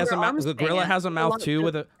gorilla has a mouth. The gorilla has a mouth too.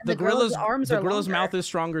 The gorilla's mouth is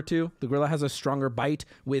stronger too. The gorilla has a stronger bite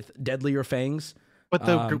with deadlier fangs. But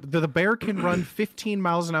the bear can run 15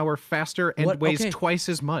 miles an hour faster and weighs twice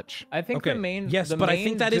as much. I think the main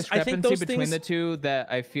discrepancy between the two that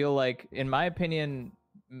I feel like, in my opinion,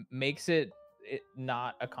 makes it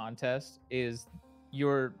not a contest is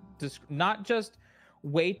your not just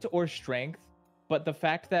weight or strength, but the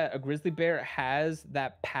fact that a grizzly bear has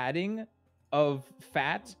that padding of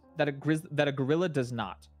fat that a gorilla does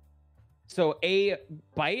not. So a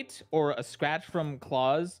bite or a scratch from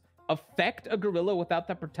claws affect a gorilla without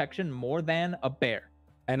that protection more than a bear.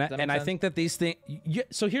 And I think that these things.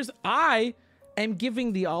 So I am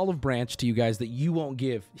giving the olive branch to you guys that you won't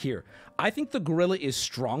give here. I think the gorilla is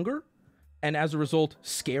stronger, and as a result,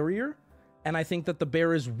 scarier. And I think that the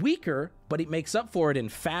bear is weaker, but it makes up for it in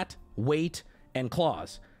fat, weight, and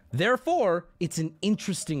claws. Therefore, it's an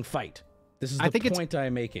interesting fight. This is the point I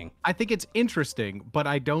am making. I think it's interesting, but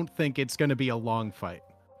I don't think it's going to be a long fight.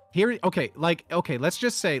 Here, okay, let's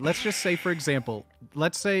just say, for example,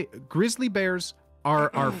 let's say grizzly bears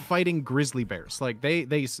are fighting grizzly bears. Like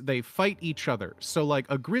they fight each other. So like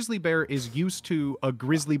a grizzly bear is used to a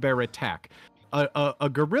grizzly bear attack. A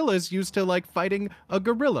gorilla is used to like fighting a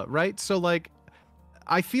gorilla, right? So like,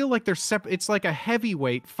 I feel like they're separate. It's like a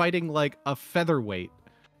heavyweight fighting like a featherweight.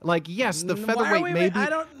 Like, yes, the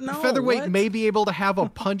featherweight may be able to have a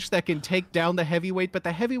punch that can take down the heavyweight, but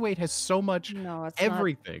the heavyweight has so much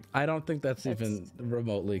everything. I don't think that's even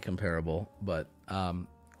remotely comparable, but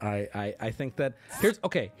I think that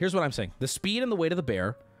here's what I'm saying. The speed and the weight of the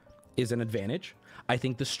bear is an advantage. I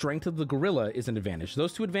think the strength of the gorilla is an advantage.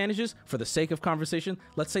 Those two advantages, for the sake of conversation,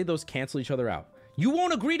 let's say those cancel each other out. You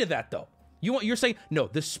won't agree to that though. You're saying no,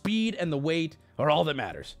 the speed and the weight are all that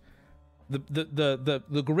matters.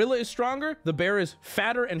 The gorilla is stronger, the bear is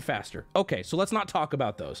fatter and faster. Okay, so let's not talk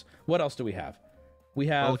about those. What else do we have? We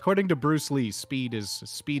have, well, according to Bruce Lee, speed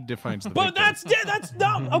defines the But that's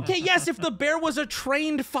not okay. Yes, if the bear was a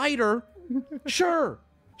trained fighter, sure.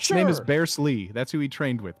 His name is Bear Lee. That's who he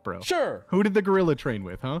trained with, bro. Sure. Who did the gorilla train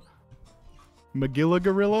with, huh? Magilla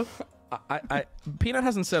gorilla? Peanut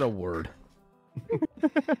hasn't said a word.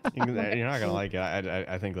 You're not gonna like it.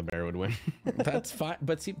 I think the bear would win. That's fine.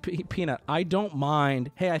 But see, Peanut, I don't mind.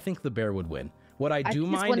 Hey, I think the bear would win. What I do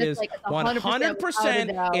mind is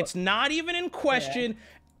 100%. It's not even in question.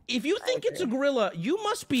 Yeah. If you think it's a gorilla, you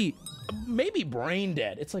must be maybe brain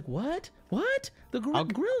dead. It's like, what? The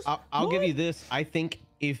gorilla's. I'll give you this. I think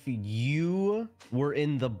if you were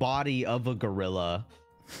in the body of a gorilla,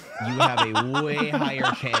 you have a way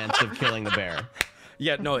higher chance of killing the bear.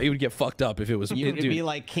 Yeah, no, it would get fucked up if it was. It'd be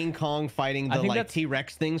like King Kong fighting the like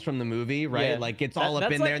T-Rex things from the movie, right? Yeah. Like gets all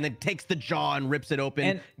up in there and then takes the jaw and rips it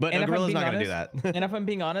open. But a gorilla's not gonna do that. And if I'm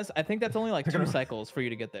being honest, I think that's only like 2 cycles for you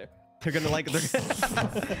to get there. They're gonna like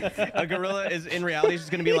a gorilla is in reality just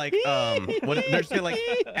gonna be like they're just gonna like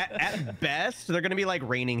at best they're gonna be like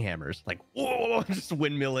raining hammers, like whoa, just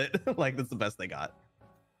windmill it. Like that's the best they got.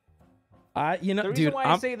 The reason why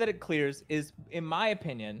I say that it clears is, in my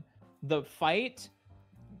opinion, the fight.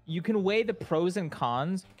 You can weigh the pros and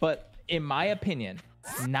cons, but in my opinion,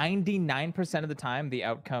 99% of the time, the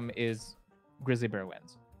outcome is grizzly bear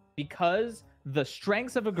wins. Because the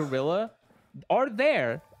strengths of a gorilla are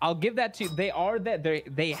there. I'll give that to you. They are there.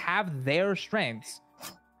 They have their strengths,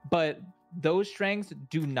 but those strengths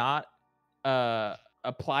do not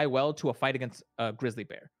apply well to a fight against a grizzly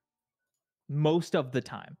bear. Most of the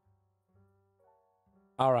time.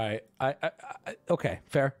 All right. Okay,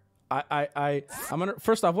 fair. I'm gonna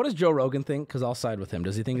first off, what does Joe Rogan think? Because I'll side with him.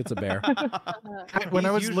 Does he think it's a bear? When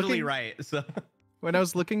I was usually right. So when I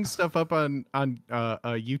was looking stuff up on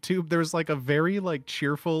YouTube, there was like a very like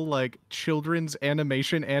cheerful like children's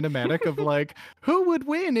animatic of like who would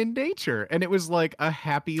win in nature, and it was like a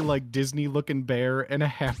happy like Disney looking bear and a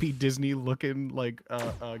happy Disney looking like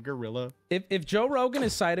gorilla. If Joe Rogan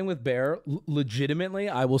is siding with bear, legitimately,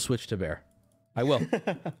 I will switch to bear. I will,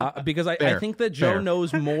 because I think that Joe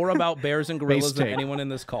knows more about bears and gorillas than anyone in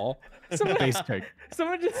this call. Someone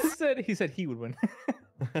just said he would win.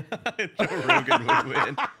 Joe Rogan would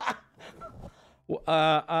win.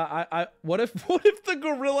 What if the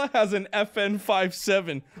gorilla has an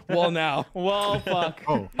FN57? Well, now. Well, fuck.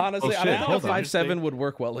 Honestly, I don't know if 5.7 would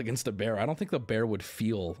work well against a bear. I don't think the bear would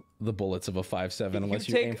feel the bullets of a 5.7 unless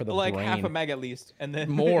you aim for the brain. Half a mag at least, and then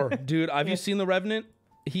more, dude. Have you seen The Revenant?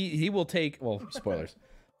 He will take, well, spoilers.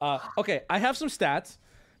 Okay, I have some stats.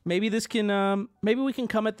 Maybe this can maybe we can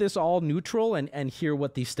come at this all neutral and hear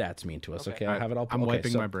what these stats mean to us. Okay, I have it all. I'm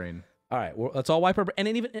wiping my brain. All right, well, let's all wipe our brain. And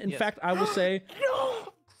even in fact, I will say.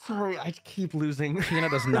 No, sorry, I keep losing.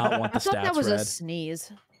 Peanut does not want the stats. That was read. a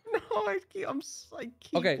sneeze. No, I keep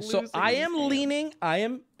okay, so I am leaning. I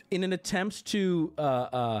am in an attempt to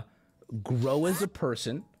grow as a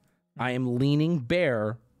person. I am leaning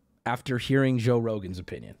bear after hearing Joe Rogan's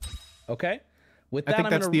opinion. Okay? With that, I think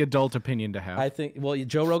that's the adult opinion to have. I think, well,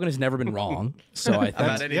 Joe Rogan has never been wrong. So I think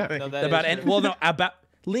about anything. about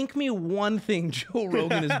Link me one thing Joe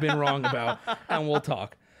Rogan has been wrong about, and we'll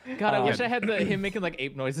talk. God, I wish I had him making like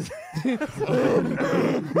ape noises. All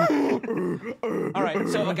right,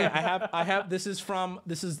 so okay, I have. This is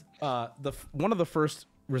one of the first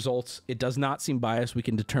results. It does not seem biased. We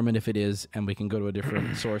can determine if it is, and we can go to a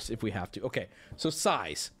different source if we have to. Okay, so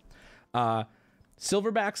size.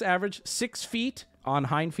 Silverbacks average 6 feet on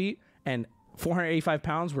hind feet and 485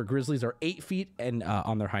 pounds, where grizzlies are 8 feet and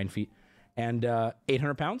on their hind feet and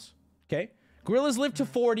 800 pounds. Okay, gorillas live to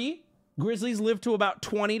 40. Grizzlies live to about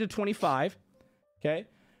 20 to 25. Okay,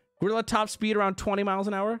 gorilla top speed around 20 miles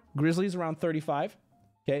an hour. Grizzlies around 35.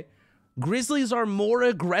 Okay, grizzlies are more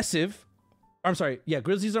aggressive. I'm sorry, yeah,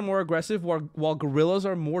 grizzlies are more aggressive while gorillas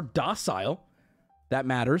are more docile. That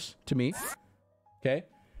matters to me. Okay.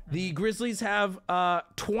 The grizzlies have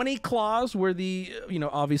 20 claws, where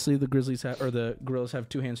obviously the grizzlies have, or the gorillas have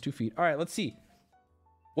 2 hands, 2 feet. All right, let's see.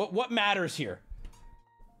 What matters here?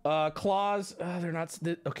 Claws, they're not,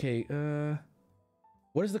 okay.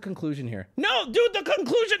 What is the conclusion here? No, dude, the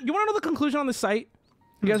conclusion. You want to know the conclusion on the site?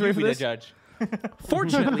 You guys ready for this? Judge.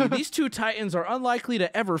 Fortunately, these two titans are unlikely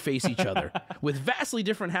to ever face each other, with vastly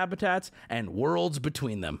different habitats and worlds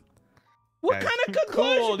between them. What kind of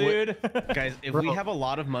conclusion? Cool, dude. Guys, if we have a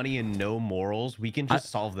lot of money and no morals, we can just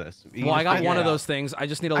solve this. Well, I got one of those things. I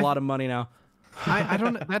just need a lot of money now. I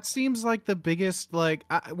don't know. That seems like the biggest, like,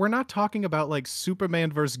 we're not talking about like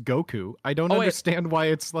Superman versus Goku. I don't understand why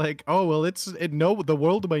it's like, oh, well, the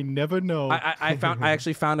world may never know. I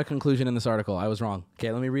actually found a conclusion in this article. I was wrong.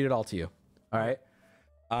 Okay, let me read it all to you. All right.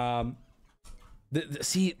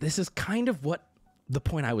 See, this is kind of what the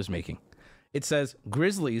point I was making. It says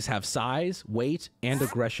grizzlies have size, weight, and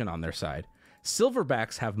aggression on their side.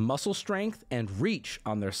 Silverbacks have muscle strength and reach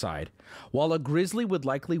on their side. While a grizzly would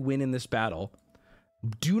likely win in this battle,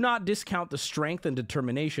 do not discount the strength and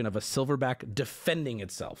determination of a silverback defending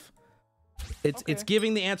itself. It's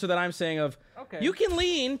giving the answer that I'm saying of, you can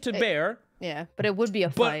lean to bear. Yeah, but it would be a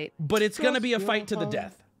fight. But it's going to be a fight to the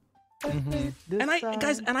death. And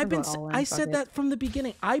I said that from the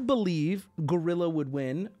beginning. I believe gorilla would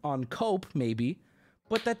win on cope, maybe,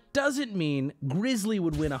 but that doesn't mean grizzly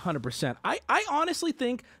would win 100%. I honestly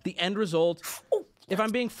think the end result, if I'm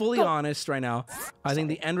being fully honest right now, I think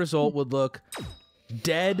the end result would look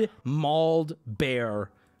dead, mauled bear,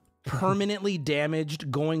 permanently damaged,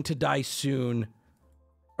 going to die soon.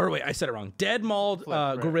 Or wait, I said it wrong. Dead, mauled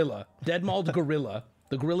gorilla. Dead, mauled gorilla.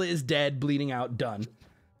 The gorilla is dead, bleeding out, done.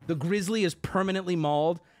 The grizzly is permanently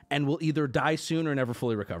mauled and will either die soon or never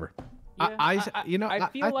fully recover. Yeah, I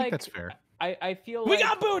think that's fair. I feel we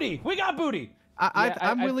got booty. We got booty.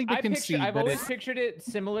 I'm willing to concede. I've always pictured it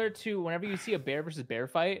similar to whenever you see a bear versus bear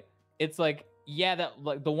fight. It's like, yeah, that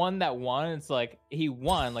like the one that won. It's like he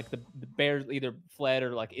won. Like the bear either fled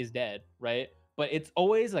or like is dead, right? But it's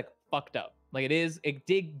always like fucked up. Like it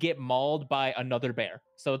did get mauled by another bear.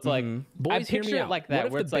 So it's like, boys, I picture it like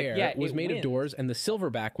that. What if the bear was made of doors and the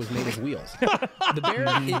silverback was made of wheels? The bear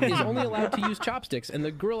is only allowed to use chopsticks, and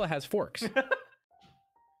the gorilla has forks.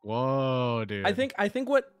 Whoa, dude. I think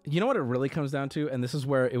what it really comes down to, and this is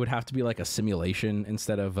where it would have to be like a simulation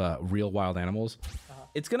instead of real wild animals.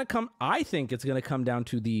 I think it's gonna come down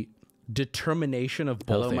to the determination of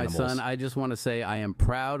both animals. Hello, my son. I just want to say I am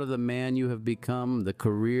proud of the man you have become, the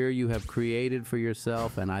career you have created for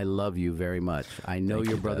yourself, and I love you very much. I know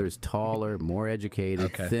your brother's taller, more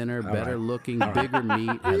educated, thinner, better looking, bigger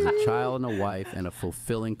meat, has a child and a wife, and a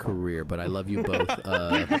fulfilling career, but I love you both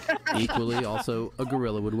equally. Also, a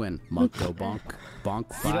gorilla would win. Monk go bonk.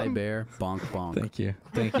 Bonk, fly bear, bonk, bonk.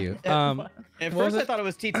 Thank you. At first I thought it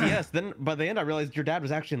was TTS, then by the end I realized your dad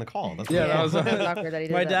was actually in the call. That's that was awkward that he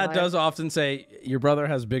did my dad does often say, your brother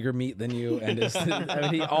has bigger meat than you, and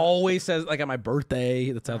he always says, like at my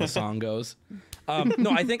birthday, that's how the song goes.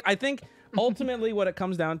 No, I think ultimately what it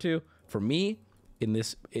comes down to, for me,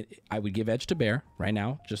 I would give edge to bear right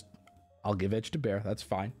now. I'll give edge to bear. That's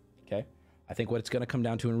fine. Okay. I think what it's going to come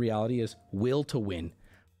down to in reality is will to win.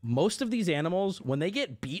 Most of these animals, when they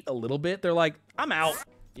get beat a little bit, they're like, I'm out.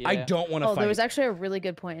 Yeah. I don't want to fight. There was actually a really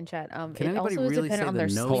good point in chat. Can anybody also really is say on the their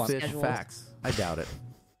no fish schedules. facts? I doubt it.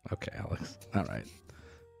 Okay, Alex.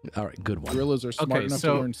 All right, good one. Gorillas are smart enough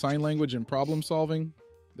to learn sign language and problem solving.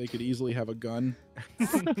 They could easily have a gun. I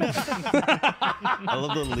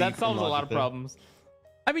love the that solves a lot of problems.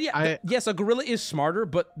 I mean, yes, a gorilla is smarter,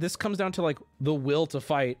 but this comes down to like the will to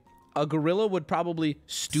fight. A gorilla would probably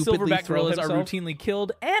stupidly Silverback throw gorillas himself. are routinely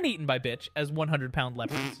killed and eaten by bitch as 100-pound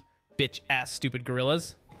leopards. Bitch ass stupid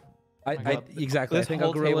gorillas. Exactly. I think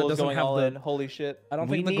a gorilla doesn't have the. Holy shit! I don't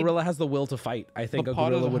think the gorilla has the will to fight. I think a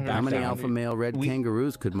gorilla would back How many down. alpha male red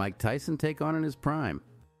kangaroos could Mike Tyson take on in his prime?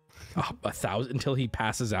 1,000 until he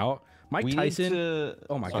passes out. Mike Tyson.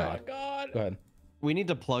 Oh my god. Go ahead. We need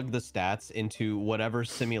to plug the stats into whatever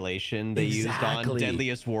simulation they used on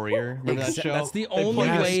Deadliest Warrior. Remember that show? That's the only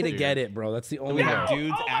way to get it, bro. That's the only way.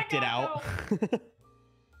 Dudes acted out.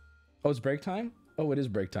 Oh, it's break time? Oh, it is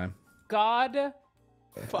break time. God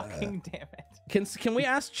fucking damn it. Can we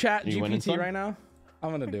ask Chat GPT right now?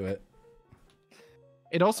 I'm gonna do it.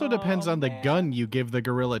 It also depends on the gun you give the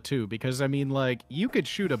gorilla too, because I mean, like, you could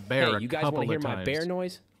shoot a bear. Hey, you guys want to hear my bear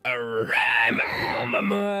noise? Oh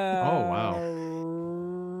wow.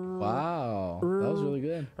 Wow, that was really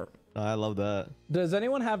good. I love that. Does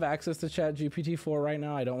anyone have access to Chat GPT 4 right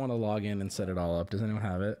now? I don't want to log in and set it all up. Does anyone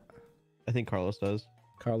have it? I think Carlos does.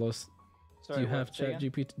 Carlos, Sorry, do you have Chat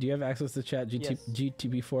GPT? Do you have access to Chat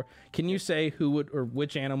GPT 4? Can you say who would or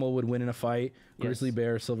which animal would win in a fight? Grizzly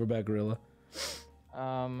bear, silverback gorilla?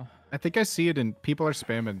 I think I see it in people are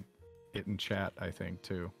spamming it in chat. I think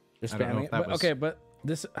too. They're spamming it. Okay, but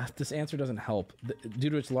this answer doesn't help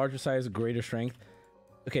due to its larger size, greater strength.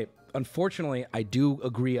 Okay, unfortunately, I do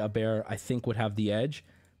agree a bear I think would have the edge,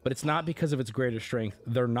 but it's not because of its greater strength.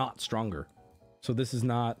 They're not stronger. So this is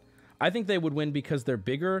not. I think they would win because they're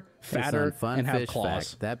bigger, fatter, and have claws.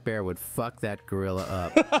 Fact. That bear would fuck that gorilla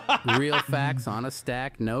up. Real facts on a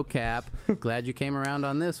stack, no cap. Glad you came around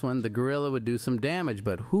on this one. The gorilla would do some damage,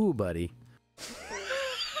 but who, buddy?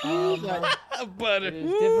 It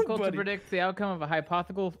is difficult to predict the outcome of a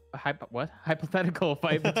hypothetical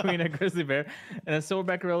fight between a grizzly bear and a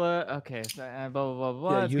silverback gorilla. Okay, so, blah blah blah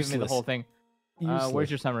blah. Yeah, It's giving me the whole thing. Where's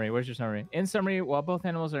your summary? In summary, while both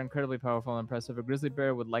animals are incredibly powerful and impressive, a grizzly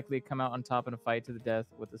bear would likely come out on top in a fight to the death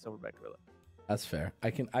with a silverback gorilla. That's fair. I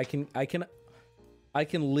can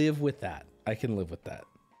live with that. I can live with that.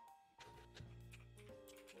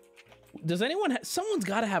 Does anyone? Someone's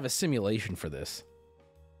got to have a simulation for this.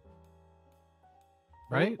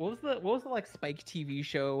 Right? What was the like Spike TV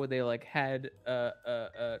show where they like had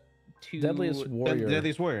two Deadliest Warrior.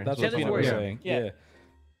 Deadliest Warrior. That's what people were saying. Yeah.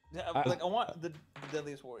 I want the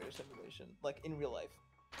Deadliest Warrior simulation, like in real life.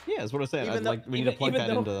 Yeah, that's what I'm saying. We need to plug that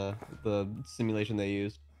into the simulation they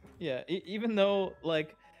used. Yeah, even though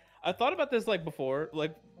like I thought about this like before,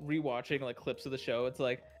 like rewatching like clips of the show. It's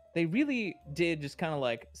like they really did just kind of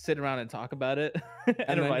like sit around and talk about it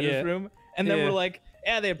in a writer's room, and then we're like,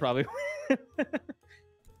 yeah, they probably.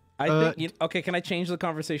 I think, okay, can I change the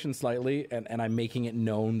conversation slightly? And I'm making it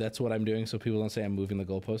known that's what I'm doing so people don't say I'm moving the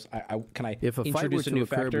goalpost. Can I If a fight were to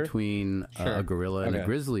occur between a gorilla and a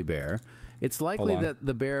grizzly bear, it's likely that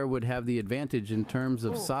the bear would have the advantage in terms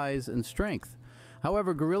of size and strength.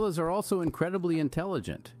 However, gorillas are also incredibly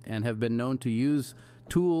intelligent and have been known to use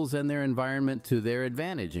tools and their environment to their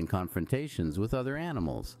advantage in confrontations with other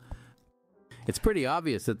animals. It's pretty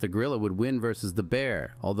obvious that the gorilla would win versus the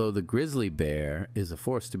bear. Although the grizzly bear is a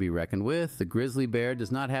force to be reckoned with, the grizzly bear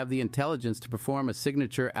does not have the intelligence to perform a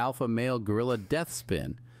signature alpha male gorilla death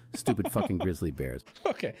spin. Stupid fucking grizzly bears.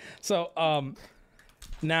 Okay, so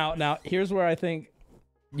now here's where I think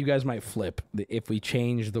you guys might flip if we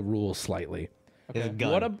change the rules slightly. Okay.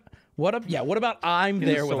 What about I'm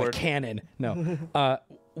there with a cannon? No.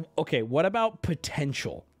 Okay, what about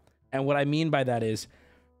potential? And what I mean by that is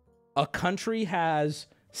a country has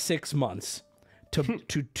 6 months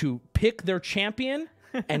to pick their champion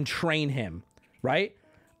and train him, right?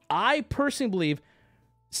 I personally believe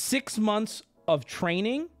 6 months of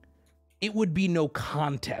training, it would be no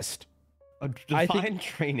contest. Define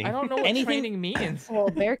training. I don't know what training means. Well,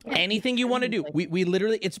 anything you want to do. We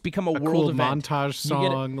literally, it's become a world cool event. montage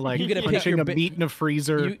song, like you get to pick punching your a meat in a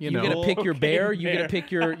freezer. You get to pick your bear. You get to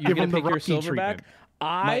pick your silverback.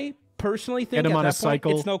 I personally think get him at on that a cycle.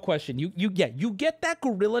 Point, it's no question. You get that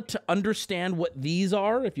gorilla to understand what these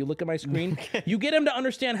are. If you look at my screen, you get him to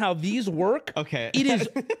understand how these work. Okay, it is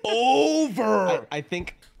over. I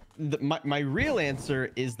think my real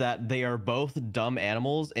answer is that they are both dumb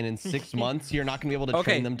animals, and in 6 months you're not going to be able to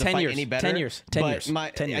train them to fight any better. 10 years. 10 years.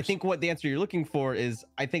 I think what the answer you're looking for is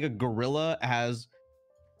I think a gorilla has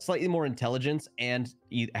slightly more intelligence and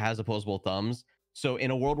has opposable thumbs. So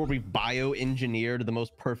in a world where we've bioengineered the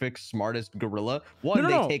most perfect, smartest gorilla, one,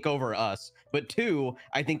 they take over us, but two,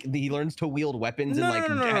 I think he learns to wield weapons and like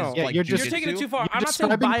you're taking it too far. I'm not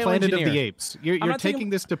saying Planet of the bioengineer. Apes. You're taking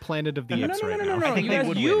this to Planet of the Apes right now. No.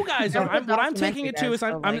 You guys are. What I'm taking it to is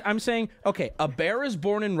I'm saying, okay, a bear is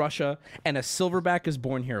born in Russia and a silverback is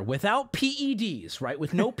born here without PEDs, right?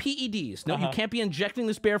 With no PEDs. No, you can't be injecting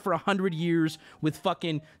this bear for 100 years with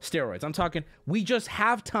fucking steroids. I'm talking, we just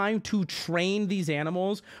have time to train these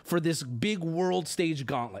animals for this big world stage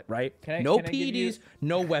gauntlet, right? No PEDs,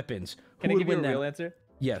 no weapons. Can I give you a real answer?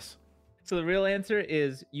 Yes. So the real answer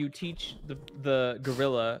is you teach the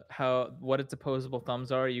gorilla what its opposable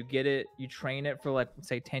thumbs are. You get it, you train it for like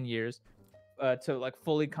say 10 years to like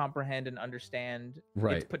fully comprehend and understand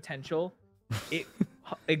its potential.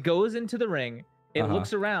 It goes into the ring. It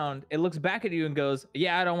looks around. It looks back at you and goes,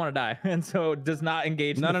 "Yeah, I don't want to die," and so it does not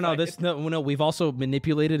engage. No. We've also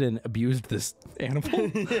manipulated and abused this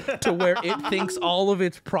animal to where it thinks all of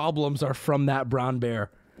its problems are from that brown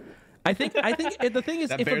bear. I think the thing is,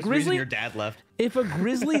 That if a bear's the reason grizzly, your dad left. If a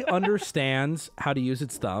grizzly understands how to use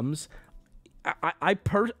its thumbs,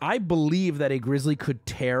 I believe that a grizzly could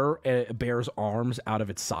tear a bear's arms out of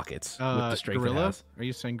its sockets with the strength it has. Are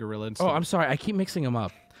you saying gorilla? Oh, I'm sorry. I keep mixing them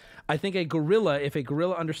up. I think if a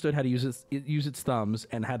gorilla understood how to use its thumbs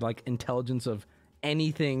and had like intelligence of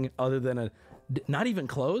anything other than not even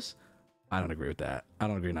close. I don't agree with that. I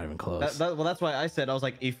don't agree. Not even close. Well, that's why I said, I was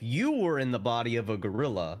like, if you were in the body of a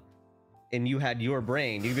gorilla and you had your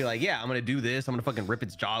brain, you'd be like, yeah, I'm gonna do this. I'm gonna fucking rip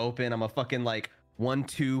its jaw open. I'm gonna fucking like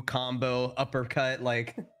 1-2 combo uppercut.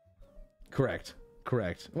 Like, correct.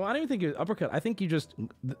 Well, I don't even think you uppercut. I think you just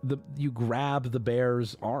you grab the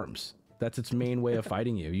bear's arms. That's its main way of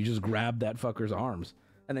fighting you. You just grab that fucker's arms,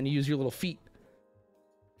 and then you use your little feet.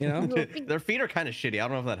 You know, their feet are kind of shitty. I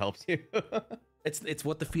don't know if that helps you. It's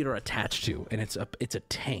what the feet are attached to, and it's a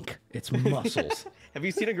tank. It's muscles. Have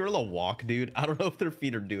you seen a gorilla walk, dude? I don't know if their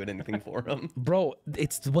feet are doing anything for them. Bro,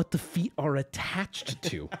 it's what the feet are attached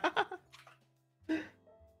to. So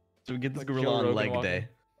we get this gorilla on leg day.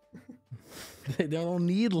 They don't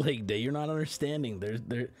need leg day. You're not understanding.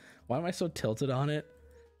 They're why am I so tilted on it?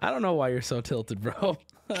 I don't know why you're so tilted, bro.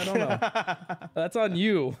 I don't know. That's on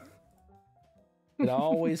you. It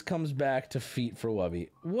always comes back to feet for Wubby.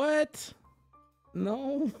 What?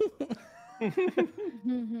 No. Get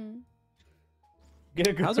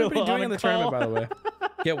a gorilla. How's everybody doing in the tournament, by the way?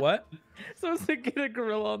 Get what? Someone said get a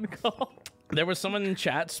gorilla on the call. There was someone in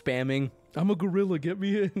chat spamming, "I'm a gorilla, get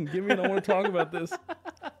me in. Get me in, I want to talk about this."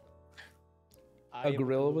 A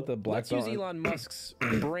gorilla with a black belt. Let's use Elon Musk's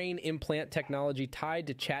brain implant technology tied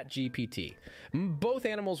to ChatGPT. Both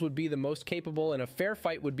animals would be the most capable and a fair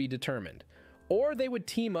fight would be determined. Or they would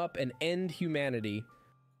team up and end humanity.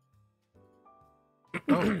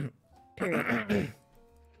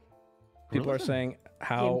 People are saying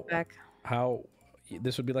how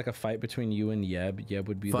this would be like a fight between you and Yeb. Yeb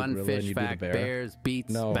would be Fun the gorilla fish and you'd fact, be the bear. Bears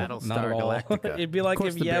beats no, Battlestar not at all. Galactica. It'd be like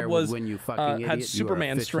if Yeb was when you fucking had idiot, Superman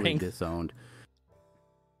you are officially strength. Disowned.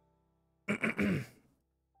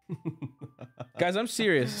 Guys, I'm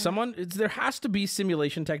serious. There has to be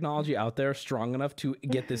simulation technology out there strong enough to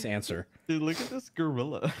get this answer. Dude, look at this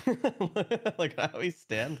gorilla. Like how he's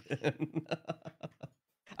standing.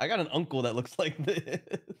 I got an uncle that looks like this.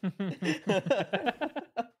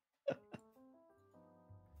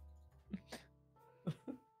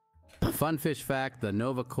 Fun fish fact, the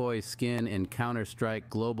Novakoi skin in Counter-Strike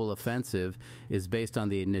Global Offensive is based on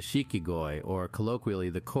the Nishikigoi, or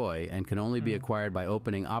colloquially the koi, and can only be acquired by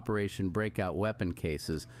opening Operation Breakout weapon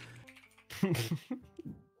cases.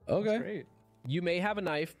 Okay. Great. You may have a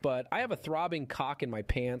knife, but I have a throbbing cock in my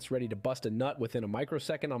pants ready to bust a nut within a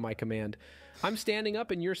microsecond on my command. I'm standing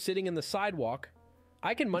up and you're sitting in the sidewalk.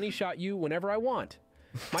 I can money shot you whenever I want.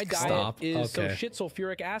 My diet is so shit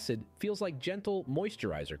sulfuric acid feels like gentle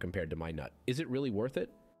moisturizer compared to my nut. Is it really worth it?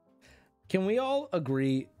 Can we all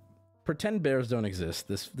agree? Pretend bears don't exist.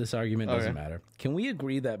 This argument doesn't matter. Can we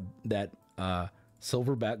agree that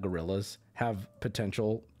silverback gorillas have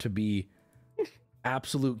potential to be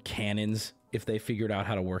absolute cannons if they figured out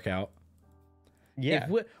how to work out? Yeah,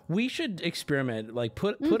 we should experiment. Like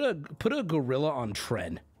put a gorilla on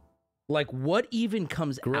Tren. Like, what even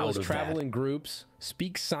comes Gorillas out of travel that? in groups,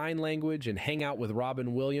 speak sign language, and hang out with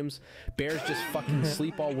Robin Williams. Bears just fucking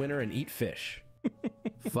sleep all winter and eat fish.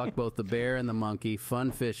 Fuck both the bear and the monkey.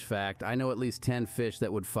 Fun fish fact, I know at least 10 fish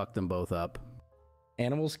that would fuck them both up.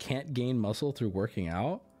 Animals can't gain muscle through working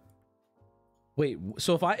out? Wait,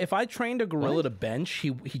 so if I trained a gorilla to bench,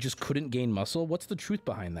 he just couldn't gain muscle? What's the truth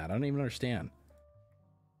behind that? I don't even understand.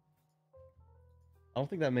 I don't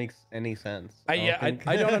think that makes any sense. I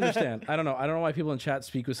don't understand. I don't know why people in chat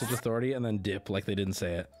speak with such authority and then dip like they didn't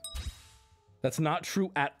say it. That's not true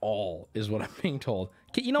at all, is what I'm being told.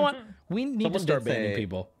 Okay, you know what? We need to start banning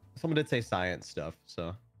people. Someone did say science stuff,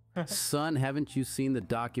 so. Son, haven't you seen the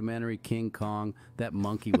documentary King Kong? That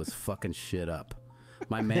monkey was fucking shit up.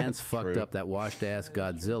 My man's fucked up that washed-ass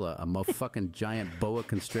Godzilla, a motherfucking giant boa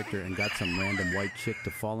constrictor, and got some random white chick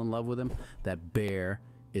to fall in love with him. That bear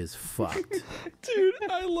is fucked. Dude,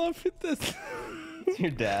 I love it. It's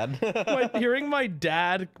your dad. Hearing my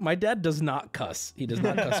dad does not cuss. He does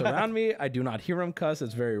not cuss around me. I do not hear him cuss.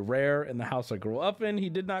 It's very rare. In the house I grew up in, he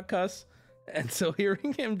did not cuss. And so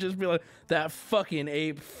hearing him just be like, that fucking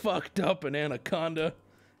ape fucked up an anaconda.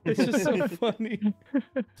 It's just so funny.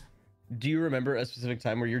 Do you remember a specific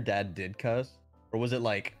time where your dad did cuss? Or was it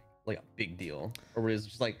like a big deal? Or was it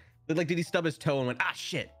just like did he stub his toe and went, ah,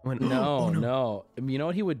 shit? Went, no. You know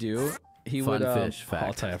what he would do? He Fun would fish I'll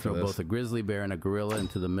fact. tell you after Throw this. both a grizzly bear and a gorilla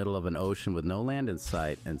into the middle of an ocean with no land in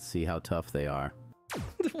sight and see how tough they are.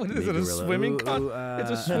 What is it, a swimming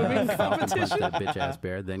it's a swimming I'll punch competition? that bitch ass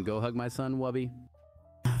bear, then go hug my son Wubby.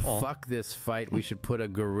 Fuck this fight. We should put a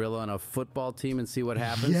gorilla on a football team and see what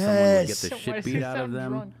happens. Someone would get the shit beat out of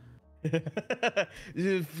them.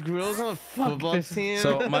 Gorillas on a football team.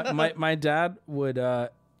 So my dad would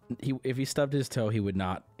if he stubbed his toe, he would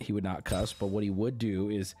not cuss, but what he would do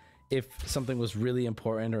is if something was really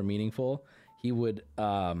important or meaningful, he would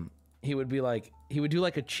be like, he would do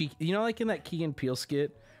like a cheek, you know, like in that Key and Peele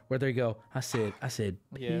skit where they go, I said,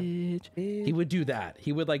 bitch. He would do that.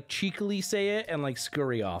 He would like cheekily say it and like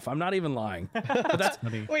scurry off. I'm not even lying. But that's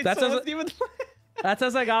Wait, that's so as, that's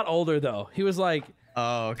as I got older though. He was like,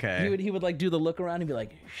 oh, okay. He would like do the look around and be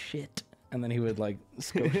like, shit, and then he would like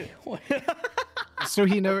scurry away. So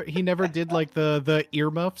he never did like the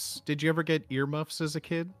earmuffs. Did you ever get earmuffs as a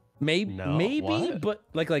kid? Maybe, what? but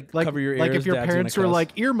like cover your ears. Like if your Dad's parents gonna were cuss.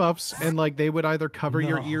 like earmuffs and like they would either cover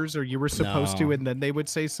your ears or you were supposed to, and then they would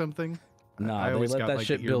say something. No, I they always let got, that like,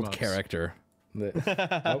 shit the build earmuffs. character.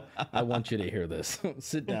 I want you to hear this.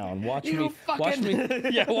 Sit down. Watch You me. Watch me.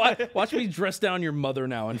 Yeah, watch me dress down your mother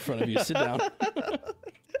now in front of you. Sit down.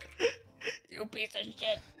 You piece of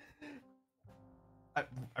shit. I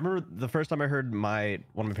remember the first time I heard one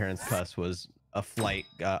of my parents cuss was a flight.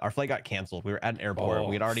 Our flight got canceled. We were at an airport. Oh,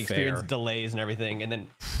 we had already fair. experienced delays and everything, and then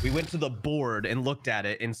we went to the board and looked at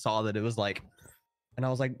it and saw that it was like, and I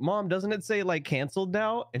was like, "Mom, doesn't it say like canceled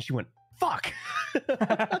now?" And she went, "Fuck."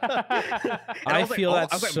 I feel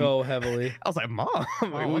that so heavily. I was like, "Mom,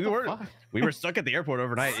 we were stuck at the airport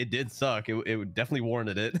overnight. It did suck. It definitely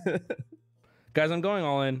warranted it." Guys, I'm going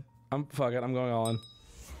all in. Fuck it. I'm going all in.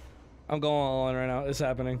 I'm going all in right now. It's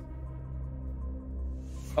happening.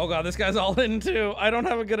 Oh god, this guy's all in too. I don't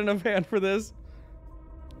have a good enough hand for this.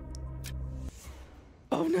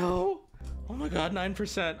 Oh no. Oh my god,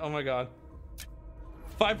 9%. Oh my god.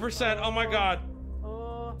 5%. Oh my god.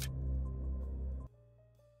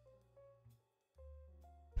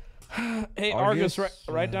 Hey, Argus,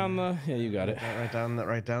 write down the. Yeah, you got it.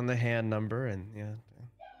 Write down the hand number and yeah.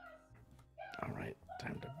 All right,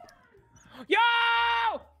 time to. Yo!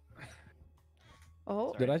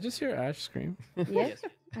 Oh. Did I just hear Ash scream? Yes.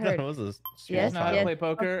 I heard. That was a Yes, small how to file. play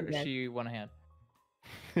poker. Yes. She won a hand.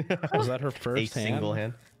 Was that her first A single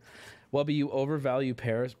hand. Wubby, you overvalue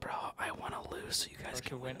pairs, bro. I want to lose so you guys Or she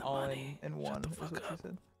can win went the all money. in one. Shut the is fuck what she up.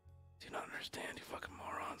 said. Do you not understand, you fucking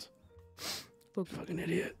morons? Fucking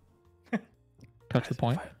idiot. Touch the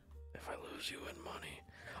point. If I lose, you win money.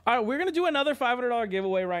 All right, we're gonna do another $500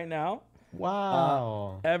 giveaway right now.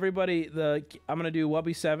 Wow. Everybody, I'm gonna do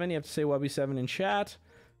Wubby 7. You have to say Wubby 7 in chat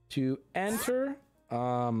to enter.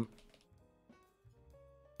 God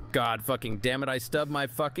fucking damn it, I stubbed my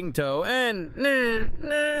fucking toe and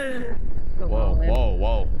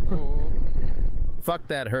Whoa. fuck,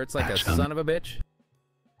 that hurts like a son of a bitch.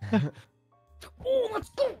 Oh, let's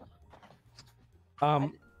go.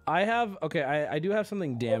 I do have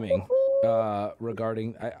something damning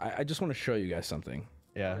regarding I just want to show you guys something.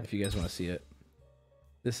 Yeah. If you guys want to see it.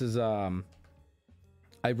 This is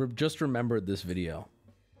just remembered this video.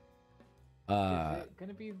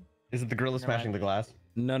 Is it the gorilla smashing the glass?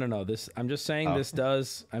 No. This I'm just saying this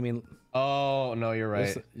does. I mean. Oh no, you're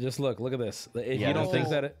right. Just look at this. If Yeah, you don't this think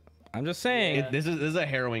is- that I'm just saying. This is a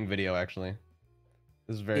harrowing video actually.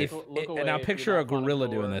 This is very. And now picture a gorilla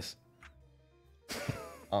doing this.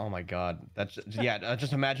 Oh my god, that's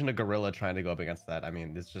just imagine a gorilla trying to go up against that. I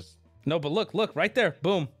mean, it's just. No, but look right there.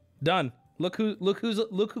 Boom, done. Look who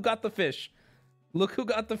got the fish. Look who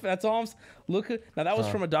got the. That's all. Look who. Now that was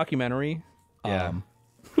from a documentary. Yeah.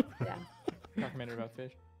 Yeah. Documentary about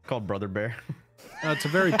fish. Called Brother Bear. It's a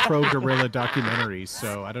very pro gorilla documentary,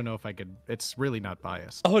 so I don't know if I could. It's really not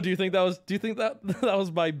biased. Oh, do you think that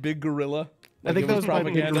was by Big Gorilla? I think that was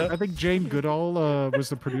propaganda. I think Jane Goodall was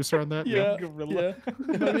the producer on that. Yeah, gorilla. Yeah.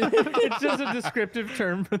 It's just a descriptive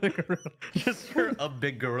term for the gorilla. Just for a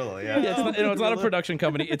big gorilla. Yeah. Yeah, it's not a production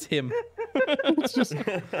company. It's him. It's just.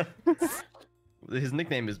 His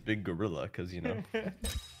nickname is Big Gorilla because you know.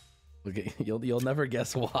 Okay, you'll never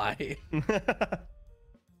guess why.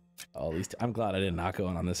 Oh, at least I'm glad I did not go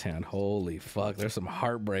in on this hand. Holy fuck, there's some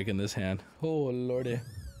heartbreak in this hand. Oh lordy.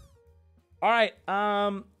 All right,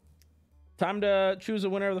 time to choose a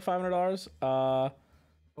winner of the $500. Oh,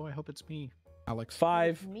 I hope it's me. Alex.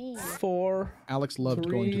 5, 4. Alex loved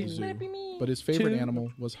 3, going to the zoo, but his favorite 2.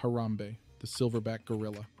 animal was Harambe, the silverback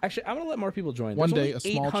gorilla. Actually, I'm gonna let more people join. One There's day,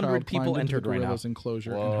 only a small 800 child people climbed into the entered right now. gorilla's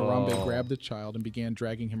enclosure, and Harambe grabbed the child and began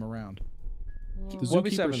dragging him around. The Wubby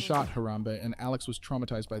zookeeper 7. shot Harambe, and Alex was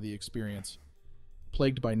traumatized by the experience,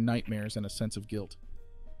 plagued by nightmares and a sense of guilt.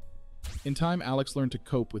 In time, Alex learned to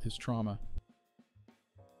cope with his trauma.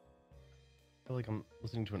 I feel like I'm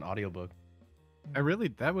listening to an audiobook.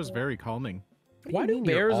 That was very calming. Why do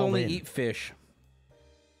bears only eat fish?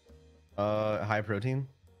 High protein.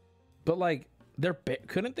 But like,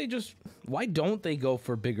 couldn't they just? Why don't they go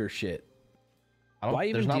for bigger shit? Why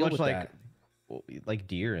even There's not deal much with like that? like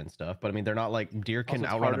deer and stuff, but I mean they're not like deer can Also,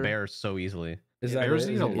 it's outrun a harder. bear so easily. Is that Bears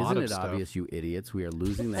it? eat a lot of Isn't it stuff. obvious, you idiots? We are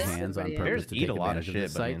losing the hands on Bears purpose to eat take a lot of advantage of shit,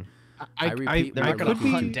 this but I site. mean, I repeat, they're not we're gonna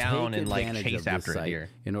looking hunt to down take and like advantage chase of this after a site deer.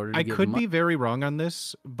 in order to I give could be very wrong on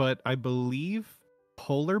this, but I believe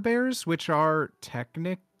polar bears, which are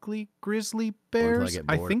technically grizzly bears, get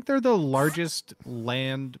I bored. think they're the largest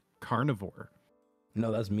land carnivore.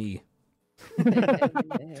 No, that's me.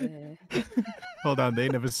 Hold on, they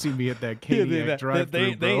never see me at that Caniac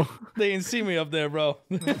drive-thru, bro. They ain't see me up there, bro.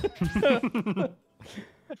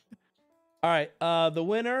 All right, the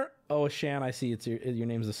winner. Oh, Shan, I see it's your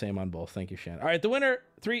name's the same on both. Thank you, Shan. All right, the winner.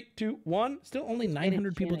 3, 2, 1. Still only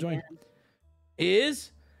 900 people joined.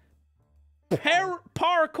 Is Parcorn.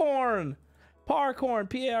 Parcorn. Parcorn.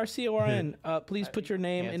 Please put your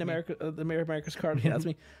name in America's card. Yeah, that's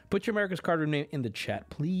me. Put your America's card name in the chat,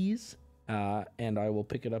 please. And I will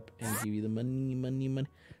pick it up and give you the money.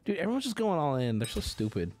 Dude, everyone's just going all in. They're so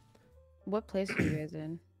stupid. What place are you guys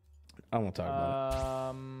in? I won't talk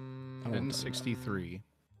about it. N63.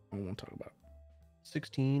 I won't talk about it.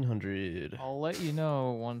 1600. I'll let you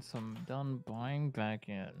know once I'm done buying back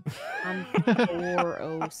in. I'm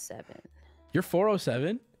 407. You're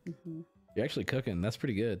 407? Mhm. You're actually cooking. That's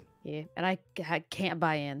pretty good. Yeah, and I can't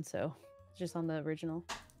buy in, so it's just on the original.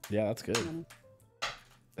 Yeah, that's good.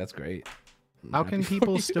 That's great. How can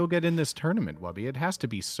people still get in this tournament, Wubby? It has to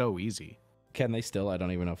be so easy. Can they still? I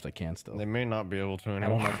don't even know if they can still. They may not be able to I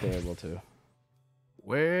anymore. don't know if they're able to.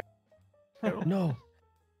 Where? No.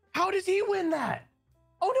 How does he win that?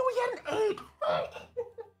 Oh no, we had an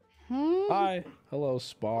 8. Hi. Hello,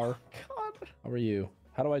 Spar. How are you?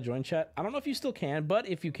 How do I join chat? I don't know if you still can, but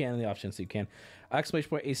if you can, in the options you can. Exclamation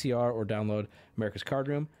point ACR or download America's Card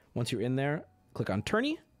Room. Once you're in there, click on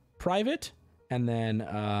Tourney, Private, and then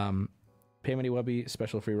PaymoneyWubby,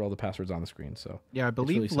 special free roll. The password's on the screen. So Yeah, I it's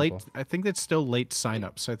believe really late. simple. I think it's still late sign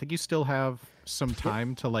up, so I think you still have some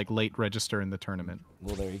time to like late register in the tournament.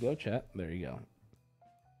 Well, there you go, chat. There you go.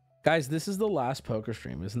 Guys, this is the last poker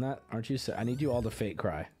stream, isn't that? Aren't you sad? I need you all to fake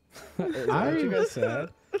cry. Aren't you guys sad?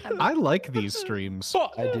 I like these streams.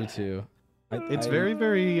 I do too. It's very,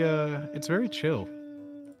 very, it's very chill.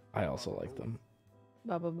 I also like them.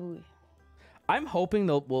 Baba Booey. I'm hoping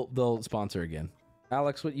they'll sponsor again.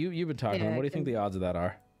 Alex, what you've been talking about? What do you think the odds of that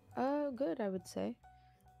are? Good, I would say.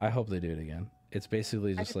 I hope they do it again. It's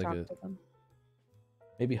basically I just could like talk to them.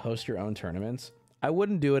 maybe host your own tournaments. I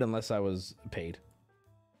wouldn't do it unless I was paid.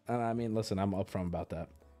 And I mean, listen, I'm upfront about that.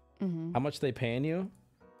 Mhm. How much they paying you?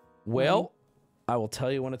 Well, I will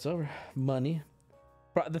tell you when it's over. Money.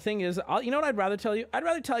 But the thing is, you know what I'd rather tell you? I'd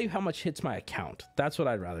rather tell you how much hits my account. That's what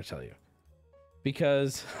I'd rather tell you.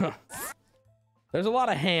 Because there's a lot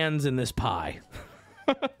of hands in this pie.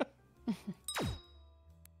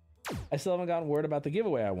 I still haven't gotten word about the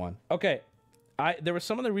giveaway I won. Okay. There was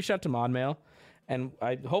someone that reached out to ModMail, and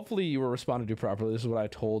hopefully you were responded to properly. This is what I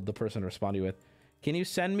told the person to respond to you with. Can you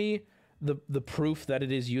send me the proof that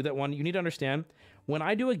it is you that won? You need to understand, when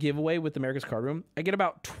I do a giveaway with America's Card Room, I get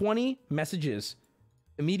about 20 messages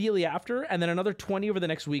immediately after, and then another 20 over the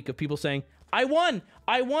next week of people saying, I won!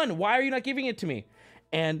 Why are you not giving it to me?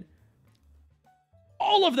 And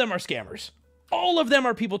all of them are scammers. All of them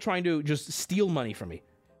are people trying to just steal money from me.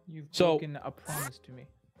 You've broken a promise to me.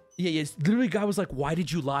 Yeah. Literally, guy was like, why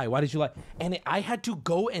did you lie? Why did you lie? And I had to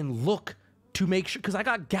go and look to make sure, because I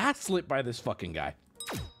got gaslit by this fucking guy.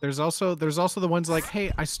 There's also the ones like,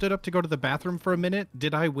 hey, I stood up to go to the bathroom for a minute.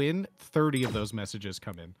 Did I win? 30 of those messages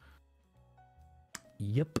come in.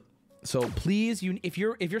 Yep. So please, if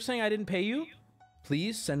you're saying I didn't pay you,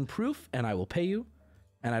 please send proof and I will pay you.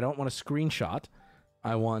 And I don't want a screenshot.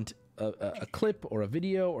 I want a clip or a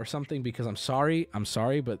video or something, because I'm sorry,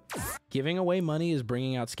 but giving away money is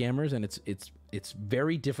bringing out scammers, and it's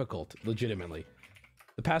very difficult, legitimately.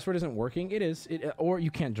 The password isn't working. It is. Or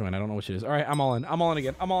you can't join. I don't know which it is. All right, I'm all in. I'm all in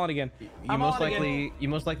again. I'm all in again. You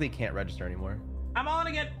most likely can't register anymore. I'm all in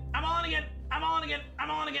again. I'm all in again. I'm all in again.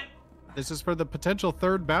 I'm all in again. This is for the potential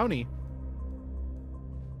third bounty.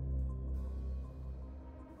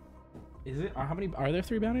 Is it? How many? Are there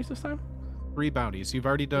 3 bounties this time? 3 bounties. You've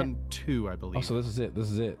already done 2, I believe. Oh, so this is it.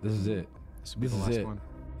 This is it. This is it. This will be the last one.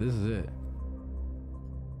 This is it.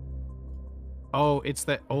 Oh, it's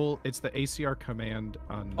the ACR command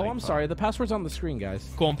on. Oh, I'm sorry. The password's on the screen, guys.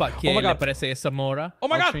 Compa, oh my God. parece esa mora? Oh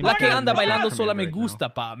my God. La que anda bailando sola me gusta,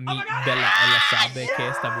 pa. Ella sabe que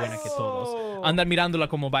está buena que todos. Andar mirándola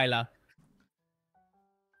como baila.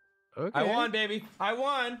 Okay. I won, baby. I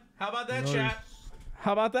won. How about that, chat?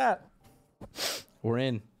 How about that? We're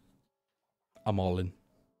in. I'm all in.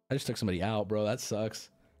 I just took somebody out, bro. That sucks.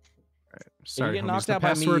 All right. Sorry, if you get knocked the out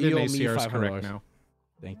by me, password in you owe me ACR is correct $500 now.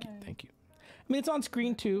 Thank you. Thank you. I mean, it's on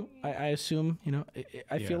screen too. I assume, you know,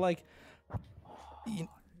 I feel like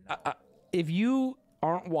if you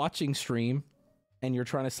aren't watching stream and you're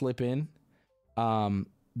trying to slip in,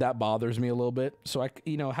 that bothers me a little bit. So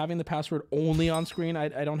having the password only on screen,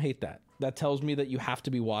 I don't hate that. That tells me that you have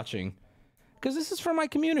to be watching, because this is for my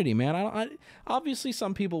community, man. Obviously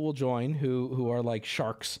some people will join who are like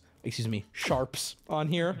sharps on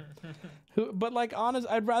here. But like, honest,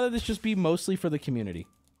 I'd rather this just be mostly for the community.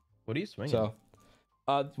 What are you swinging? So,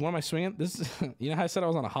 what am I swinging? This is, you know how I said I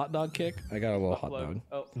was on a hot dog kick? I got a little hot dog.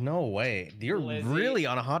 Oh, no way. You're really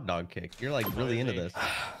on a hot dog kick. You're like really into this.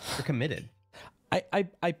 You're committed.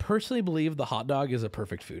 I personally believe the hot dog is a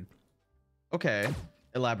perfect food. Okay.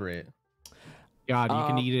 Elaborate. God, you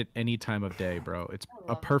can eat it any time of day, bro. It's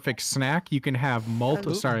a perfect snack. You can have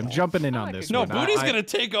multiple. Sorry, I'm jumping in on this. No, one. Booty's gonna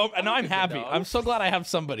take over, and I'm happy. I'm so glad I have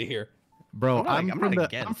somebody here. Bro, I'm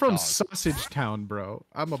from Sausage Town, bro.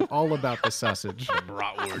 I'm all about the sausage.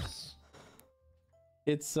 Bratwurst.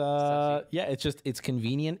 It's it's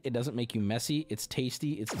convenient. It doesn't make you messy. It's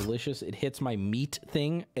tasty. It's delicious. It hits my meat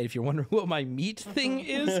thing. And if you're wondering what my meat thing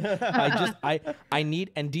is, I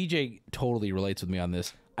need, and DJ totally relates with me on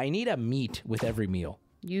this. I need a meat with every meal.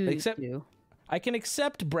 I can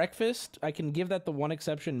accept breakfast. I can give that the one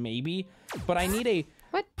exception maybe, but I need a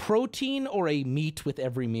protein or a meat with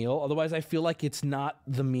every meal. Otherwise, I feel like it's not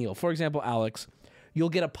the meal. For example, Alex, you'll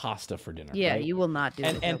get a pasta for dinner. Yeah, right? you will not do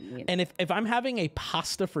it. And if I'm having a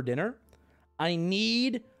pasta for dinner, I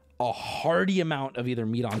need a hearty amount of either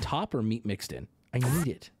meat on top or meat mixed in. I need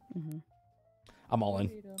it. I'm all in.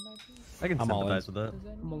 I can sympathize with that.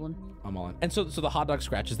 I'm all in. And so the hot dog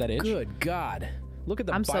scratches that itch. Good God. Look at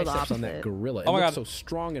the biceps on that gorilla. It looks so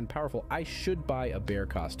strong and powerful. I should buy a bear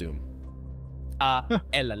costume. A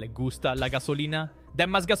ella le gusta la gasolina.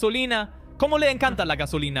 Den más gasolina. ¿Cómo le encanta la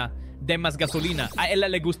gasolina? Den más gasolina. A ella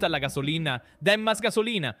le gusta la gasolina. Den más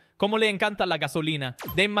gasolina. ¿Cómo le encanta la gasolina?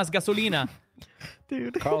 Den más gasolina.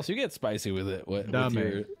 Dude. Carlos, you get spicy with it. With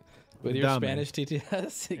your Spanish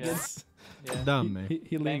TTS. It gets... Dumb,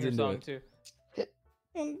 he leans into it. Too.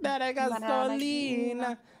 Dare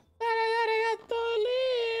gasolina.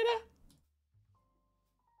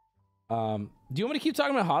 Do you want me to keep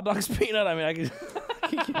talking about hot dogs, Peanut? I mean, I can.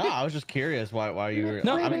 No, I was just curious why you were.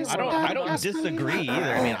 No, I mean, I don't disagree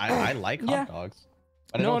either. I mean, I like hot dogs.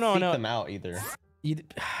 But I don't seek them out either.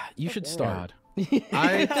 You should start.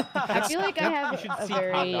 I feel like I have a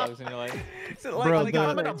very hot dogs in your life. So like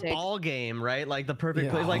a ball game, right? Like the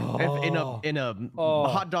perfect place. Like if in a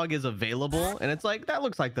hot dog is available, and it's like that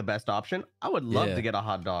looks like the best option. I would love to get a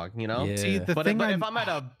hot dog. You know. Yeah. See, but if I'm at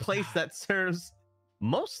a place that serves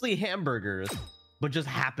mostly hamburgers, but just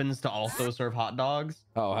happens to also serve hot dogs,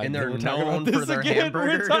 and they're known for their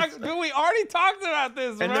hamburgers. We already talked about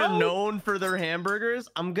this, and they're known for their hamburgers.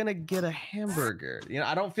 I'm gonna get a hamburger. You know,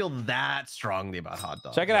 I don't feel that strongly about hot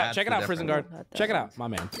dogs. Check it out. Check it out, Prison Guard. Check it out, my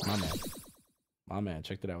man.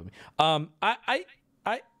 Checked it out with me.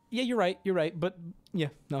 Yeah, you're right. But yeah,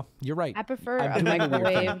 no, you're right. I prefer a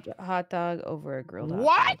microwaved hot dog over a grilled hot dog.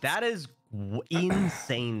 What? That is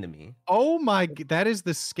insane to me. Oh my, that is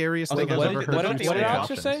the scariest thing I've ever heard. What did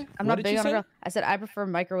Alex say? I'm not big on grill. I said I prefer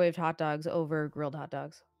microwaved hot dogs over grilled hot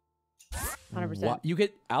dogs. 100%. You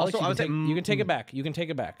get Alex. You can take it back. You can take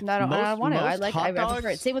it back. No, I don't want to. I prefer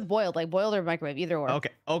it. Same with boiled, like boiled or microwave, either or.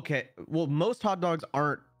 Okay. Well, most hot dogs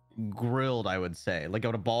aren't grilled. I would say, like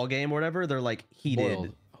at a ball game or whatever, they're like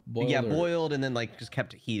heated. Boiled and then like just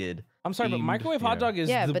kept heated. I'm sorry, but microwave hot dog is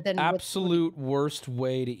the absolute worst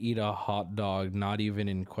way to eat a hot dog. Not even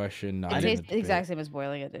in question. It tastes the exact same as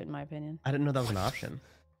boiling it, in my opinion. I didn't know that was an option.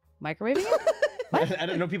 Microwaving it? I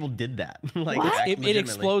didn't know people did that. Like it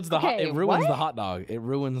explodes the it ruins the hot dog. It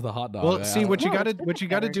ruins the hot dog. Well, see what you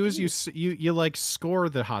gotta do is you like score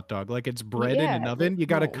the hot dog like it's bread in an oven. You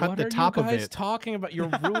gotta cut the top of it. What are you guys talking about? You're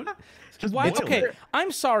ruining. Why? Okay,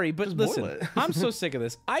 I'm sorry, but listen, I'm so sick of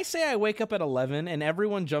this. I say I wake up at 11 and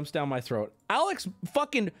everyone jumps down my throat. Alex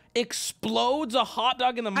fucking explodes a hot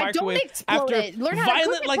dog in the microwave after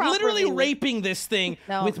violent, like literally raping this thing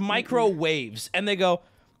with microwaves, and they go,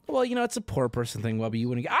 "Well, you know, it's a poor person thing, Wubby. You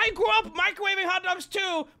wouldn't." I grew up microwaving hot dogs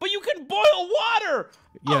too, but you can boil water.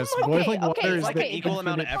 Yes, boiling water is like an equal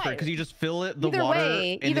amount of effort because you just fill it the water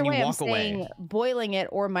and then you walk away. Boiling it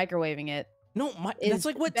or microwaving it. No, that's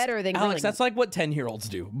like what better than Alex. That's like what 10-year-olds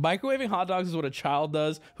do. Microwaving hot dogs is what a child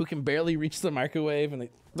does who can barely reach the microwave and they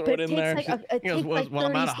throw it in there. Well,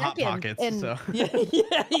 I'm out of hot pockets, so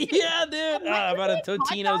yeah, dude. I'm out of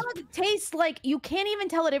Totino's. It tastes like you can't even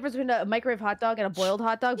tell the difference between a microwave hot dog and a boiled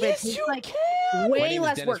hot dog, but it tastes like way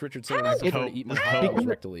less work.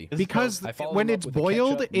 Because when it's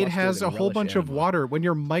boiled, it has a whole bunch of water. When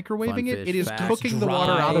you're microwaving it, it is cooking the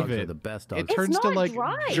water out of it. It turns to like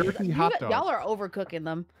jerky hot dog. Y'all are overcooking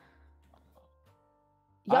them.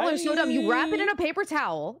 Y'all are so dumb. You wrap it in a paper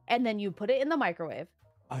towel and then you put it in the microwave.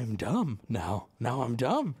 I'm dumb now. Now I'm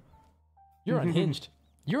dumb. You're unhinged.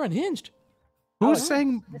 You're unhinged. Who's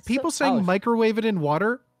saying? People saying microwave it in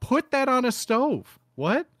water. Put that on a stove.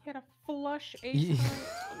 What? You gotta flush a.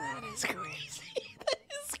 That is crazy. That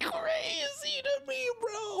is crazy to me,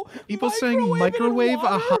 bro. People saying microwave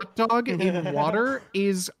a hot dog in water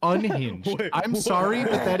is unhinged. I'm sorry,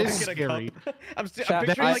 but that is scary. I'm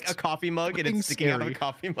picturing like a coffee mug and it's sticking out of a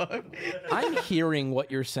coffee mug. I'm hearing what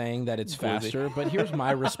you're saying, that it's faster, but here's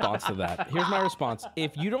my response to that. Here's my response.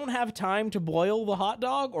 If you don't have time to boil the hot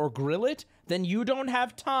dog or grill it, then you don't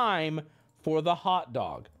have time for the hot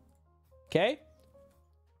dog. Okay?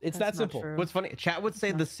 It's that simple. What's funny, chat would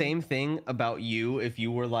say the same thing about you if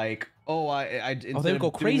you were like, they would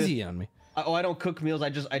go crazy on me. I don't cook meals. I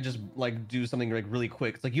just like do something like really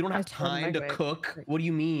quick. It's like you don't have time to cook. What do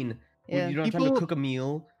you mean? Yeah. You don't have time to cook a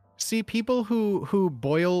meal? See, people who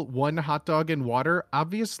boil one hot dog in water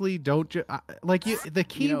obviously don't the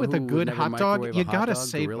key with a good hot dog, you gotta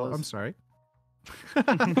save. I'm sorry.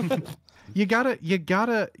 you gotta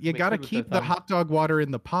keep the hot dog water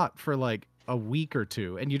in the pot for like a week or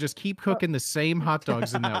two, and you just keep cooking the same hot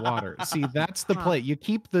dogs in that water. See, that's the play. You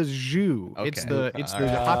keep the jus. Okay. It's the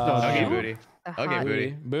hot dog. Okay, booty. Okay,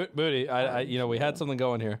 booty. Booty. I you know, we had something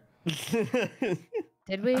going here.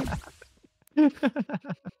 Did we?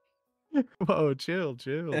 Whoa, chill.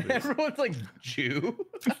 Everyone's like, Jew.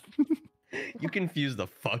 You confused the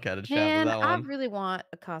fuck out of chat Man, with that one. I really want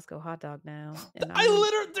a Costco hot dog now. I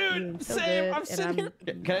literally, dude, so same. good, I'm sitting here.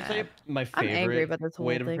 Can I tell you my I'm angry favorite about this whole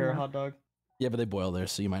way to thing, prepare a though. hot dog? Yeah, but they boil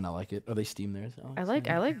theirs, so you might not like it. Or they steam theirs. Oh, I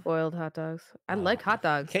like boiled hot dogs. I like hot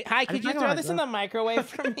dogs. Okay, hi, could you throw this in the microwave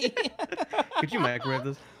for me? Could you microwave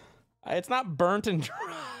this? It's not burnt and dry.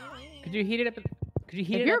 Could you heat it up? Could you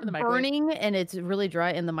heat If it up you're in the microwave? burning and it's really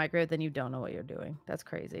dry in the microwave, then you don't know what you're doing. That's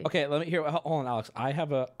crazy. Okay, let me hear. Hold on, Alex.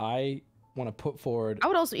 I want to put forward. I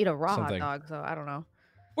would also eat a raw something. hot dog, so I don't know.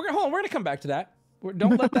 We're gonna come back to that.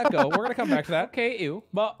 Don't let that go. We're gonna come back to that. Okay, ew.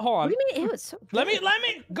 But hold on. What do you mean? Ew, it's so Let me,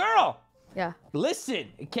 girl. Yeah. Listen,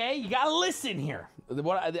 okay? You gotta listen here.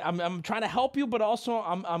 I'm trying to help you, but also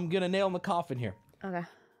I'm gonna nail in the coffin here. Okay.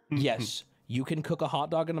 Yes, you can cook a hot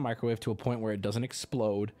dog in the microwave to a point where it doesn't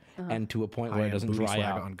explode, and to a point where it doesn't dry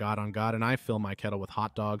out. On God, and I fill my kettle with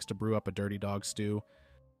hot dogs to brew up a dirty dog stew.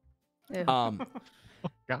 Ew.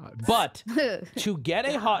 God. But to get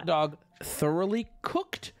a hot dog thoroughly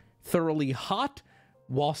cooked, thoroughly hot,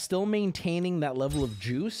 while still maintaining that level of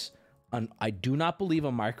juice, I do not believe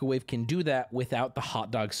a microwave can do that without the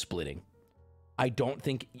hot dog splitting. I don't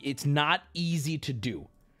think it's not easy to do.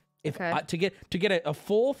 If to get a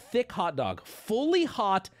full thick hot dog, fully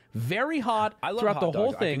hot, very hot, I love throughout hot the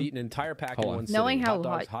whole dogs. thing. I can eat an entire pack in Hold on. one sitting. Knowing how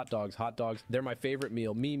hot dogs. They're my favorite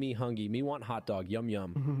meal. Me hungry. Me want hot dog. Yum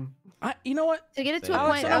yum. You know what? To get it to a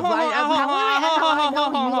point of how I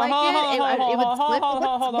know you like it, it would split.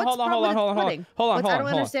 What's wrong with it splitting? I don't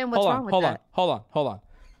understand what's wrong with that. Hold on.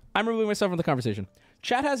 I'm removing myself from the conversation.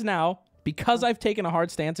 Chat has now, because I've taken a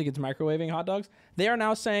hard stance against microwaving hot dogs, they are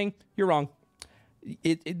now saying, you're wrong.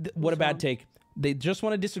 What a bad take. They just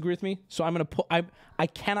want to disagree with me, so I'm going to put... I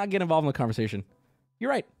cannot get involved in the conversation. You're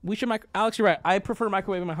right. We should... Alex, you're right. I prefer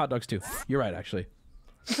microwaving my hot dogs, too. You're right, actually.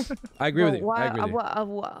 I agree with you. Why, I agree with you.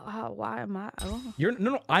 Why am I... Oh.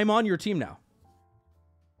 No, I'm on your team now.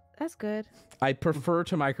 That's good. I prefer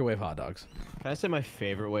to microwave hot dogs. Can I say my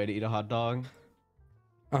favorite way to eat a hot dog?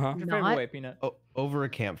 Uh-huh. Your favorite way, Peanut? Over a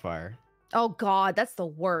campfire. Oh God, that's the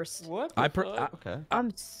worst. What? Okay.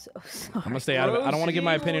 I'm so sorry. I'm gonna stay out of it. I don't want to give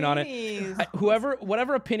my opinion on it.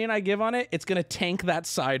 Whatever opinion I give on it, it's gonna tank that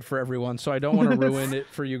side for everyone. So I don't want to ruin it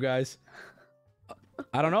for you guys.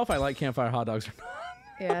 I don't know if I like campfire hot dogs or not.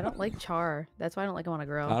 Yeah, I don't like char. That's why I don't like them on a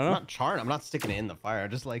grill. I don't know. I'm not charring. I'm not sticking it in the fire.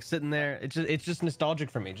 Just like sitting there. It's just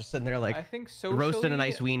nostalgic for me. Just sitting there like I think roasting a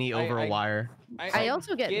nice weenie over a wire. I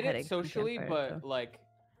also get it headaches from socially, campfire, but like,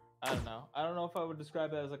 I don't know. I don't know if I would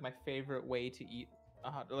describe that as like my favorite way to eat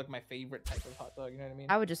a hot, or like my favorite type of hot dog. You know what I mean?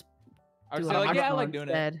 I would just. I would say like, yeah, I like doing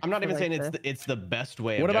it. I'm not even saying it's the best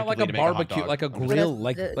way. What about like a objectively to make barbecue, hot like a dog? grill,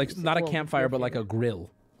 like not a campfire, but like a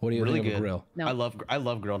grill? What do you think of a grill? No. I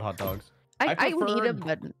love grilled hot dogs. I would eat them,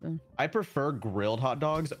 but I prefer grilled hot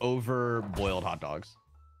dogs over boiled hot dogs.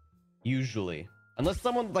 Usually, unless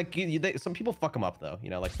someone like some people fuck them up though. You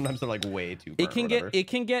know, like sometimes they're like way too. They can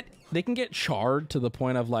get charred to the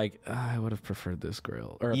point of like I would have preferred this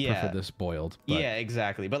grill or preferred this boiled. But... Yeah,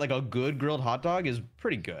 exactly. But like a good grilled hot dog is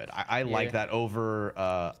pretty good. I like that over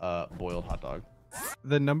boiled hot dog.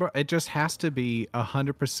 It just has to be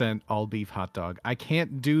 100% all beef hot dog. I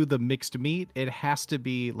can't do the mixed meat. It has to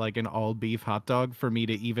be like an all beef hot dog for me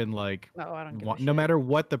to even like. Oh, I don't give a no shit. matter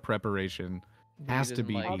what the preparation has to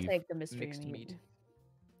be. I'll take the mystery meat.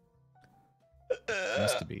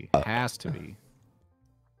 Has to be. Has to be.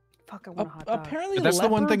 Fuck, I want a hot dog. Apparently, But that's the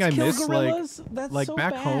one thing I kill miss. gorillas? That's Like so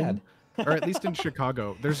back bad. home, or at least in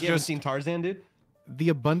Chicago, there's You haven't just seen Tarzan, dude? the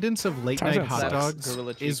abundance of late night Tarzan hot sucks. dogs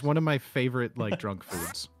Gorilla cheeks. is one of my favorite like drunk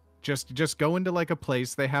foods. Just go into like a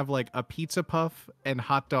place, they have like a pizza puff and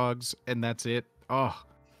hot dogs, and that's it. Oh,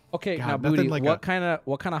 Okay, God, now nothing Booty, like what kind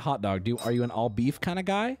of hot dog are you an all beef kind of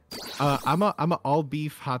guy? I'm a all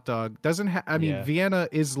beef hot dog. I mean, Yeah. Vienna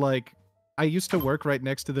is like. I used to work right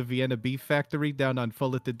next to the Vienna Beef Factory down on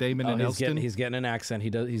Fullett to Damon and Elston. He's getting an accent.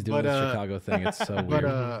 He's doing the Chicago thing. It's so weird.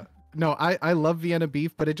 But no, I love Vienna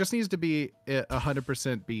beef, but it just needs to be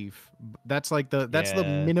 100% beef. That's like the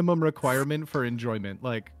minimum requirement for enjoyment.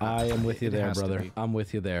 Like I am with you it there, has to brother. be. I'm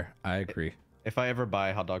with you there. I agree. If I ever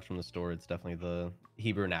buy hot dogs from the store, it's definitely the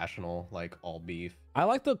Hebrew National, like all beef. I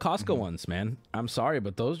like the Costco ones, man. I'm sorry,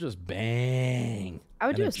 but those just bang. I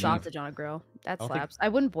would And do they're a cheap. sausage on a grill. That don't think- slaps. I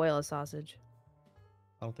wouldn't boil a sausage.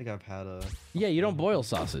 I don't think I've had a. Yeah, you don't boil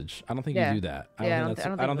sausage. I don't think Yeah. you do that. Yeah, I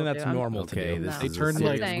don't think that's normal to Okay, do. this No. is They turn a like-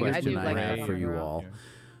 serious Saying, I question do I like have that for on you the all. Yeah.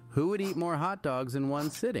 Who would eat more hot dogs in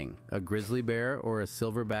one sitting? A grizzly bear or a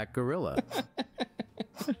silverback gorilla?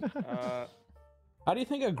 How do you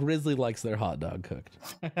think a grizzly likes their hot dog cooked?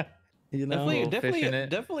 You know,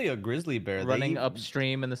 Definitely a grizzly bear. Running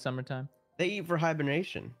upstream in the summertime. They eat for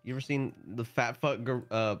hibernation. You ever seen the fat fuck?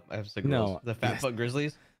 I have to say the fat fuck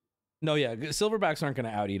grizzlies. No, yeah, silverbacks aren't going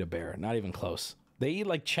to out eat a bear. Not even close. They eat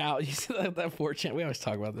like chow. You see that 4chan? We always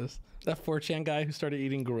talk about this. That 4chan guy who started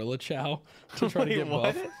eating gorilla chow to try to Wait, get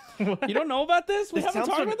what? buff. You don't know about this? We haven't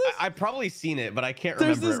talked about this? I've probably seen it, but I can't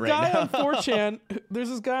There's remember this it right guy now. on 4chan. There's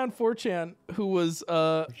this guy on 4chan who was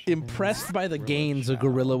impressed by the gains a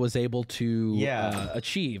gorilla was able to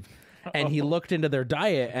achieve. And he looked into their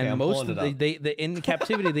diet, and most of they in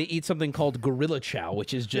captivity they eat something called gorilla chow,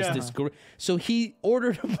 which is just this. So he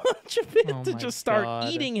ordered a bunch of it to just start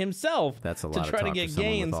eating himself. That's a lot to of try to talk get for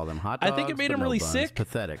someone gains. with all them hot I dogs, think it made but him no really buns. sick.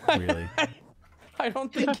 Pathetic, really. I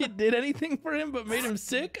don't think it did anything for him, but made him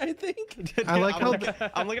sick. I think. I like how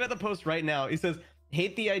I'm looking at the post right now. He says,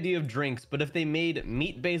 "Hate the idea of drinks, but if they made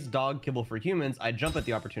meat-based dog kibble for humans, I'd jump at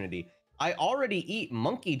the opportunity. I already eat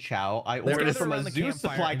monkey chow. I Let's ordered gather from around a the zoo campfire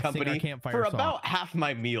supply and sing our company campfire for song. about half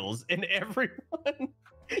my meals, and everyone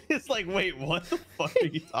is like, wait, what the fuck are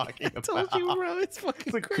you talking about? I told you, bro. It's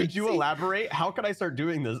fucking Like, could you elaborate? How can I start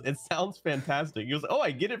doing this? It sounds fantastic. He goes, oh,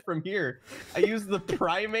 I get it from here. I use the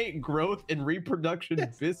primate growth and reproduction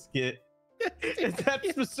biscuit. Is that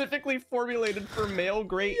specifically formulated for male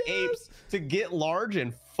great apes to get large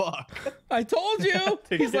and fuck? I told you.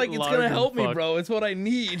 He's like, it's gonna help me, bro. It's what I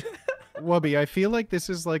need. Wubby, I feel like this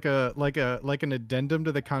is like an addendum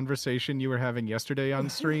to the conversation you were having yesterday on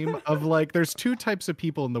stream of like there's two types of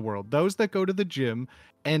people in the world. Those that go to the gym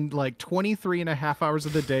and like 23 and a half hours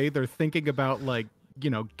of the day they're thinking about like, you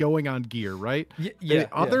know, going on gear, right? The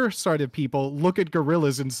other side of people look at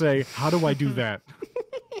gorillas and say, how do I do that?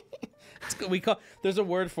 There's a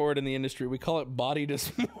word for it in the industry. We call it body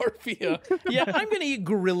dysmorphia. Yeah, I'm gonna eat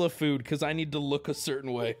gorilla food because I need to look a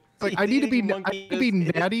certain way. Like I need to be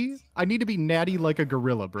natty. I need to be natty like a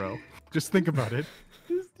gorilla, bro. Just think about it.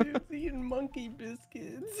 This dude's eating monkey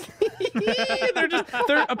biscuits.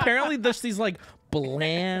 they're apparently just these like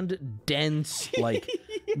bland, dense, like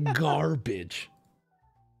garbage.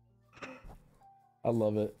 I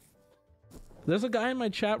love it. There's a guy in my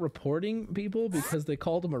chat reporting people because they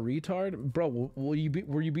called him a retard. Bro, were you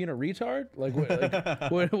being a retard? Like,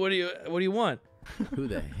 what do you want? Who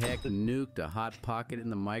the heck nuked a hot pocket in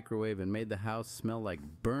the microwave and made the house smell like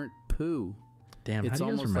burnt poo? Damn, it's how do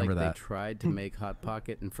you guys almost remember like that? they tried to make hot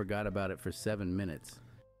pocket and forgot about it for 7 minutes.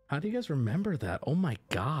 How do you guys remember that? Oh my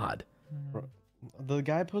god. The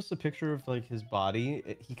guy posts a picture of like his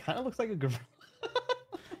body. He kind of looks like a gorilla.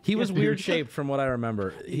 He was weird shaped from what I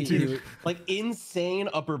remember. He like insane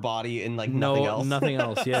upper body and like nothing else. Nothing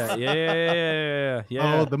else. Yeah.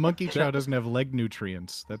 Oh, the monkey chow doesn't have leg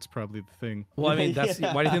nutrients. That's probably the thing. Well, I mean, why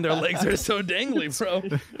do you think their legs are so dangly, bro?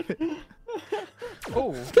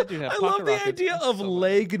 Oh, I love the idea of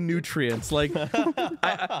leg nutrients. Like,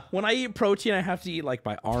 when I eat protein, I have to eat like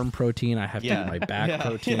my arm protein. I have to eat my back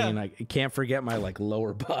protein. I can't forget my like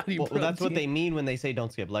lower body. Well, protein. that's what they mean when they say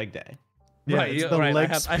don't skip leg day. Yeah, right, it's the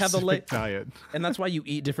leg I have the leg diet, and that's why you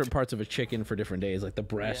eat different parts of a chicken for different days, like the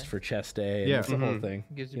breast for chest day. And that's the whole thing.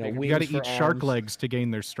 You got to eat shark legs to gain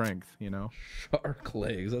their strength. You know, shark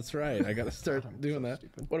legs. That's right. I got to start doing that.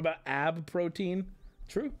 What about ab protein?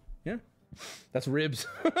 True. Yeah, that's ribs.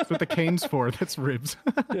 That's what the cane's for. That's ribs.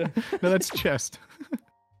 No, that's chest.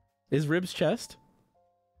 Is ribs chest?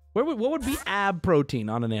 What would be ab protein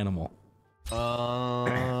on an animal?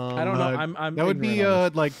 I don't know. I'm that would be ignorant on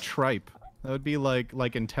this. like tripe. That would be like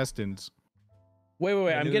intestines. Wait.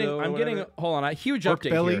 I'm getting. Hold on. A huge Pork update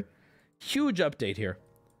belly. here. Huge update here.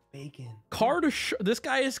 Bacon. This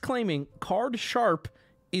guy is claiming card sharp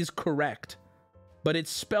is correct, but it's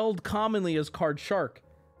spelled commonly as card shark.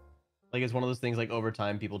 Like it's one of those things like over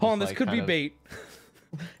time people just Hold on, this like, could be kind of- bait.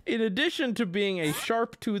 In addition to being a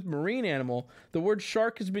sharp-toothed marine animal, the word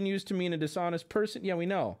shark has been used to mean a dishonest person. Yeah, we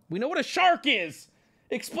know. We know what a shark is.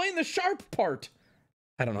 Explain the sharp part.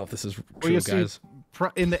 I don't know if this is true, guys.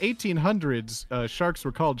 In the 1800s, sharks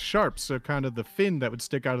were called sharps, so kind of the fin that would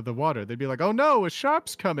stick out of the water. They'd be like, "Oh no, a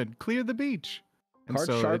sharp's coming! Clear the beach." And Card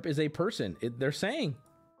so sharp is a person. They're saying.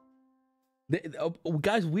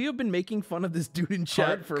 Guys, we have been making fun of this dude in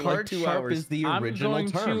chat for like 2 hours. Is the original I'm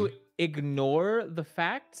going term. to ignore the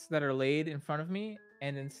facts that are laid in front of me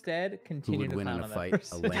and instead Who continue would to win in clown a on that fight, a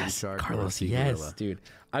person. land shark or a Carlos, sea yes, gorilla? dude.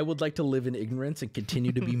 I would like to live in ignorance and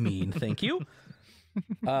continue to be mean. Thank you.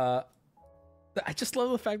 I just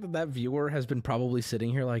love the fact that viewer has been probably sitting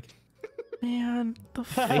here like, man, the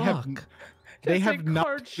fuck. They have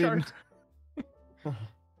not been.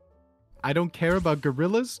 I don't care about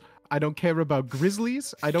gorillas. I don't care about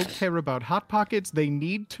grizzlies. I don't care about hot pockets. They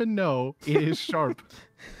need to know it is sharp.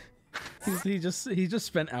 He just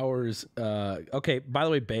spent hours. Okay, by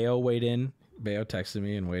the way, Bayo weighed in. Bayo texted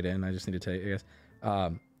me and weighed in. I just need to tell you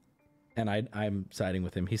guys. And I'm siding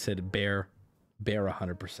with him. He said bear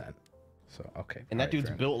 100%. So okay. And that dude's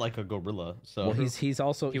built like a gorilla. So well,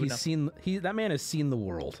 that man has seen the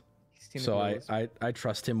world. So I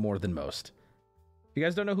trust him more than most. If you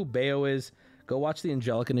guys don't know who Bayo is, go watch the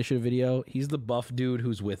Angelic Initiative video. He's the buff dude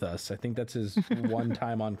who's with us. I think that's his one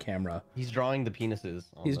time on camera. He's drawing the penises.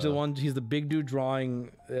 He's the big dude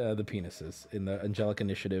drawing the penises in the Angelic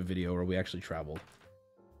Initiative video where we actually traveled.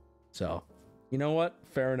 So, you know what?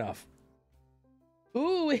 Fair enough.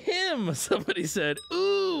 Ooh, him! Somebody said,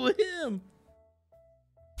 ooh, him!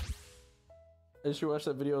 I just watched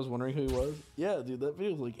that video. I was wondering who he was. Yeah, dude, that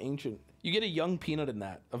video was like ancient. You get a young peanut in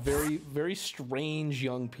that. A very, very strange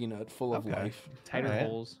young peanut full of life. Tighter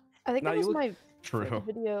holes. I think Now that you was look- my True.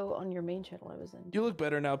 video on your main channel I was in. You look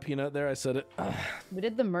better now, Peanut. There, I said it. We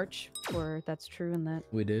did the merch for That's True and that.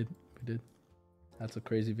 We did. That's a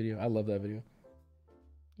crazy video. I love that video.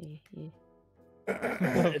 Yeah.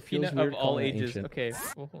 It feels Peanut weird of all calling it ages. ancient. Okay,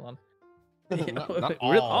 well, hold on. Not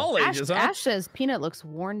all ages, huh? Ash says Peanut looks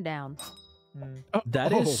worn down.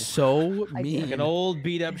 That is so mean. Like an old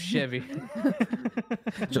beat up Chevy.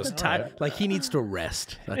 Just tired. Like he needs to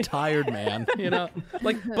rest. A tired man, you know.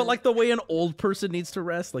 But like the way an old person needs to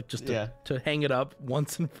rest, like just to hang it up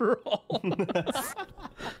once and for all.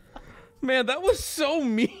 Man, that was so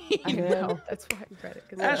mean. I know. That's why I read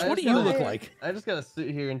it. Ash, what do you look like? I just gotta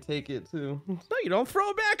sit here and take it too. No, you don't.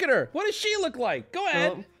 Throw it back at her. What does she look like? Go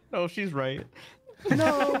ahead. No, she's right.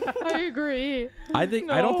 No, I agree. I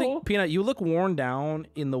don't think Peanut. You look worn down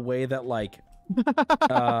in the way that like.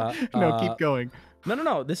 No, keep going.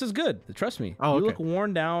 No. This is good. Trust me. Oh, you okay. look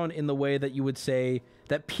worn down in the way that you would say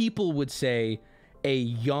that people would say a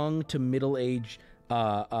young to middle age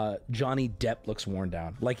Johnny Depp looks worn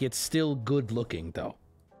down. Like it's still good looking though.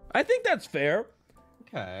 I think that's fair.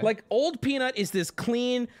 Okay. Like old Peanut is this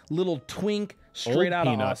clean little twink straight out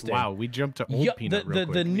Peanut. of Austin. Wow, we jumped to old Peanut real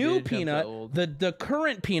quick. The new did jump to Peanut, old. the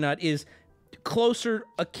current Peanut is closer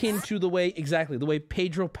akin to the way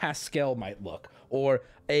Pedro Pascal might look, or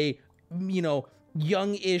a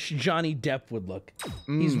youngish Johnny Depp would look.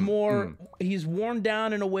 He's worn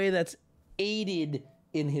down in a way that's aided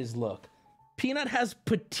in his look. Peanut has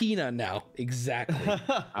patina now. Exactly.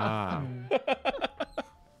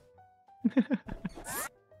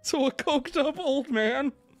 So a coked up old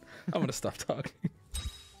man. I'm gonna stop talking.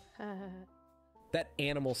 That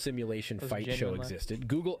animal simulation fight show existed.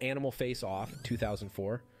 Google Animal Face Off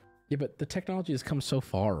 2004. Yeah, but the technology has come so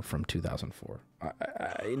far from 2004.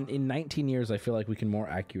 In 19 years, I feel like we can more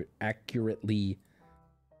accurately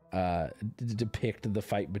depict the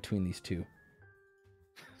fight between these two.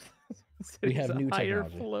 We have new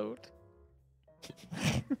technology. Float.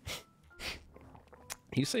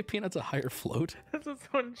 You say Peanut's a higher float? That's what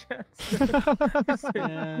someone just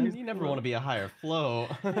said. You never want to be a higher float.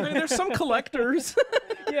 I mean, there's some collectors.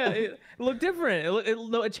 Yeah, it look different.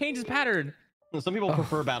 It changes pattern. Some people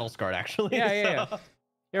prefer battle scarred, actually. Yeah.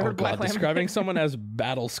 You ever heard Black Lamb? Describing someone as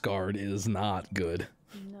battle scarred is not good.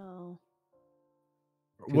 No.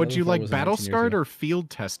 Would you like battle scarred or field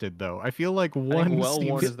tested though? I feel like one well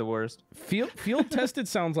worn is the worst. Field tested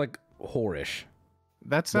sounds like whorish.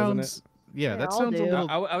 That sounds that sounds a little.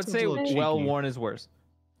 I would say well worn is worse.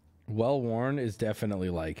 Well worn is definitely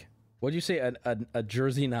like, what'd you say, a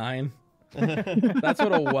Jersey 9? That's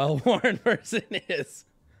what a well worn person is.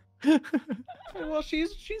 Well,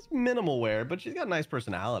 she's minimal wear, but she's got a nice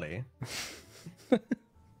personality.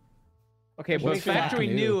 Okay, but factory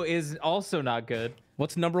new is also not good.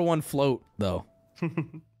 What's number one float though?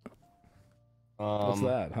 What's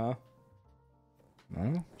that, huh? I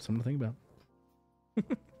don't know. Something to think about.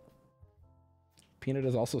 Peanut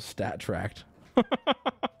is also stat tracked. I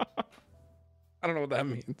don't know what that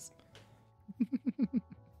means.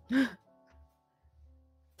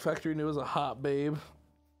 Factory new is a hot babe.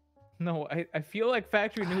 No, I feel like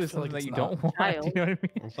factory new is something that you don't want. You know what I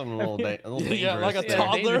mean? Something a little dangerous. Yeah, like a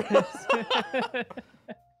toddler.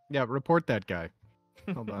 Yeah, report that guy.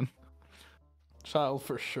 Hold on. Child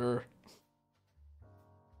for sure.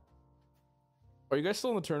 Are you guys still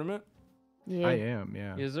in the tournament? Yeah. I am,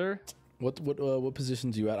 yeah. Is there? What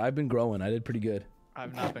positions are you at? I've been growing. I did pretty good.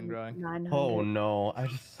 I've not been growing. 900. Oh no, I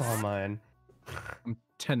just saw mine. I'm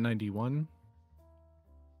 1091.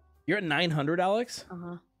 You're at 900, Alex?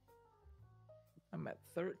 Uh-huh. I'm at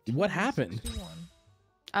 13. What happened? 61.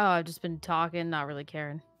 Oh, I've just been talking, not really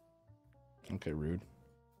caring. Okay, rude.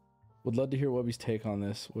 Would love to hear Wubby's take on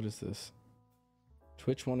this. What is this?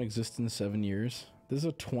 Twitch won't exist in 7 years. This is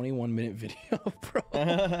a 21-minute video, bro.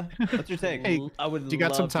 What's your take? Hey, I would do you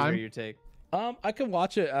got some love to hear time? your take. I can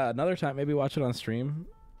watch it another time. Maybe watch it on stream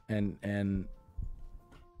and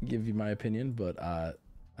give you my opinion. But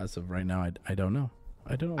as of right now, I don't know.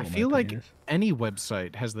 I don't know. I feel like any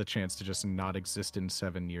website has the chance to just not exist in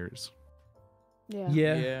 7 years.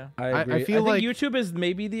 Yeah. I agree. I feel think like YouTube is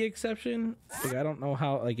maybe the exception. Like, I don't know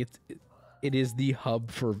how. Like it is the hub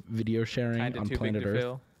for video sharing Kinda on too planet big to Earth.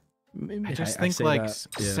 fail. I just think say like that,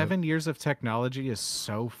 yeah. 7 years of technology is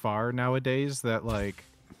so far nowadays that like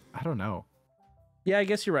I don't know. Yeah, I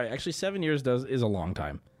guess you're right. Actually, 7 years is a long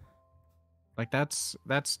time. Like that's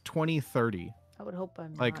 2030. I would hope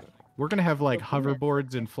I'm Like not. we're gonna have like Hoping that-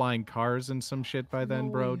 hoverboards and flying cars and some shit by then,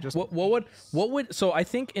 bro. Just what would so I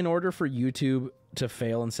think in order for YouTube to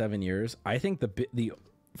fail in 7 years, I think the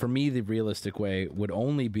for me the realistic way would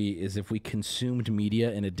only be is if we consumed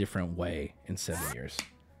media in a different way in 7 years,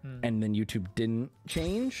 and then YouTube didn't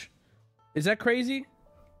change. Is that crazy?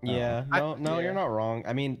 Yeah, no, you're not wrong.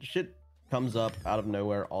 I mean, shit comes up out of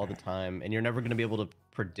nowhere all the time, and you're never gonna be able to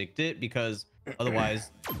predict it because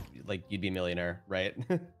otherwise, like, you'd be a millionaire, right?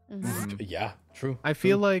 Yeah, true. I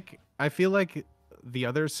feel like the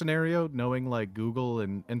other scenario, knowing like Google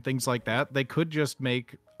and things like that, they could just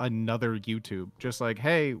make another YouTube. Just like,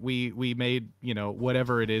 hey, we made, you know,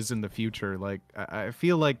 whatever it is in the future. Like I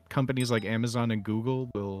feel like companies like Amazon and Google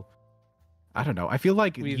will, I don't know. I feel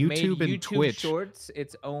like We've YouTube made and YouTube Twitch. Shorts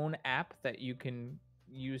its own app that you can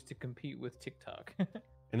use to compete with TikTok.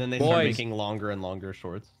 And then they start making longer and longer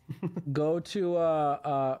shorts. Go to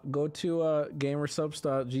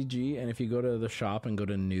gamersubs.gg, and if you go to the shop and go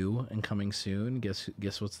to new and coming soon, guess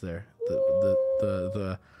what's there?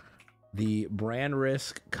 The brand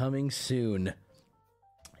risk coming soon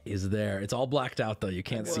is there. It's all blacked out though. You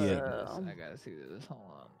can't see it. I gotta see this.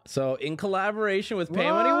 Hold on. So in collaboration with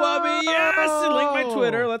PaymoneyWubby, yes, link my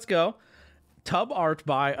Twitter. Let's go. Tub art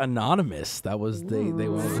by Anonymous. That was they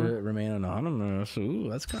wanted to remain anonymous. Ooh,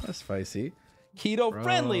 that's kind of spicy. Keto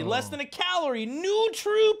friendly, less than a calorie,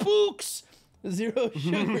 True Pooks, 0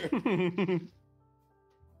 sugar.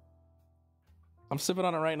 I'm sipping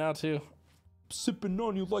on it right now too. sipping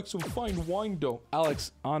on you like some fine wine, though.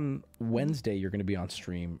 Alex, on Wednesday, you're going to be on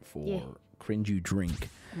stream for Cringe You Drink.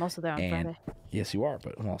 I'm also there on Friday. Yes, you are,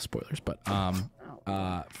 but well, spoilers. But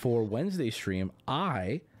for Wednesday's stream,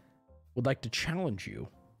 I would like to challenge you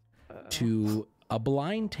to a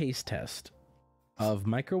blind taste test of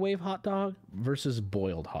microwave hot dog versus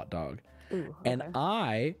boiled hot dog. Ooh, okay. And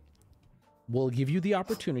I will give you the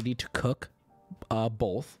opportunity to cook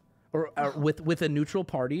both, or with a neutral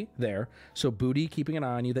party there. So Booty keeping an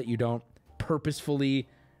eye on you that you don't purposefully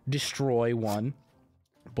destroy one,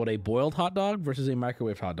 but a boiled hot dog versus a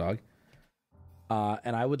microwave hot dog.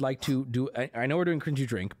 And I would like to do, I know we're doing Cringe You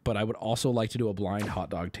Drink, but I would also like to do a blind hot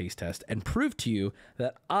dog taste test and prove to you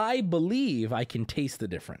that I believe I can taste the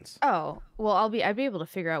difference. Oh, well, I'd be able to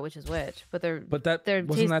figure out which is which, but they're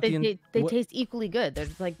they taste equally good. They're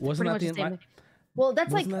like wasn't pretty that much the same. Well,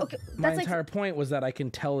 that's like that, okay. My That's entire point was that I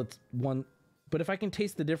can tell it's one, but if I can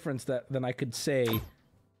taste the difference, then I could say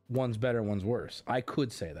one's better, one's worse. I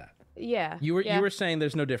could say that. Yeah. You were saying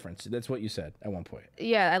there's no difference. That's what you said at one point.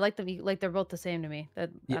 Yeah, I like them. Like they're both the same to me. I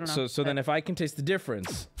don't know. So then if I can taste the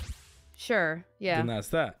difference, sure. Yeah. then that's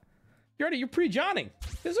that. You're pre-Johning.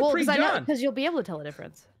 This is a pre-John. Because you'll be able to tell the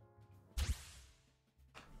difference.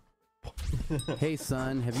 Hey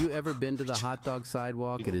son, have you ever been to the hot dog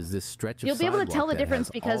sidewalk? It is this stretch of You'll be able to tell the that difference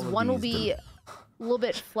has because all of one will these be a little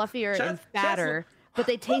bit fluffier and fatter, but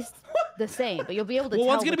they taste the same. But you'll be able to tell.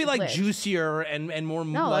 Well, one's gonna be which like is which. juicier and more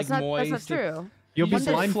No, like that's not, moist. That's not true. You'll be just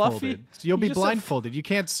said blindfolded. fluffy. You'll be You just said blindfolded. You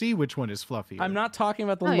can't see which one is fluffy. I'm not talking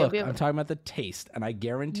about the No, you'll look. be able I'm to- talking about the taste, and I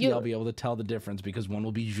guarantee I'll be able to tell the difference because one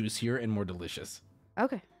will be juicier and more delicious.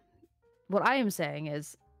 Okay. What I am saying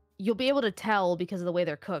is, you'll be able to tell because of the way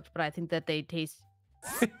they're cooked, but I think that they taste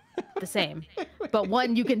the same. But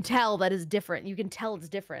one you can tell that is different. You can tell it's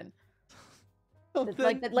different.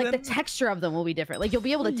 The texture of them will be different. Like you'll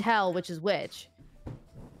be able to tell which is which.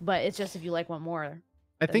 But it's just if you like one more.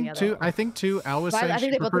 I think too. Al was But I saying think she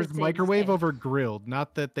they both prefers taste the microwave same. over grilled.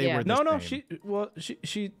 Not that they were the No, same.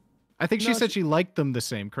 she. I think she no, said she liked them the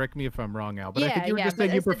same. Correct me if I'm wrong, Al. But I Yeah, think you were yeah, just but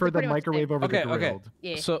saying you it's prefer the pretty much the same. microwave over the Okay. grilled.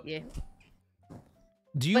 Yeah. So- yeah.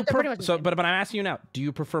 Do you But they're pretty much the same. but I'm asking you now, do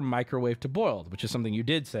you prefer microwave to boiled, which is something you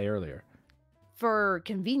did say earlier? For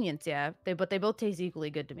convenience, yeah. But they both taste equally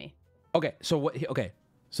good to me. Okay, so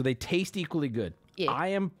they taste equally good. Yeah. I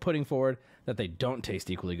am putting forward that they don't taste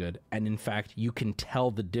equally good, and in fact, you can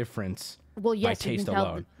tell the difference Well, yes, by you taste can tell.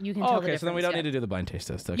 alone. You can tell the okay, so then we difference, don't yeah. need to do the blind taste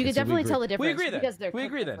test. Okay, You can so we definitely agree. tell the difference We agree then. because they're We cooked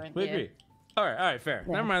agree then. different, We yeah. agree. All right, fair.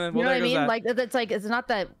 Yeah. Never mind then. You Well, know what I there goes mean? that. Like it's like it's not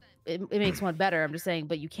that it makes one better. I'm just saying,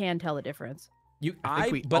 but you can tell the difference. I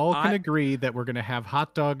think we all can agree that we're gonna have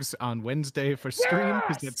hot dogs on Wednesday for stream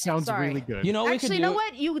because that sounds Sorry. really good. You know, we Actually, could you know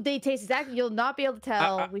do- what? They taste exactly. You'll not be able to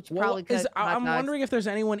tell. We should probably cook hot I'm dogs. wondering if there's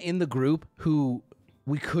anyone in the group who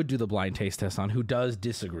we could do the blind taste test on who does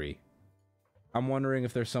disagree. I'm wondering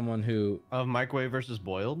if there's someone who of microwave versus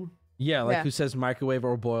boiled. Yeah, like Yeah. who says microwave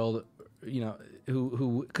or boiled. You know,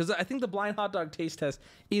 who because I think the blind hot dog taste test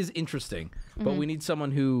is interesting, but we need someone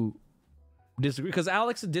who disagrees because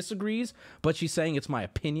Alex disagrees, but she's saying it's my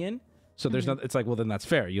opinion. So there's not. It's like, well, then that's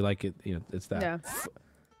fair. You like it. You know, it's that. Yeah.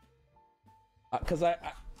 Because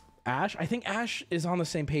Ash, I think Ash is on the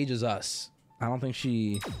same page as us. I don't think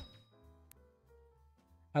she.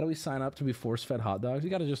 How do we sign up to be force-fed hot dogs? You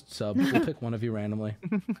got to just sub. We'll pick one of you randomly.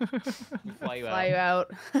 Fly you Fly you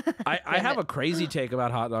out. I have a crazy take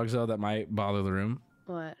about hot dogs though that might bother the room.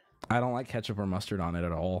 What? I don't like ketchup or mustard on it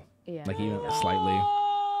at all. Yeah. Like even slightly.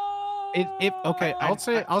 Okay, I'll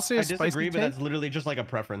say a I spicy disagree, but take. that's literally just like a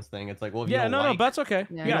preference thing. It's like, well, if you Yeah, don't no, like, that's okay.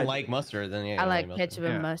 Yeah. If you Yeah, don't like mustard, then yeah. I you like don't mustard. ketchup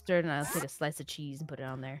and mustard, and I'll take a slice of cheese and put it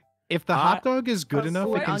on there. If the hot dog is good enough,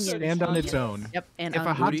 it can onions. stand on its own. Yep. And If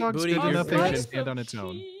a hot dog's Booty, good you're enough, it right. can stand on its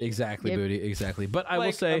own. Exactly, Yep. Booty. Exactly. But I will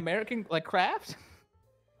Like say, American like Kraft.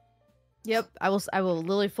 Yep. I will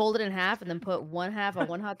literally fold it in half and then put one half on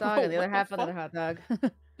one hot dog and the other half on another hot dog.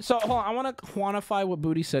 so hold on, I want to quantify what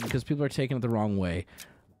Booty said because people are taking it the wrong way.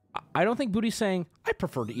 I don't think Booty's saying I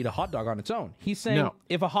prefer to eat a hot dog on its own. He's saying No.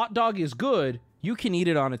 if a hot dog is good, you can eat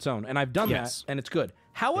it on its own, and I've done Yes. that, and it's good.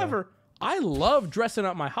 However, I love dressing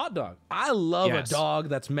up my hot dog. I love Yes. a dog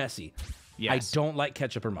that's messy. Yes. I don't like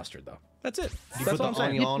ketchup or mustard though. That's it. You That's put all I'm the saying.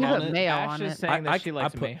 onion You on put it. mayo Ash on is it. saying that she I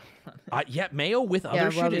likes put- mayo. Yeah, mayo with Yeah,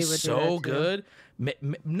 other shit Wubby is would do so that too. good.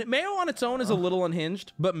 Mayo on its own is a little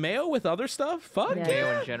unhinged, but mayo with other stuff, fuck Yeah. yeah.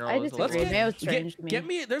 Mayo in general I is a disagree. little. Mayo's strange to me. Get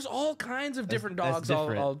me. There's all kinds of different that's dogs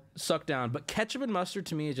different. I'll suck down, but ketchup and mustard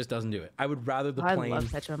to me it just doesn't do it. I would rather the I plain.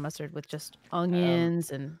 love ketchup and mustard with just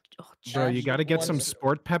onions and Bro, you got to get some Once-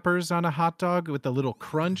 sport peppers on a hot dog with a little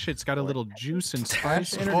crunch. It's got a little juice and Ash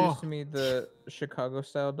spice. introduced Oh, to me the Chicago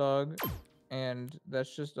style dog, and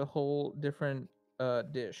that's just a whole different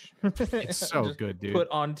dish. It's so Just good, dude. Put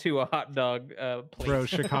onto a hot dog plate. Bro,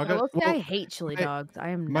 Chicago. I hate chili dogs. I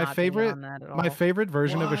am my not favorite. on that at all. My favorite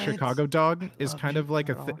version of a What? Chicago dog is Oh, kind of like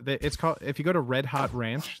not at all. it's called. If you go to Red Hot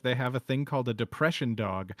Ranch, they have a thing called a depression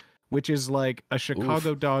dog, which is like a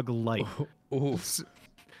Chicago dog light.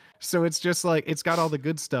 So it's just like it's got all the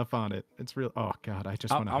good stuff on it. It's real. Oh god, I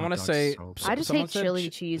just want to. I want to say. I just someone hate said chili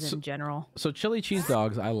cheese in general. So chili cheese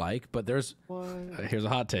dogs I like, but there's here's a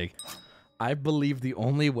hot take. I believe the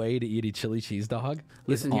only way to eat a chili cheese dog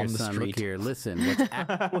Listen is here, on the son. street. Look here. Listen. What's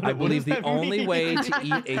I believe the only way to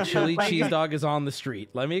eat a chili cheese dog is on the street.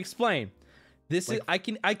 Let me explain. This is I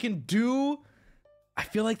can do. I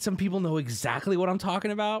feel like some people know exactly what I'm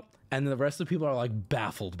talking about, and the rest of the people are like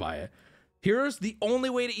baffled by it. Here's the only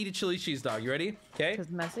way to eat a chili cheese dog. You ready? Okay. It's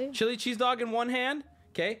messy. Chili cheese dog in one hand.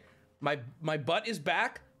 Okay. My butt is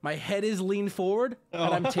back. My head is leaned forward, and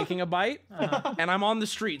I'm taking a bite, and I'm on the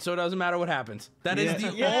street, so it doesn't matter what happens. That is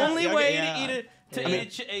the only way to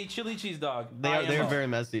eat a chili cheese dog. They're very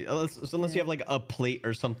messy. Unless you have like a plate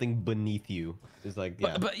or something beneath you. It's like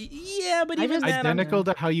but even then, identical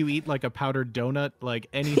to how you eat like a powdered donut, like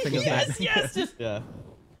anything of that. Yes. Yeah.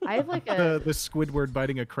 I have like a. The Squidward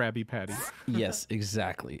biting a Krabby Patty. Yes,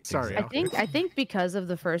 exactly. Sorry. I think because of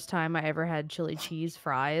the first time I ever had chili cheese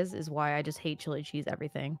fries is why I just hate chili cheese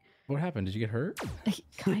everything. What happened? Did you get hurt?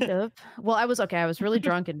 Kind of. Well, I was really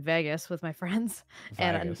drunk in Vegas with my friends,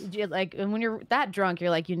 and when you're that drunk, you're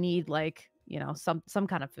like you need like some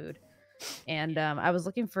kind of food, and I was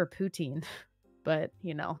looking for poutine. But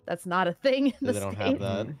that's not a thing in the They don't States. have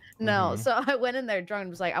that. No, so I went in there drunk and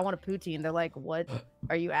was like, I want a poutine. They're like, what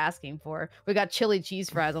are you asking for? We got chili cheese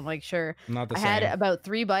fries. I'm like, sure. Not the I same. had about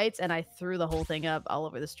 3 bites and I threw the whole thing up all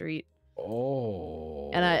over the street. Oh.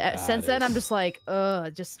 And since then I'm just like,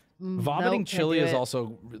 vomiting no, chili can't is do it.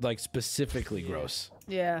 also like specifically gross.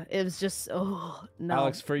 Yeah, it was just no.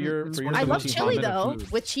 Alex, for your I love poutine chili vomit of though,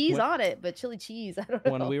 food. with cheese When- on it, but chili cheese, I don't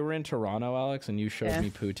know. When we were in Toronto, Alex, and you showed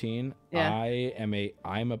me poutine, Yeah.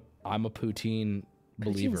 I'm a poutine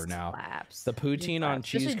believer now. slaps. The poutine on slaps.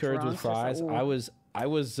 cheese Especially curds with drunk, fries,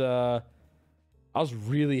 just like, I was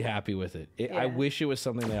really happy with it. I Yeah. wish it was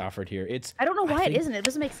something they offered here. I don't know why think it isn't. It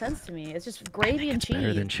doesn't make sense to me. It's just gravy and cheese.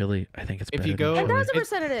 better than chili. I think it's If better you than go, chili.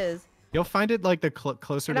 1000% it is. you'll find it like the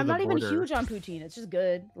closer And to I'm the not even border, huge on poutine. It's just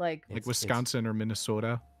good. Like Wisconsin or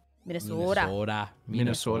Minnesota. Minnesota.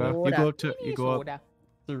 Minnesota. You go up to you go up.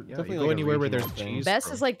 Definitely you like go a anywhere where there's regional thing. cheese. Best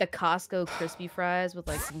bro. is like the Costco crispy fries with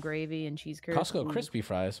like some gravy and cheese curds. Costco Ooh. crispy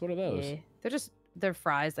fries. What are those? Yeah. They're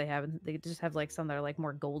fries they have. They just have like some that are like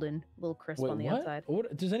more golden, little crisp Wait, on the what? outside.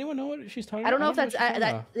 What? Does anyone know what she's talking about? I don't know if that's what she's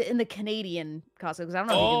talking about. in the Canadian Costco because I don't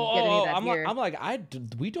know if you can get any of that I'm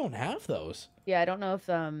here. we don't have those. Yeah, I don't know if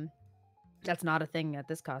that's not a thing at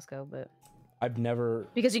this Costco, but I've never.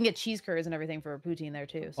 because you can get cheese curds and everything for a poutine there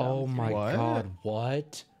too. So Oh my god!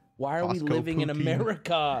 What? Why are we Costco living in poutine.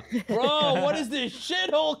 America, bro? What is this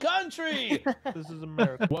shithole country? This is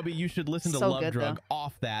America. Wubby, you should listen to So Love good, Drug though.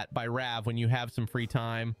 Off That by Rav when you have some free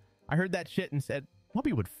time. I heard that shit and said,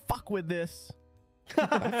 Wubby would fuck with this.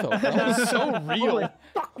 That was so real.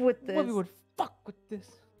 fuck with this. Wubby would fuck with this.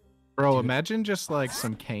 Bro, imagine just like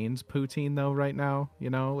some Cane's poutine though right now,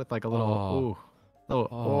 with like a little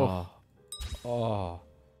Oh,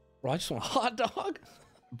 bro, I just want a hot dog.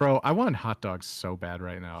 Bro, I want hot dogs so bad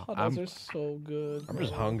right now. Hot dogs are so good. I'm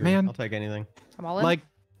just hungry. Man. I'll take anything. I'm all in. Like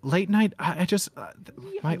late night, I just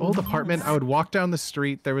my old apartment. I would walk down the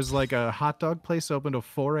street. There was like a hot dog place open till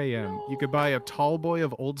 4 a.m. You could buy a tall boy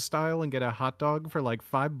of old style and get a hot dog for like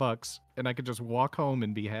 $5, and I could just walk home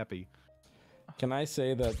and be happy. Can I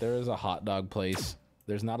say that there is a hot dog place?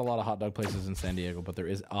 There's not a lot of hot dog places in San Diego, but there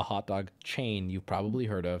is a hot dog chain you've probably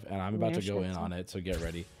heard of, and I'm about to go in on it, so get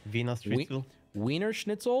ready. Wiener Schnitzel. Wiener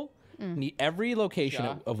Schnitzel. Every location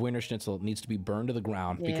Yeah. of Wiener Schnitzel needs to be burned to the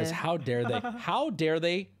ground because Yeah. how dare they? How dare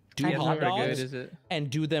they do I It's know. hot not very dogs good, is it? and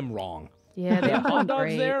do them wrong? yeah, they're hot not dogs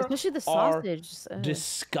great. there Especially the are sausage.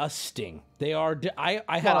 Disgusting. They are. I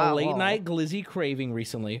had a late night glizzy craving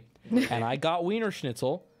recently, and I got Wiener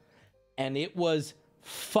Schnitzel, and it was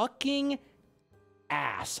fucking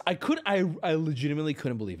ass. I legitimately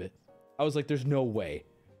couldn't believe it. I was like, "There's no way."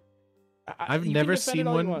 I've you never can defend it seen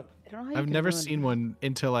all you one. want. I've never seen one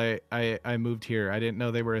until I moved here. I didn't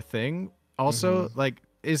know they were a thing. Also, like,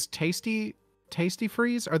 is Tasty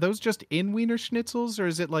Freeze? Are those just in Wiener Schnitzels, or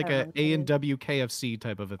is it like a A&W KFC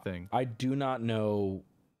type of a thing? I do not know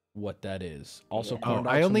what that is. Also, Yeah. corn Oh, dogs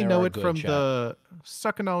I from only there know are it good, from chat. the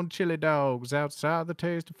sucking on chili dogs outside the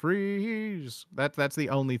Tasty Freeze. That's the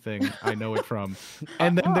only thing I know it from.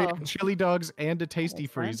 And then they Oh. have chili dogs and a Tasty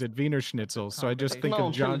Makes Freeze sense. at Wiener Schnitzel. So I just think No,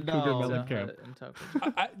 of John chili Cougar dogs.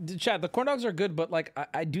 Mellencamp. Chad, the corn dogs are good, but like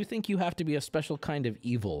I do think you have to be a special kind of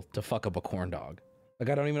evil to fuck up a corn dog. Like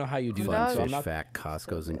I don't even know how you do Fun that. So I'm fish not. fact: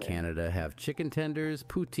 Costco's in Canada have chicken tenders,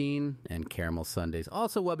 poutine, and caramel sundaes.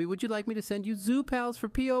 Also, Wubby, would you like me to send you Zoo Pals for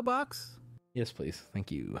PO Box? Yes, please.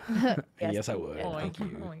 Thank you. Yes, yes, I would. please. Thank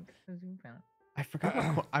you. I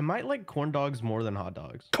forgot. I might like corn dogs more than hot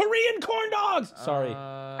dogs. Korean corn dogs. Sorry.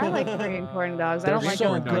 I like Korean corn dogs. I don't They're like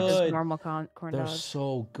so them just good. normal corn They're dogs.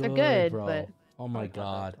 so good. They're good, bro. but Oh my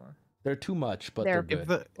god, they're too much, but they're they're If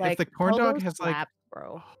good. the if the corn Pogo dog has like slaps,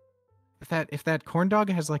 bro. if that corn dog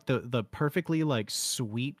has like the perfectly like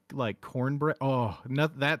sweet like cornbread. Oh, no,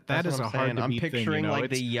 that That's is what a I'm hard saying. to I'm beat thing. picturing You know? like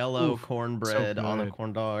It's- the yellow oof, cornbread so on a good.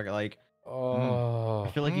 corn dog. Like, Oh,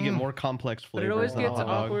 I feel like you get more complex But it flavors. always than a gets hot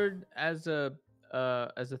dog. awkward as a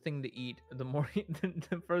thing to eat. The more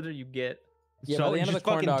the further you get. Yeah, So by the you end of just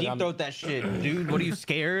the corn fucking dog, deep I'm- throat that shit, dude. What are you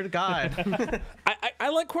scared? God. I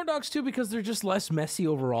like corn dogs too because they're just less messy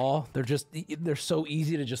overall. They're so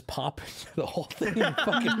easy to just pop into the whole thing. In your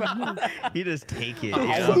fucking mouth. You just take it.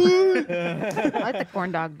 I like the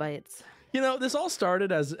corn dog bites. You know, this all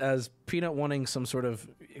started as Peanut wanting some sort of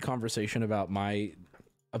conversation about my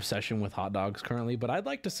obsession with hot dogs currently, but I'd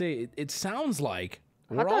like to say it sounds like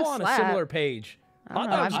we're Hot all dogs on a slap. similar page. I don't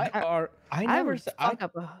Hot know, dogs are. I I never. would fuck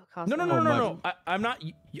up a Costco. No.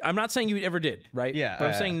 I'm not saying you ever did, right? Yeah, But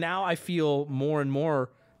I'm saying now I feel more and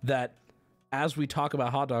more that as we talk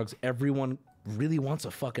about hot dogs, everyone really wants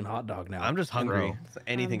a fucking hot dog now. I'm just hungry.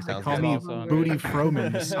 Anything sounds Call good. me also Booty hungry.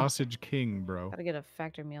 Froman, the sausage king, bro. Gotta get a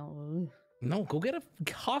factor meal. Ooh. No, go get a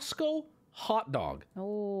Costco hot dog.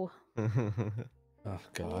 Oh. Oh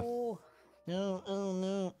god. Oh.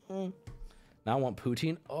 No. Now I want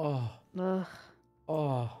poutine. Oh. Ugh.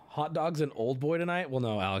 Oh, hot dogs and Old Boy tonight? Well,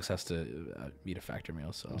 no, Alex has to eat a factor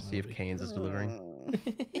meal, so See if Canes is delivering.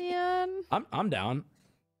 Man. I'm down.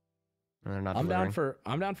 They're not I'm delivering.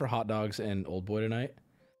 down for hot dogs and Old Boy tonight.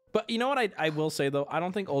 But you know what I will say though, I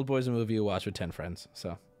don't think Old Boy's a movie you watch with 10 friends.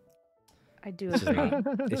 So I do it's just agree.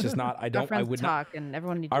 not. It's just not. Our friends talk, and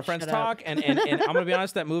everyone needs Our to friends shut up. talk, and I'm gonna be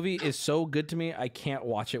honest. That movie is so good to me. I can't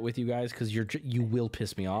watch it with you guys because you will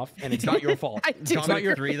piss me off, and it's not your fault. I do. It's not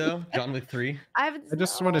your 3 though. John Wick 3. I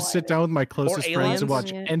just want to sit down with my closest friends and watch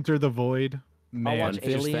Aliens. Enter the Void. Man, watch Fun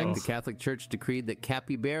fish fact: Aliens. the Catholic Church decreed that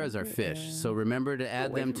capybaras are fish, so remember to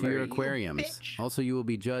add them to your aquariums. Also, you will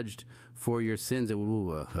be judged for your sins.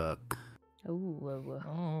 Ooh,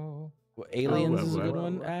 Oh. Well, Aliens is a good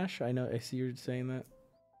one, Ash. I know. I see you're saying that.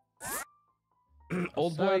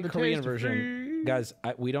 Old Boy Korean version, guys.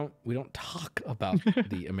 We don't talk about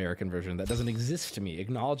the American version. That doesn't exist to me.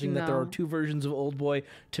 Acknowledging that there are No. two versions of Old Boy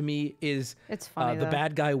to me is It's funny, the though.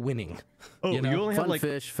 bad guy winning. Oh, you know? you only have Fun like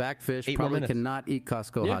fish, fact fish, 8 more probably minutes. cannot eat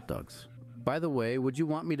Costco Yeah. hot dogs. By the way, would you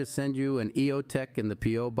want me to send you an EOTech in the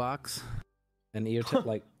PO box? An EOTech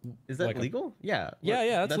like Is that like a- legal? Yeah.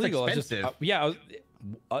 Yeah, that's legal. It's just, Expensive.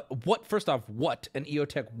 what? First off, what an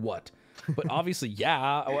EOTech what? But obviously,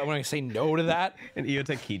 yeah. When I say no to that, An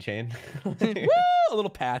EOTech keychain. woo, a little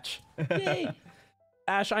patch. Yay.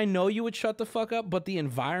 Ash, I know you would shut the fuck up, but the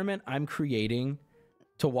environment I'm creating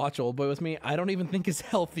to watch Old Boy with me, I don't even think is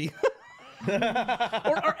healthy.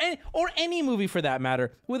 or any movie for that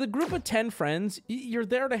matter. With a group of 10 friends, you're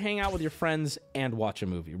there to hang out with your friends and watch a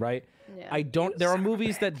movie, right? Yeah. There are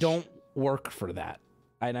movies that don't work for that.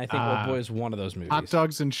 And I think Old Boy is one of those movies. Hot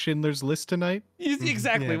dogs and Schindler's List tonight.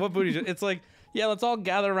 Exactly. What booty? It's like, yeah, let's all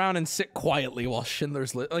gather around and sit quietly while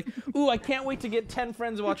Schindler's List. Like, ooh, I can't wait to get 10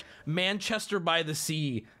 friends to watch Manchester by the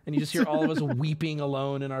Sea, and you just hear all of us weeping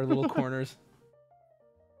alone in our little corners.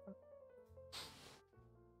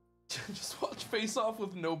 Just watch Face Off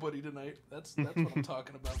with nobody tonight. That's what I'm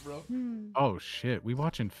talking about, bro. Oh shit, we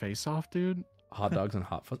watching Face Off, dude. Hot dogs and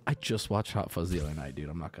Hot Fuzz. I just watched Hot Fuzz the other night, dude.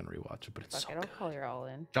 I'm not gonna rewatch it, but it's Fuck so it, I'll call you all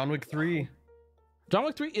in. John Wick 3. John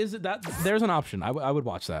Wick 3 is it that there's an option. I would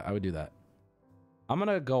watch that. I would do that. I'm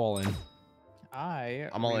gonna go all in.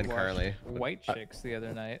 I'm all in rewatched currently. White Chicks the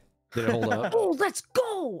other night. Did it hold up? Oh, let's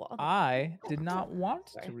go! I did not want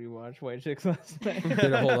to rewatch White Chicks last night. Did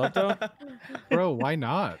it hold up though? Bro, why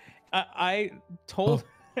not? I told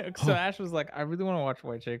so Ash was like, I really want to watch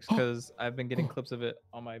White Chicks because I've been getting clips of it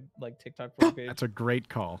on my like TikTok page. That's a great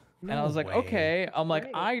call. And I was like, okay. I'm like,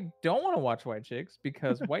 I don't want to watch White Chicks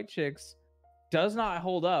because White Chicks does not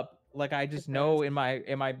hold up. Like I just know in my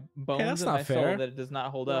bones that's and not my soul fair. that it does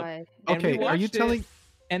not hold up. Why? And we Okay, are you watched it, telling?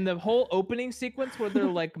 And the whole opening sequence where they're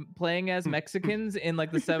like playing as Mexicans in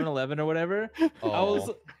like the 7-Eleven or whatever.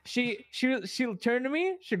 She turned to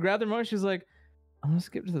me, she grabbed the remote, she's like, I'm gonna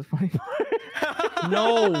skip to the funny part.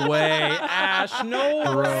 No way, Ash.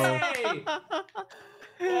 No way.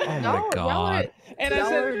 Oh my god! And I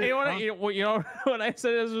said, you know, when I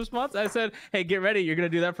said as a response, I said, "Hey, get ready. You're gonna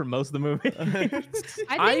do that for most of the movie."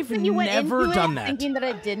 I've never done that. Thinking that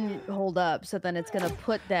it didn't hold up, so then it's gonna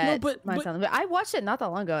put that. But I watched it not that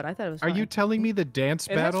long ago, and I thought it was. Are you telling me the dance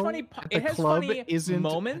battle at the club isn't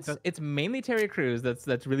moments? It's mainly Terry Crews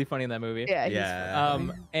that's really funny in that movie. Yeah.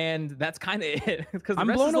 And that's kind of it. Because I'm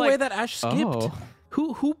blown away that Ash skipped.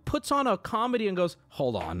 Who puts on a comedy and goes,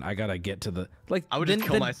 hold on, I gotta get to the like. I would just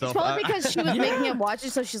kill myself. It's probably because she was making him watch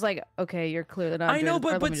it, so she's like, okay, you're clearly not. I know,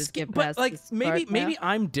 but like maybe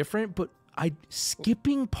I'm different, but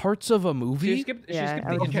skipping parts of a movie. She skipped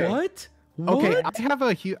okay. What? Okay,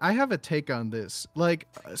 I have a take on this. Like,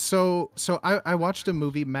 so I watched a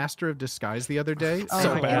movie, Master of Disguise, the other day.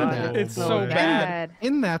 So bad. It's so bad.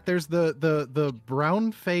 In that, there's the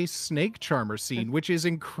brown face snake charmer scene, which is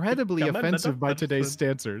incredibly offensive by today's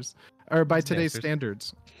dancers, or by today's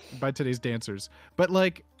standards, by today's dancers. But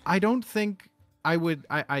like, I don't think I would.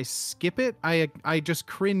 I skip it. I just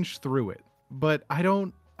cringe through it. But I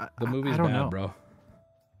don't. The movie's I don't bad, know. bro.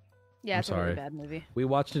 Yeah, it's I'm sorry. a really bad movie. We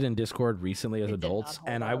watched it in Discord recently as adults,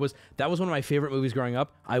 and that was one of my favorite movies growing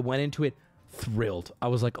up. I went into it thrilled. I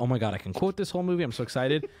was like, oh my god, I can quote this whole movie. I'm so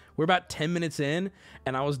excited. We're about 10 minutes in,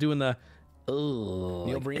 and I was doing the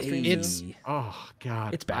Neil Breen stream. It's oh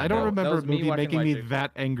god, it's bad. I don't remember a me movie watching making White me Chicks.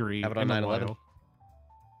 that angry. Have it on in a 9/11. while.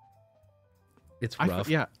 It's rough.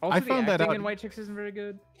 Also, I the found that acting out. in White Chicks isn't very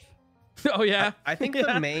good. Oh yeah. I think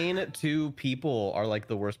the main two people are like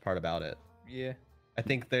the worst part about it. Yeah. I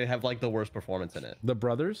think they have like the worst performance in it. The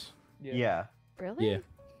brothers. Yeah. Really? Yeah.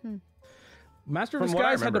 Master of From what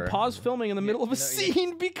I Disguise had to remember. pause filming in the middle of a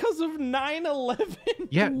scene because of 9/11.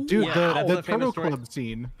 Yeah, dude, Wow. the The famous Turtle story. Club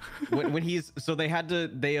scene. when he's so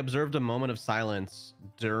they observed a moment of silence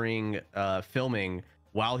during filming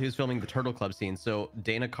while he was filming the Turtle Club scene. So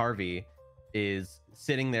Dana Carvey is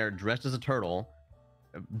sitting there dressed as a turtle,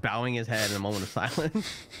 bowing his head in a moment of silence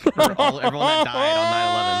for everyone that died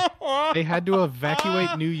on 9/11. They had to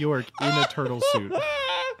evacuate New York in a turtle suit.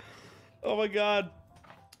 Oh my god.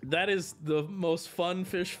 That is the most fun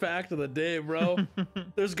fish fact of the day, bro.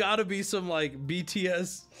 There's got to be some like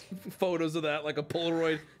BTS photos of that, like a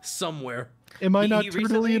Polaroid somewhere. Am I not He turtley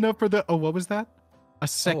recently- enough for the? Oh, what was that? A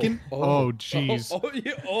second? Oh, jeez.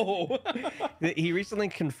 He recently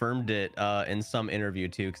confirmed it in some interview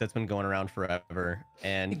too, because that's been going around forever.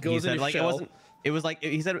 And he goes in said his like shell. it wasn't. It was like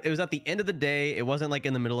he said it was at the end of the day. It wasn't like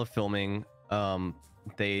in the middle of filming.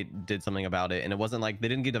 They did something about it, and it wasn't like they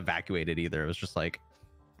didn't get evacuated either. It was just like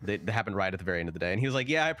that happened right at the very end of the day. And he was like,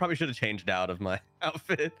 "Yeah, I probably should have changed out of my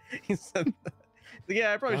outfit." He said,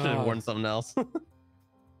 "Yeah, I probably should have worn something else."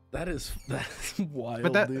 That's wild.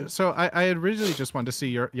 But dude. so I originally just wanted to see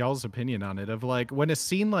y'all's opinion on it. Of like when a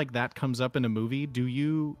scene like that comes up in a movie, do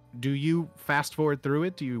you fast forward through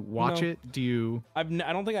it? Do you watch No. it? Do you? I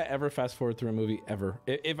don't think I ever fast forward through a movie ever.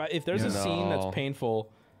 If there's a scene that's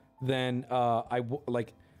painful, then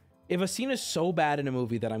if a scene is so bad in a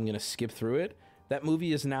movie that I'm gonna skip through it, that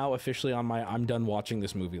movie is now officially on my I'm done watching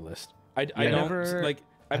this movie list. I don't like.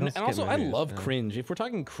 And also, I love cringe. If we're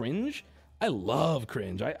talking cringe, I love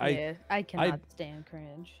cringe. I cannot stand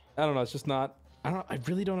cringe. I don't know. It's just not. I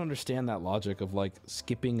really don't understand that logic of like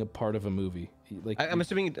skipping a part of a movie. Like I'm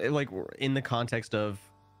assuming like in the context of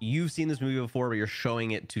you've seen this movie before, but you're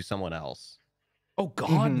showing it to someone else. Oh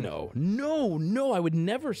God, no! I would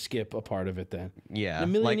never skip a part of it. Then, Yeah, in a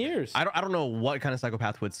million like, years. I don't know what kind of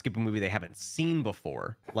psychopath would skip a movie they haven't seen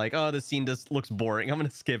before. Like, oh, this scene just looks boring. I'm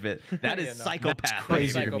gonna skip it. That is psychopath. That's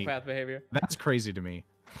crazy to me. Psychopath behavior. That's crazy to me.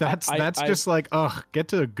 That's I- just like, ugh, get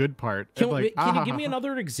to the good part. Can, Like, can you give me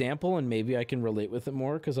another example and maybe I can relate with it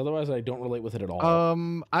more? Because otherwise I don't relate with it at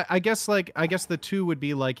all. I guess the two would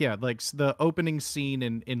be like, yeah, like the opening scene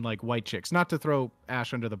in like White Chicks. Not to throw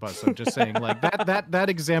Ash under the bus, I'm just saying like that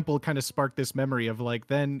example kind of sparked this memory of like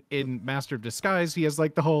then in Master of Disguise he has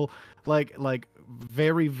like the whole like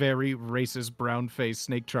very very racist brown face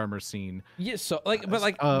snake charmer scene. Yeah, so like, but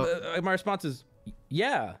like my response is,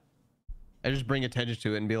 yeah. I just bring attention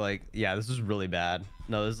to it and be like, yeah, this is really bad.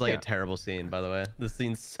 No, this is like Yeah. a terrible scene, by the way. This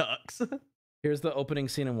scene sucks. Here's the opening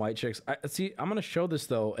scene in White Chicks. I'm gonna show this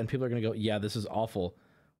though, and people are gonna go, "Yeah, this is awful."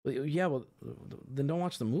 Well, yeah, well, then don't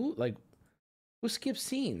watch the movie. Like, who skips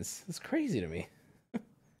scenes? It's crazy to me.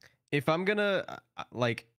 If I'm gonna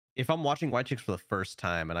if I'm watching White Chicks for the first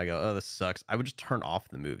time and I go, oh, this sucks, I would just turn off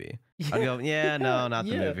the movie. I'd go, yeah, no, not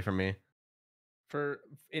the movie for me.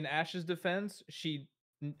 in Ash's defense, she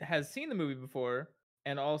has seen the movie before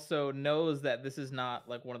and also knows that this is not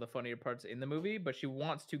like one of the funnier parts in the movie, but she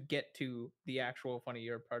wants to get to the actual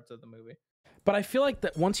funnier parts of the movie. But I feel like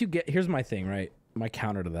that once you get, here's my thing, right? My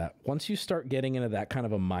counter to that. Once you start getting into that kind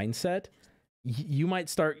of a mindset, you might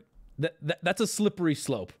start, that's a slippery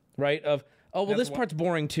slope, right? Of, oh, well, this part's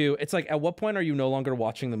boring too. It's like, at what point are you no longer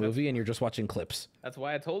watching the movie and you're just watching clips? That's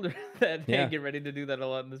why I told her that, hey, get ready to do that a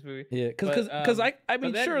lot in this movie. Yeah, because I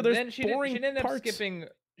mean, sure, there's boring she didn't parts.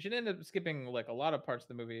 She didn't end up skipping like a lot of parts of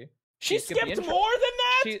the movie. She skipped more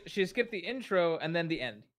than that? She skipped the intro and then the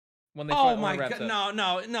end. When they oh my god!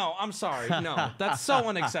 No! I'm sorry. No, that's so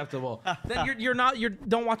unacceptable. Then you're not.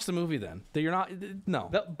 Don't watch the movie then. You're not. No.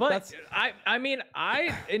 But I mean,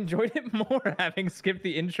 I enjoyed it more having skipped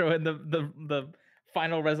the intro and the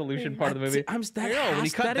final resolution part of the movie. When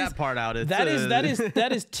you cut that part out, it's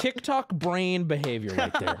that is TikTok brain behavior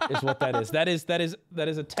right there. Is what that is. That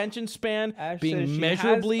is attention span being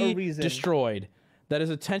measurably destroyed. That is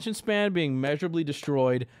attention span being measurably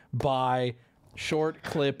destroyed by short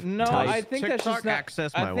clip. No, type. I think that's just not.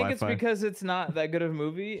 Access I my think Wi-Fi. it's because it's not that good of a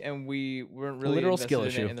movie, and we weren't really Literal invested skill in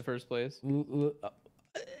issue it in the first place.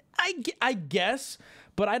 I guess,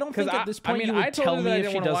 but I don't think at this point you I would told tell her me that I if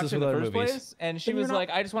didn't she want to does watch this it in with the other first movies. place, and she was like,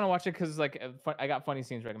 "I just want to watch it because like I got funny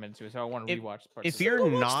scenes recommended to me, so I want to rewatch parts." If of you're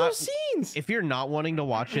it. not, if you're not wanting to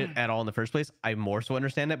watch it at all in the first place, I more so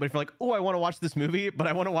understand that. But if you're like, oh, I want to watch this movie, but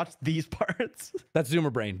I want to watch these parts, that's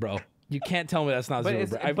Zoomer brain, bro. You can't tell me that's not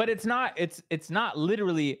Zoomer brain. But it's not. It's not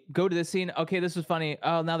literally go to this scene. Okay, this was funny.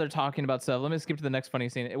 Oh, now they're talking about stuff. Let me skip to the next funny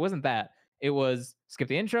scene. It wasn't that. It was skip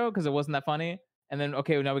the intro because it wasn't that funny. And then,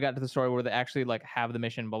 okay, now we got to the story where they actually like have the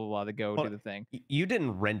mission, blah, blah, blah, to go do the thing. You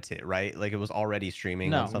didn't rent it, right? Like it was already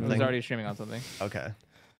streaming on something? No, it was already streaming on something. Okay.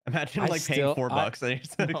 Imagine like paying $4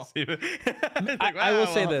 and you're I will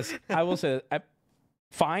say this. I will say that.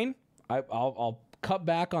 Fine. I'll cut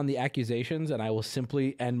back on the accusations and I will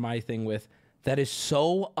simply end my thing with, that is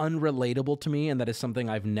so unrelatable to me and that is something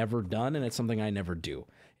I've never done and it's something I never do.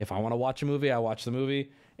 If I want to watch a movie, I watch the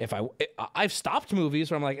movie. If I've stopped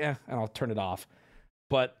movies where I'm like, and I'll turn it off.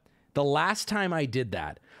 But the last time I did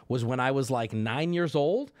that was when I was like 9 years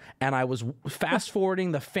old and I was fast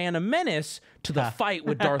forwarding the Phantom Menace to the fight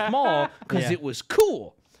with Darth Maul because it was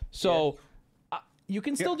cool. So you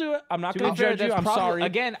can still do it. I'm not going to judge you. I'm sorry.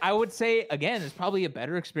 Again, I would say, it's probably a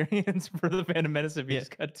better experience for the Phantom Menace if you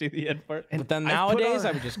just cut to the end part. But then nowadays,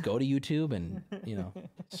 I would just go to YouTube and,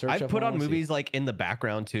 search. I've put on movies like in the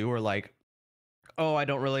background too, or like, oh, I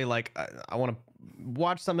don't really like, I want to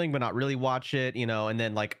watch something, but not really watch it, and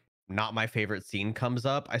then like not my favorite scene comes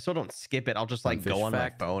up. I still don't skip it. I'll just like go on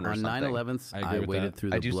my phone or something. On 9/11, I waded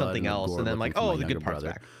through the I do blood something else and then like, oh, the good part's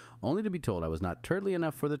back. Only to be told I was not turtly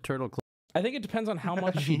enough for the turtle club. I think it depends on how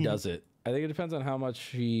much she does it. I think it depends on how much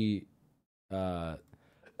she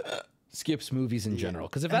skips movies in general.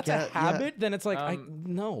 Because if that's a habit, then it's like,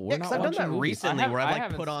 no, we're not watching I've done that movies. recently where I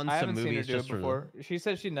like put on some movies seen her do just it before. She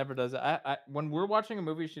says she never does it. When we're watching a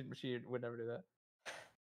movie, she would never do that.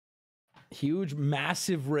 Huge,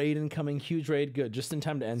 massive raid incoming. Huge raid. Good. Just in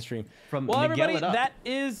time to end stream. From well, Miguel everybody, it up. that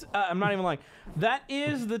is, I'm not even lying. That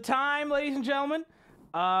is the time, ladies and gentlemen.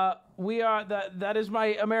 That is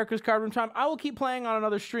my America's Card Room time. I will keep playing on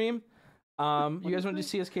another stream. You guys want to do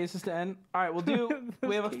CS cases to end? All right,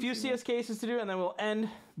 we have a few CS cases to do, and then we'll end.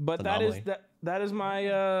 But that is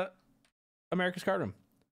my America's Card Room.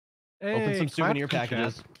 Hey, open some souvenir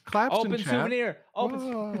packages. Open souvenir.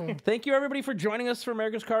 Thank you everybody for joining us for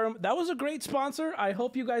America's Card Room. That was a great sponsor. I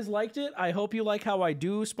hope you guys liked it. I hope you like how I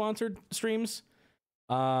do sponsored streams.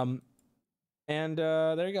 And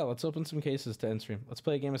there you go. Let's open some cases to end stream. Let's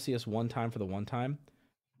play a game of CS one time for the one time.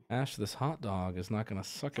 Ash, this hot dog is not going to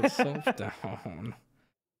suck itself down.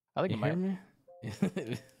 I think you hear me?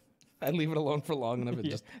 I'd leave it alone for long enough. It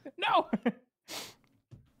just no.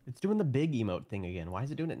 It's doing the big emote thing again. Why is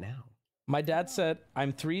it doing it now? My dad said,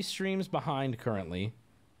 I'm 3 streams behind currently,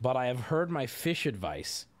 but I have heard my fish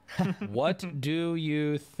advice. What do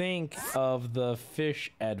you think of the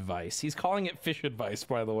fish advice? He's calling it fish advice,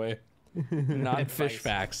 by the way. Not fish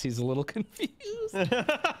facts. He's a little confused.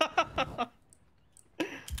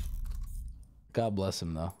 God bless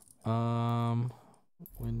him, though.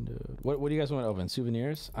 Window. What do you guys want to open?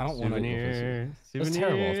 Souvenirs? I don't want to open souvenirs. That's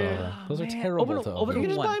terrible to open. Those are terrible to open. You can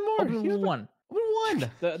just buy more. Open one. Open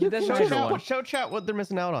one. Show chat what they're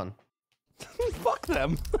missing out on. Fuck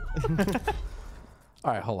them.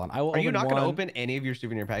 All right, hold on. Are you not going to open any of your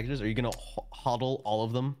souvenir packages? Are you going to hodl all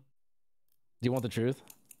of them? Do you want the truth?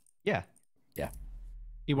 Yeah. Yeah.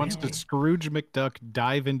 He wants to Scrooge McDuck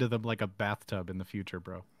dive into them like a bathtub in the future,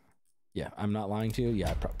 bro. Yeah, I'm not lying to you.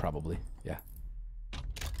 Yeah, probably. Yeah.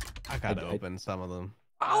 I gotta open some of them.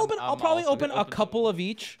 I'll probably open a couple of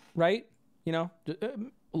each, right? You know,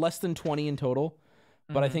 less than 20 in total.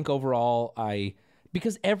 But I think overall,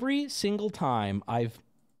 because every single time I've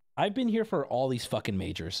been here for all these fucking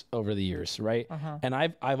majors over the years, right? And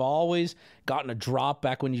I've always gotten a drop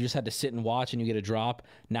back when you just had to sit and watch and you get a drop.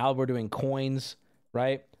 Now we're doing coins,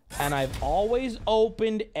 right? And I've always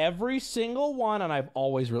opened every single one, and I've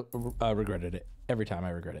always regretted it. Every time I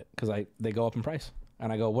regret it because they go up in price,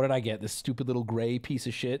 and I go, "What did I get? This stupid little gray piece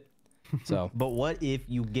of shit." So, but what if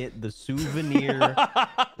you get the souvenir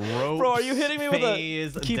rope? Bro, are you hitting me with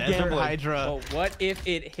a keep Desert Hydra? Oh, what if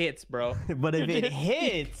it hits, bro? But if it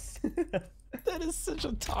hits, that is such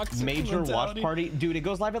a toxic major mentality. watch party, dude. It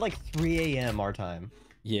goes live at like 3 a.m. our time.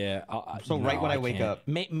 Yeah. So right when I wake up,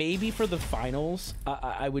 maybe for the finals,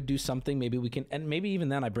 I would do something. Maybe we can, and maybe even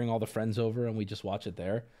then I bring all the friends over and we just watch it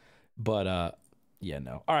there. But yeah,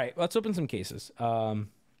 no. All right, let's open some cases.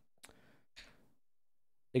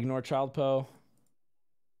 Ignore child po.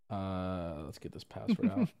 Let's get this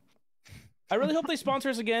password out. I really hope they sponsor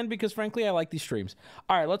us again because frankly, I like these streams.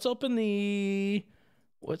 All right, let's open the.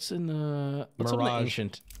 Let's open the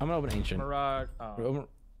ancient. I'm gonna open ancient. Mirage.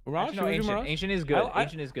 Mirage? No, ancient. Ancient is good.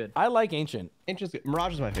 Ancient is good. I like ancient. Ancient's good.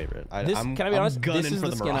 Mirage is my favorite. Can I be honest? This is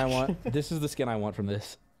the skin I Mirage. want. This is the skin I want from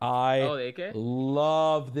this. I AK?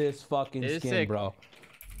 love this fucking It is skin, sick. bro. All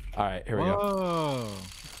right, here we go.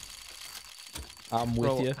 I'm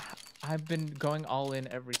with you. I've been going all in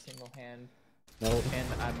every single hand. Nope. And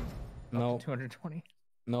I'm up to 220.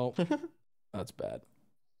 Nope. That's bad.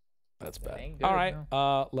 That's bad. Ain't good, All right,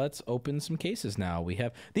 let's open some cases now. We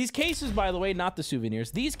have these cases, by the way, not the souvenirs.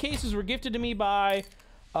 These cases were gifted to me by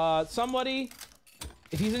somebody.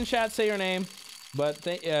 If he's in chat, say your name. But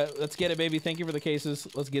let's get it, baby. Thank you for the cases.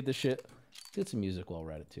 Let's get this shit. Let's get some music while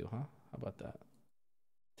we're at it too, huh? How about that?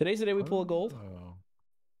 Today's the day we pull a gold.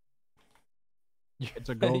 It's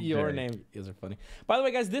a gold Your day. name. You guys are funny. By the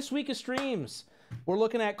way, guys, this week of streams, we're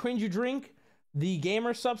looking at Cringe You Drink, the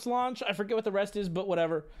Gamer Subs launch. I forget what the rest is, but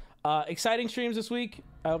whatever. Exciting streams this week.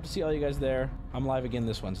 I hope to see all you guys there. I'm live again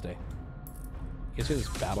this Wednesday. You guys hear this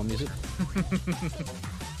battle music?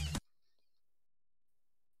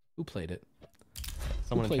 Who played it?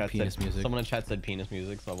 Someone Who in played chat penis said music? Someone in chat said penis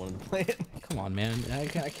music, so I wanted to play it. Come on, man. I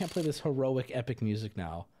can't play this heroic, epic music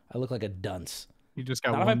now. I look like a dunce. You just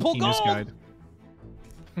got Not if one I pull penis gold! guide.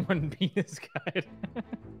 One penis guide.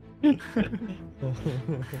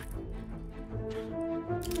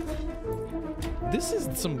 This is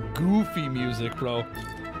some goofy music, bro.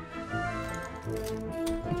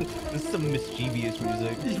 This is some mischievous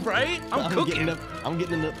music, right? I'm cooking. I'm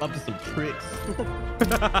getting up to some tricks.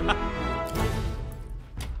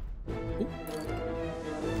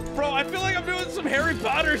 Bro, I feel like I'm doing some Harry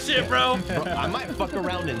Potter shit, bro. Bro, I might fuck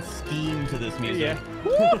around and scheme to this music.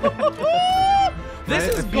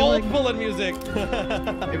 This is gold bullet music.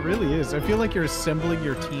 It really is. I feel like you're assembling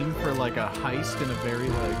your team for like a heist in a very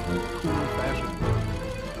like cool fashion.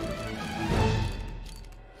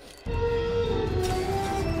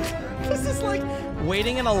 This is like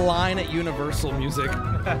waiting in a line at Universal music.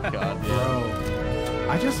 God, bro.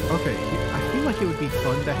 I feel like it would be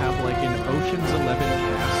fun to have like an Ocean's 11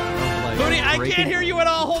 cast of like. Moody, I can't hear you at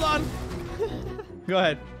all. Hold on. Go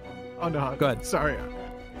ahead. Oh no. Go ahead. Sorry.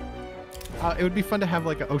 It would be fun to have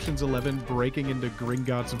like an Ocean's 11 breaking into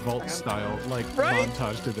Gringotts vault style like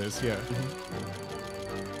montage to this. Yeah.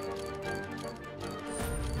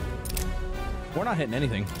 We're not hitting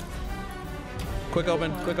anything. Quick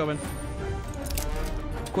open. Quick open.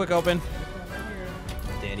 Quick open.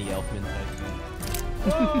 Danny Elfman type.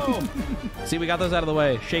 Whoa! See, we got those out of the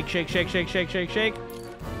way. Shake, shake, shake, shake, shake, shake, shake.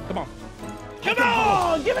 Come on. Come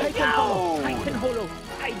on! Give it go! Titan holo.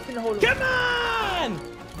 Titan holo. Come on!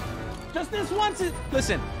 Just this once.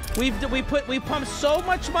 Listen, we pumped so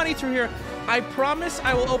much money through here. I promise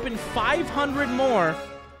I will open 500 more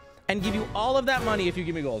and give you all of that money if you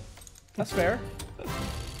give me gold. That's fair.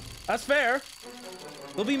 That's fair.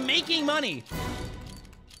 We'll be making money.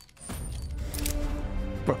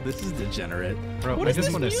 Bro, this is degenerate. Bro, What I is just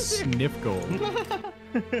this want to music? sniff gold.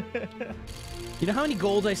 You know how many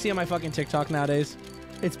golds I see on my fucking TikTok nowadays?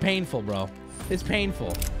 It's painful, bro. It's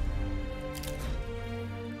painful.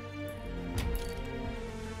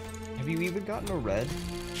 Have you even gotten a red?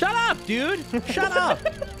 Shut up, dude! Shut up!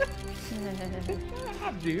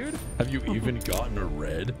 Dude. Have you even gotten a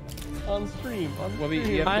red? On stream. Wubby,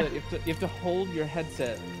 you have to hold your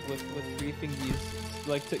headset with 3 fingies.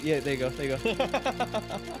 Like, yeah, there you go. There you go.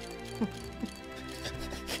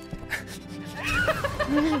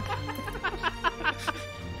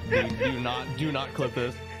 Do not clip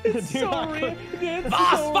this. It's Do so not real. clip. It's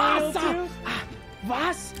Boss, so boss, real, too.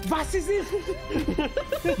 Was? Was ist es?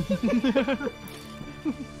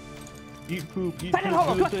 Eat poop, eat Touch and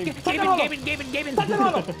hollow. Gavin. Touch and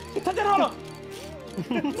hollow. Touch and hollow.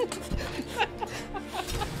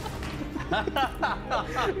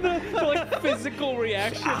 the like physical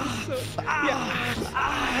reaction.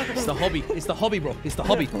 It's the hobby. It's the hobby, bro. It's the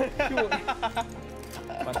hobby.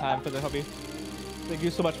 My time for the hobby. Thank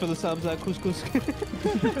you so much for the subs, couscous.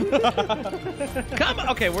 Come on.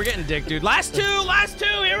 Okay, we're getting dick, dude. Last two.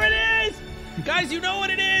 Here it is. Guys, you know what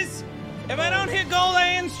it is. If I don't hit gold,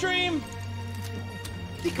 I end stream.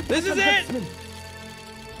 This is it.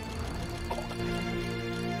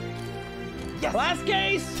 Yes. Last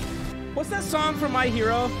case. What's that song from My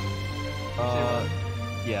Hero?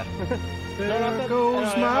 Yeah. There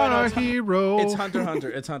goes my hero. It's Hunter Hunter.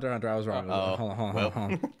 It's Hunter Hunter. I was wrong. Hold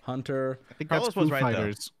on. Hunter. I think Carlos was right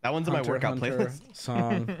though. That one's in my workout playlist.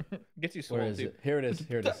 Song. Gets you Where swole, is dude. it? Here it is.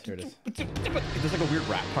 There's like a weird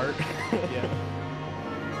rap part. Yeah.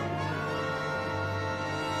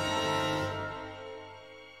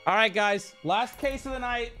 All right, guys. Last case of the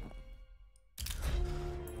night.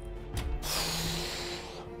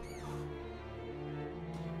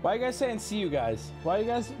 Why are you guys saying see you guys? Why are you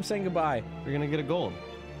guys saying goodbye? We're gonna get a gold.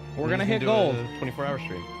 We're gonna hit gold. 24-hour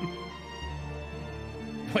stream.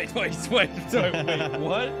 Wait,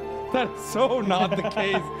 what? That's so not the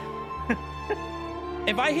case.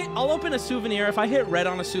 If I hit, I'll open a souvenir. If I hit red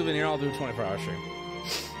on a souvenir, I'll do a 24-hour stream.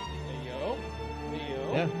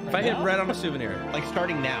 Yeah. If I hit red on a souvenir, like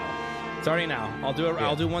starting now. Starting now, I'll do it. Yeah.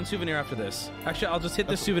 I'll do one souvenir after this. Actually, I'll just hit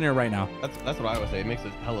this souvenir right now. That's what I would say. It makes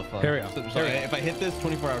it hella fun. Here we go. So if I hit this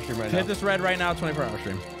 24-hour stream right now. Hit this red right now, 24-hour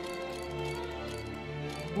stream.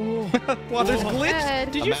 Well, there's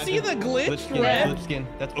glitch. Did you see the glitch red? Glitch skin.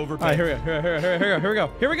 That's over. All right, here we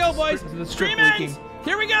go. Here we go, boys. Stream ends.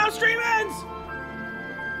 Here we go. Stream ends.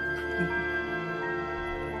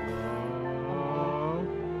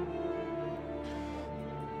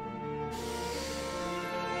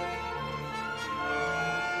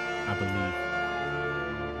 I believe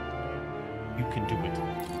you can do it.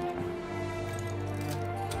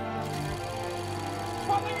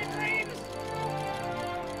 Follow your dreams.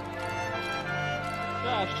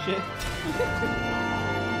 Ah, shit.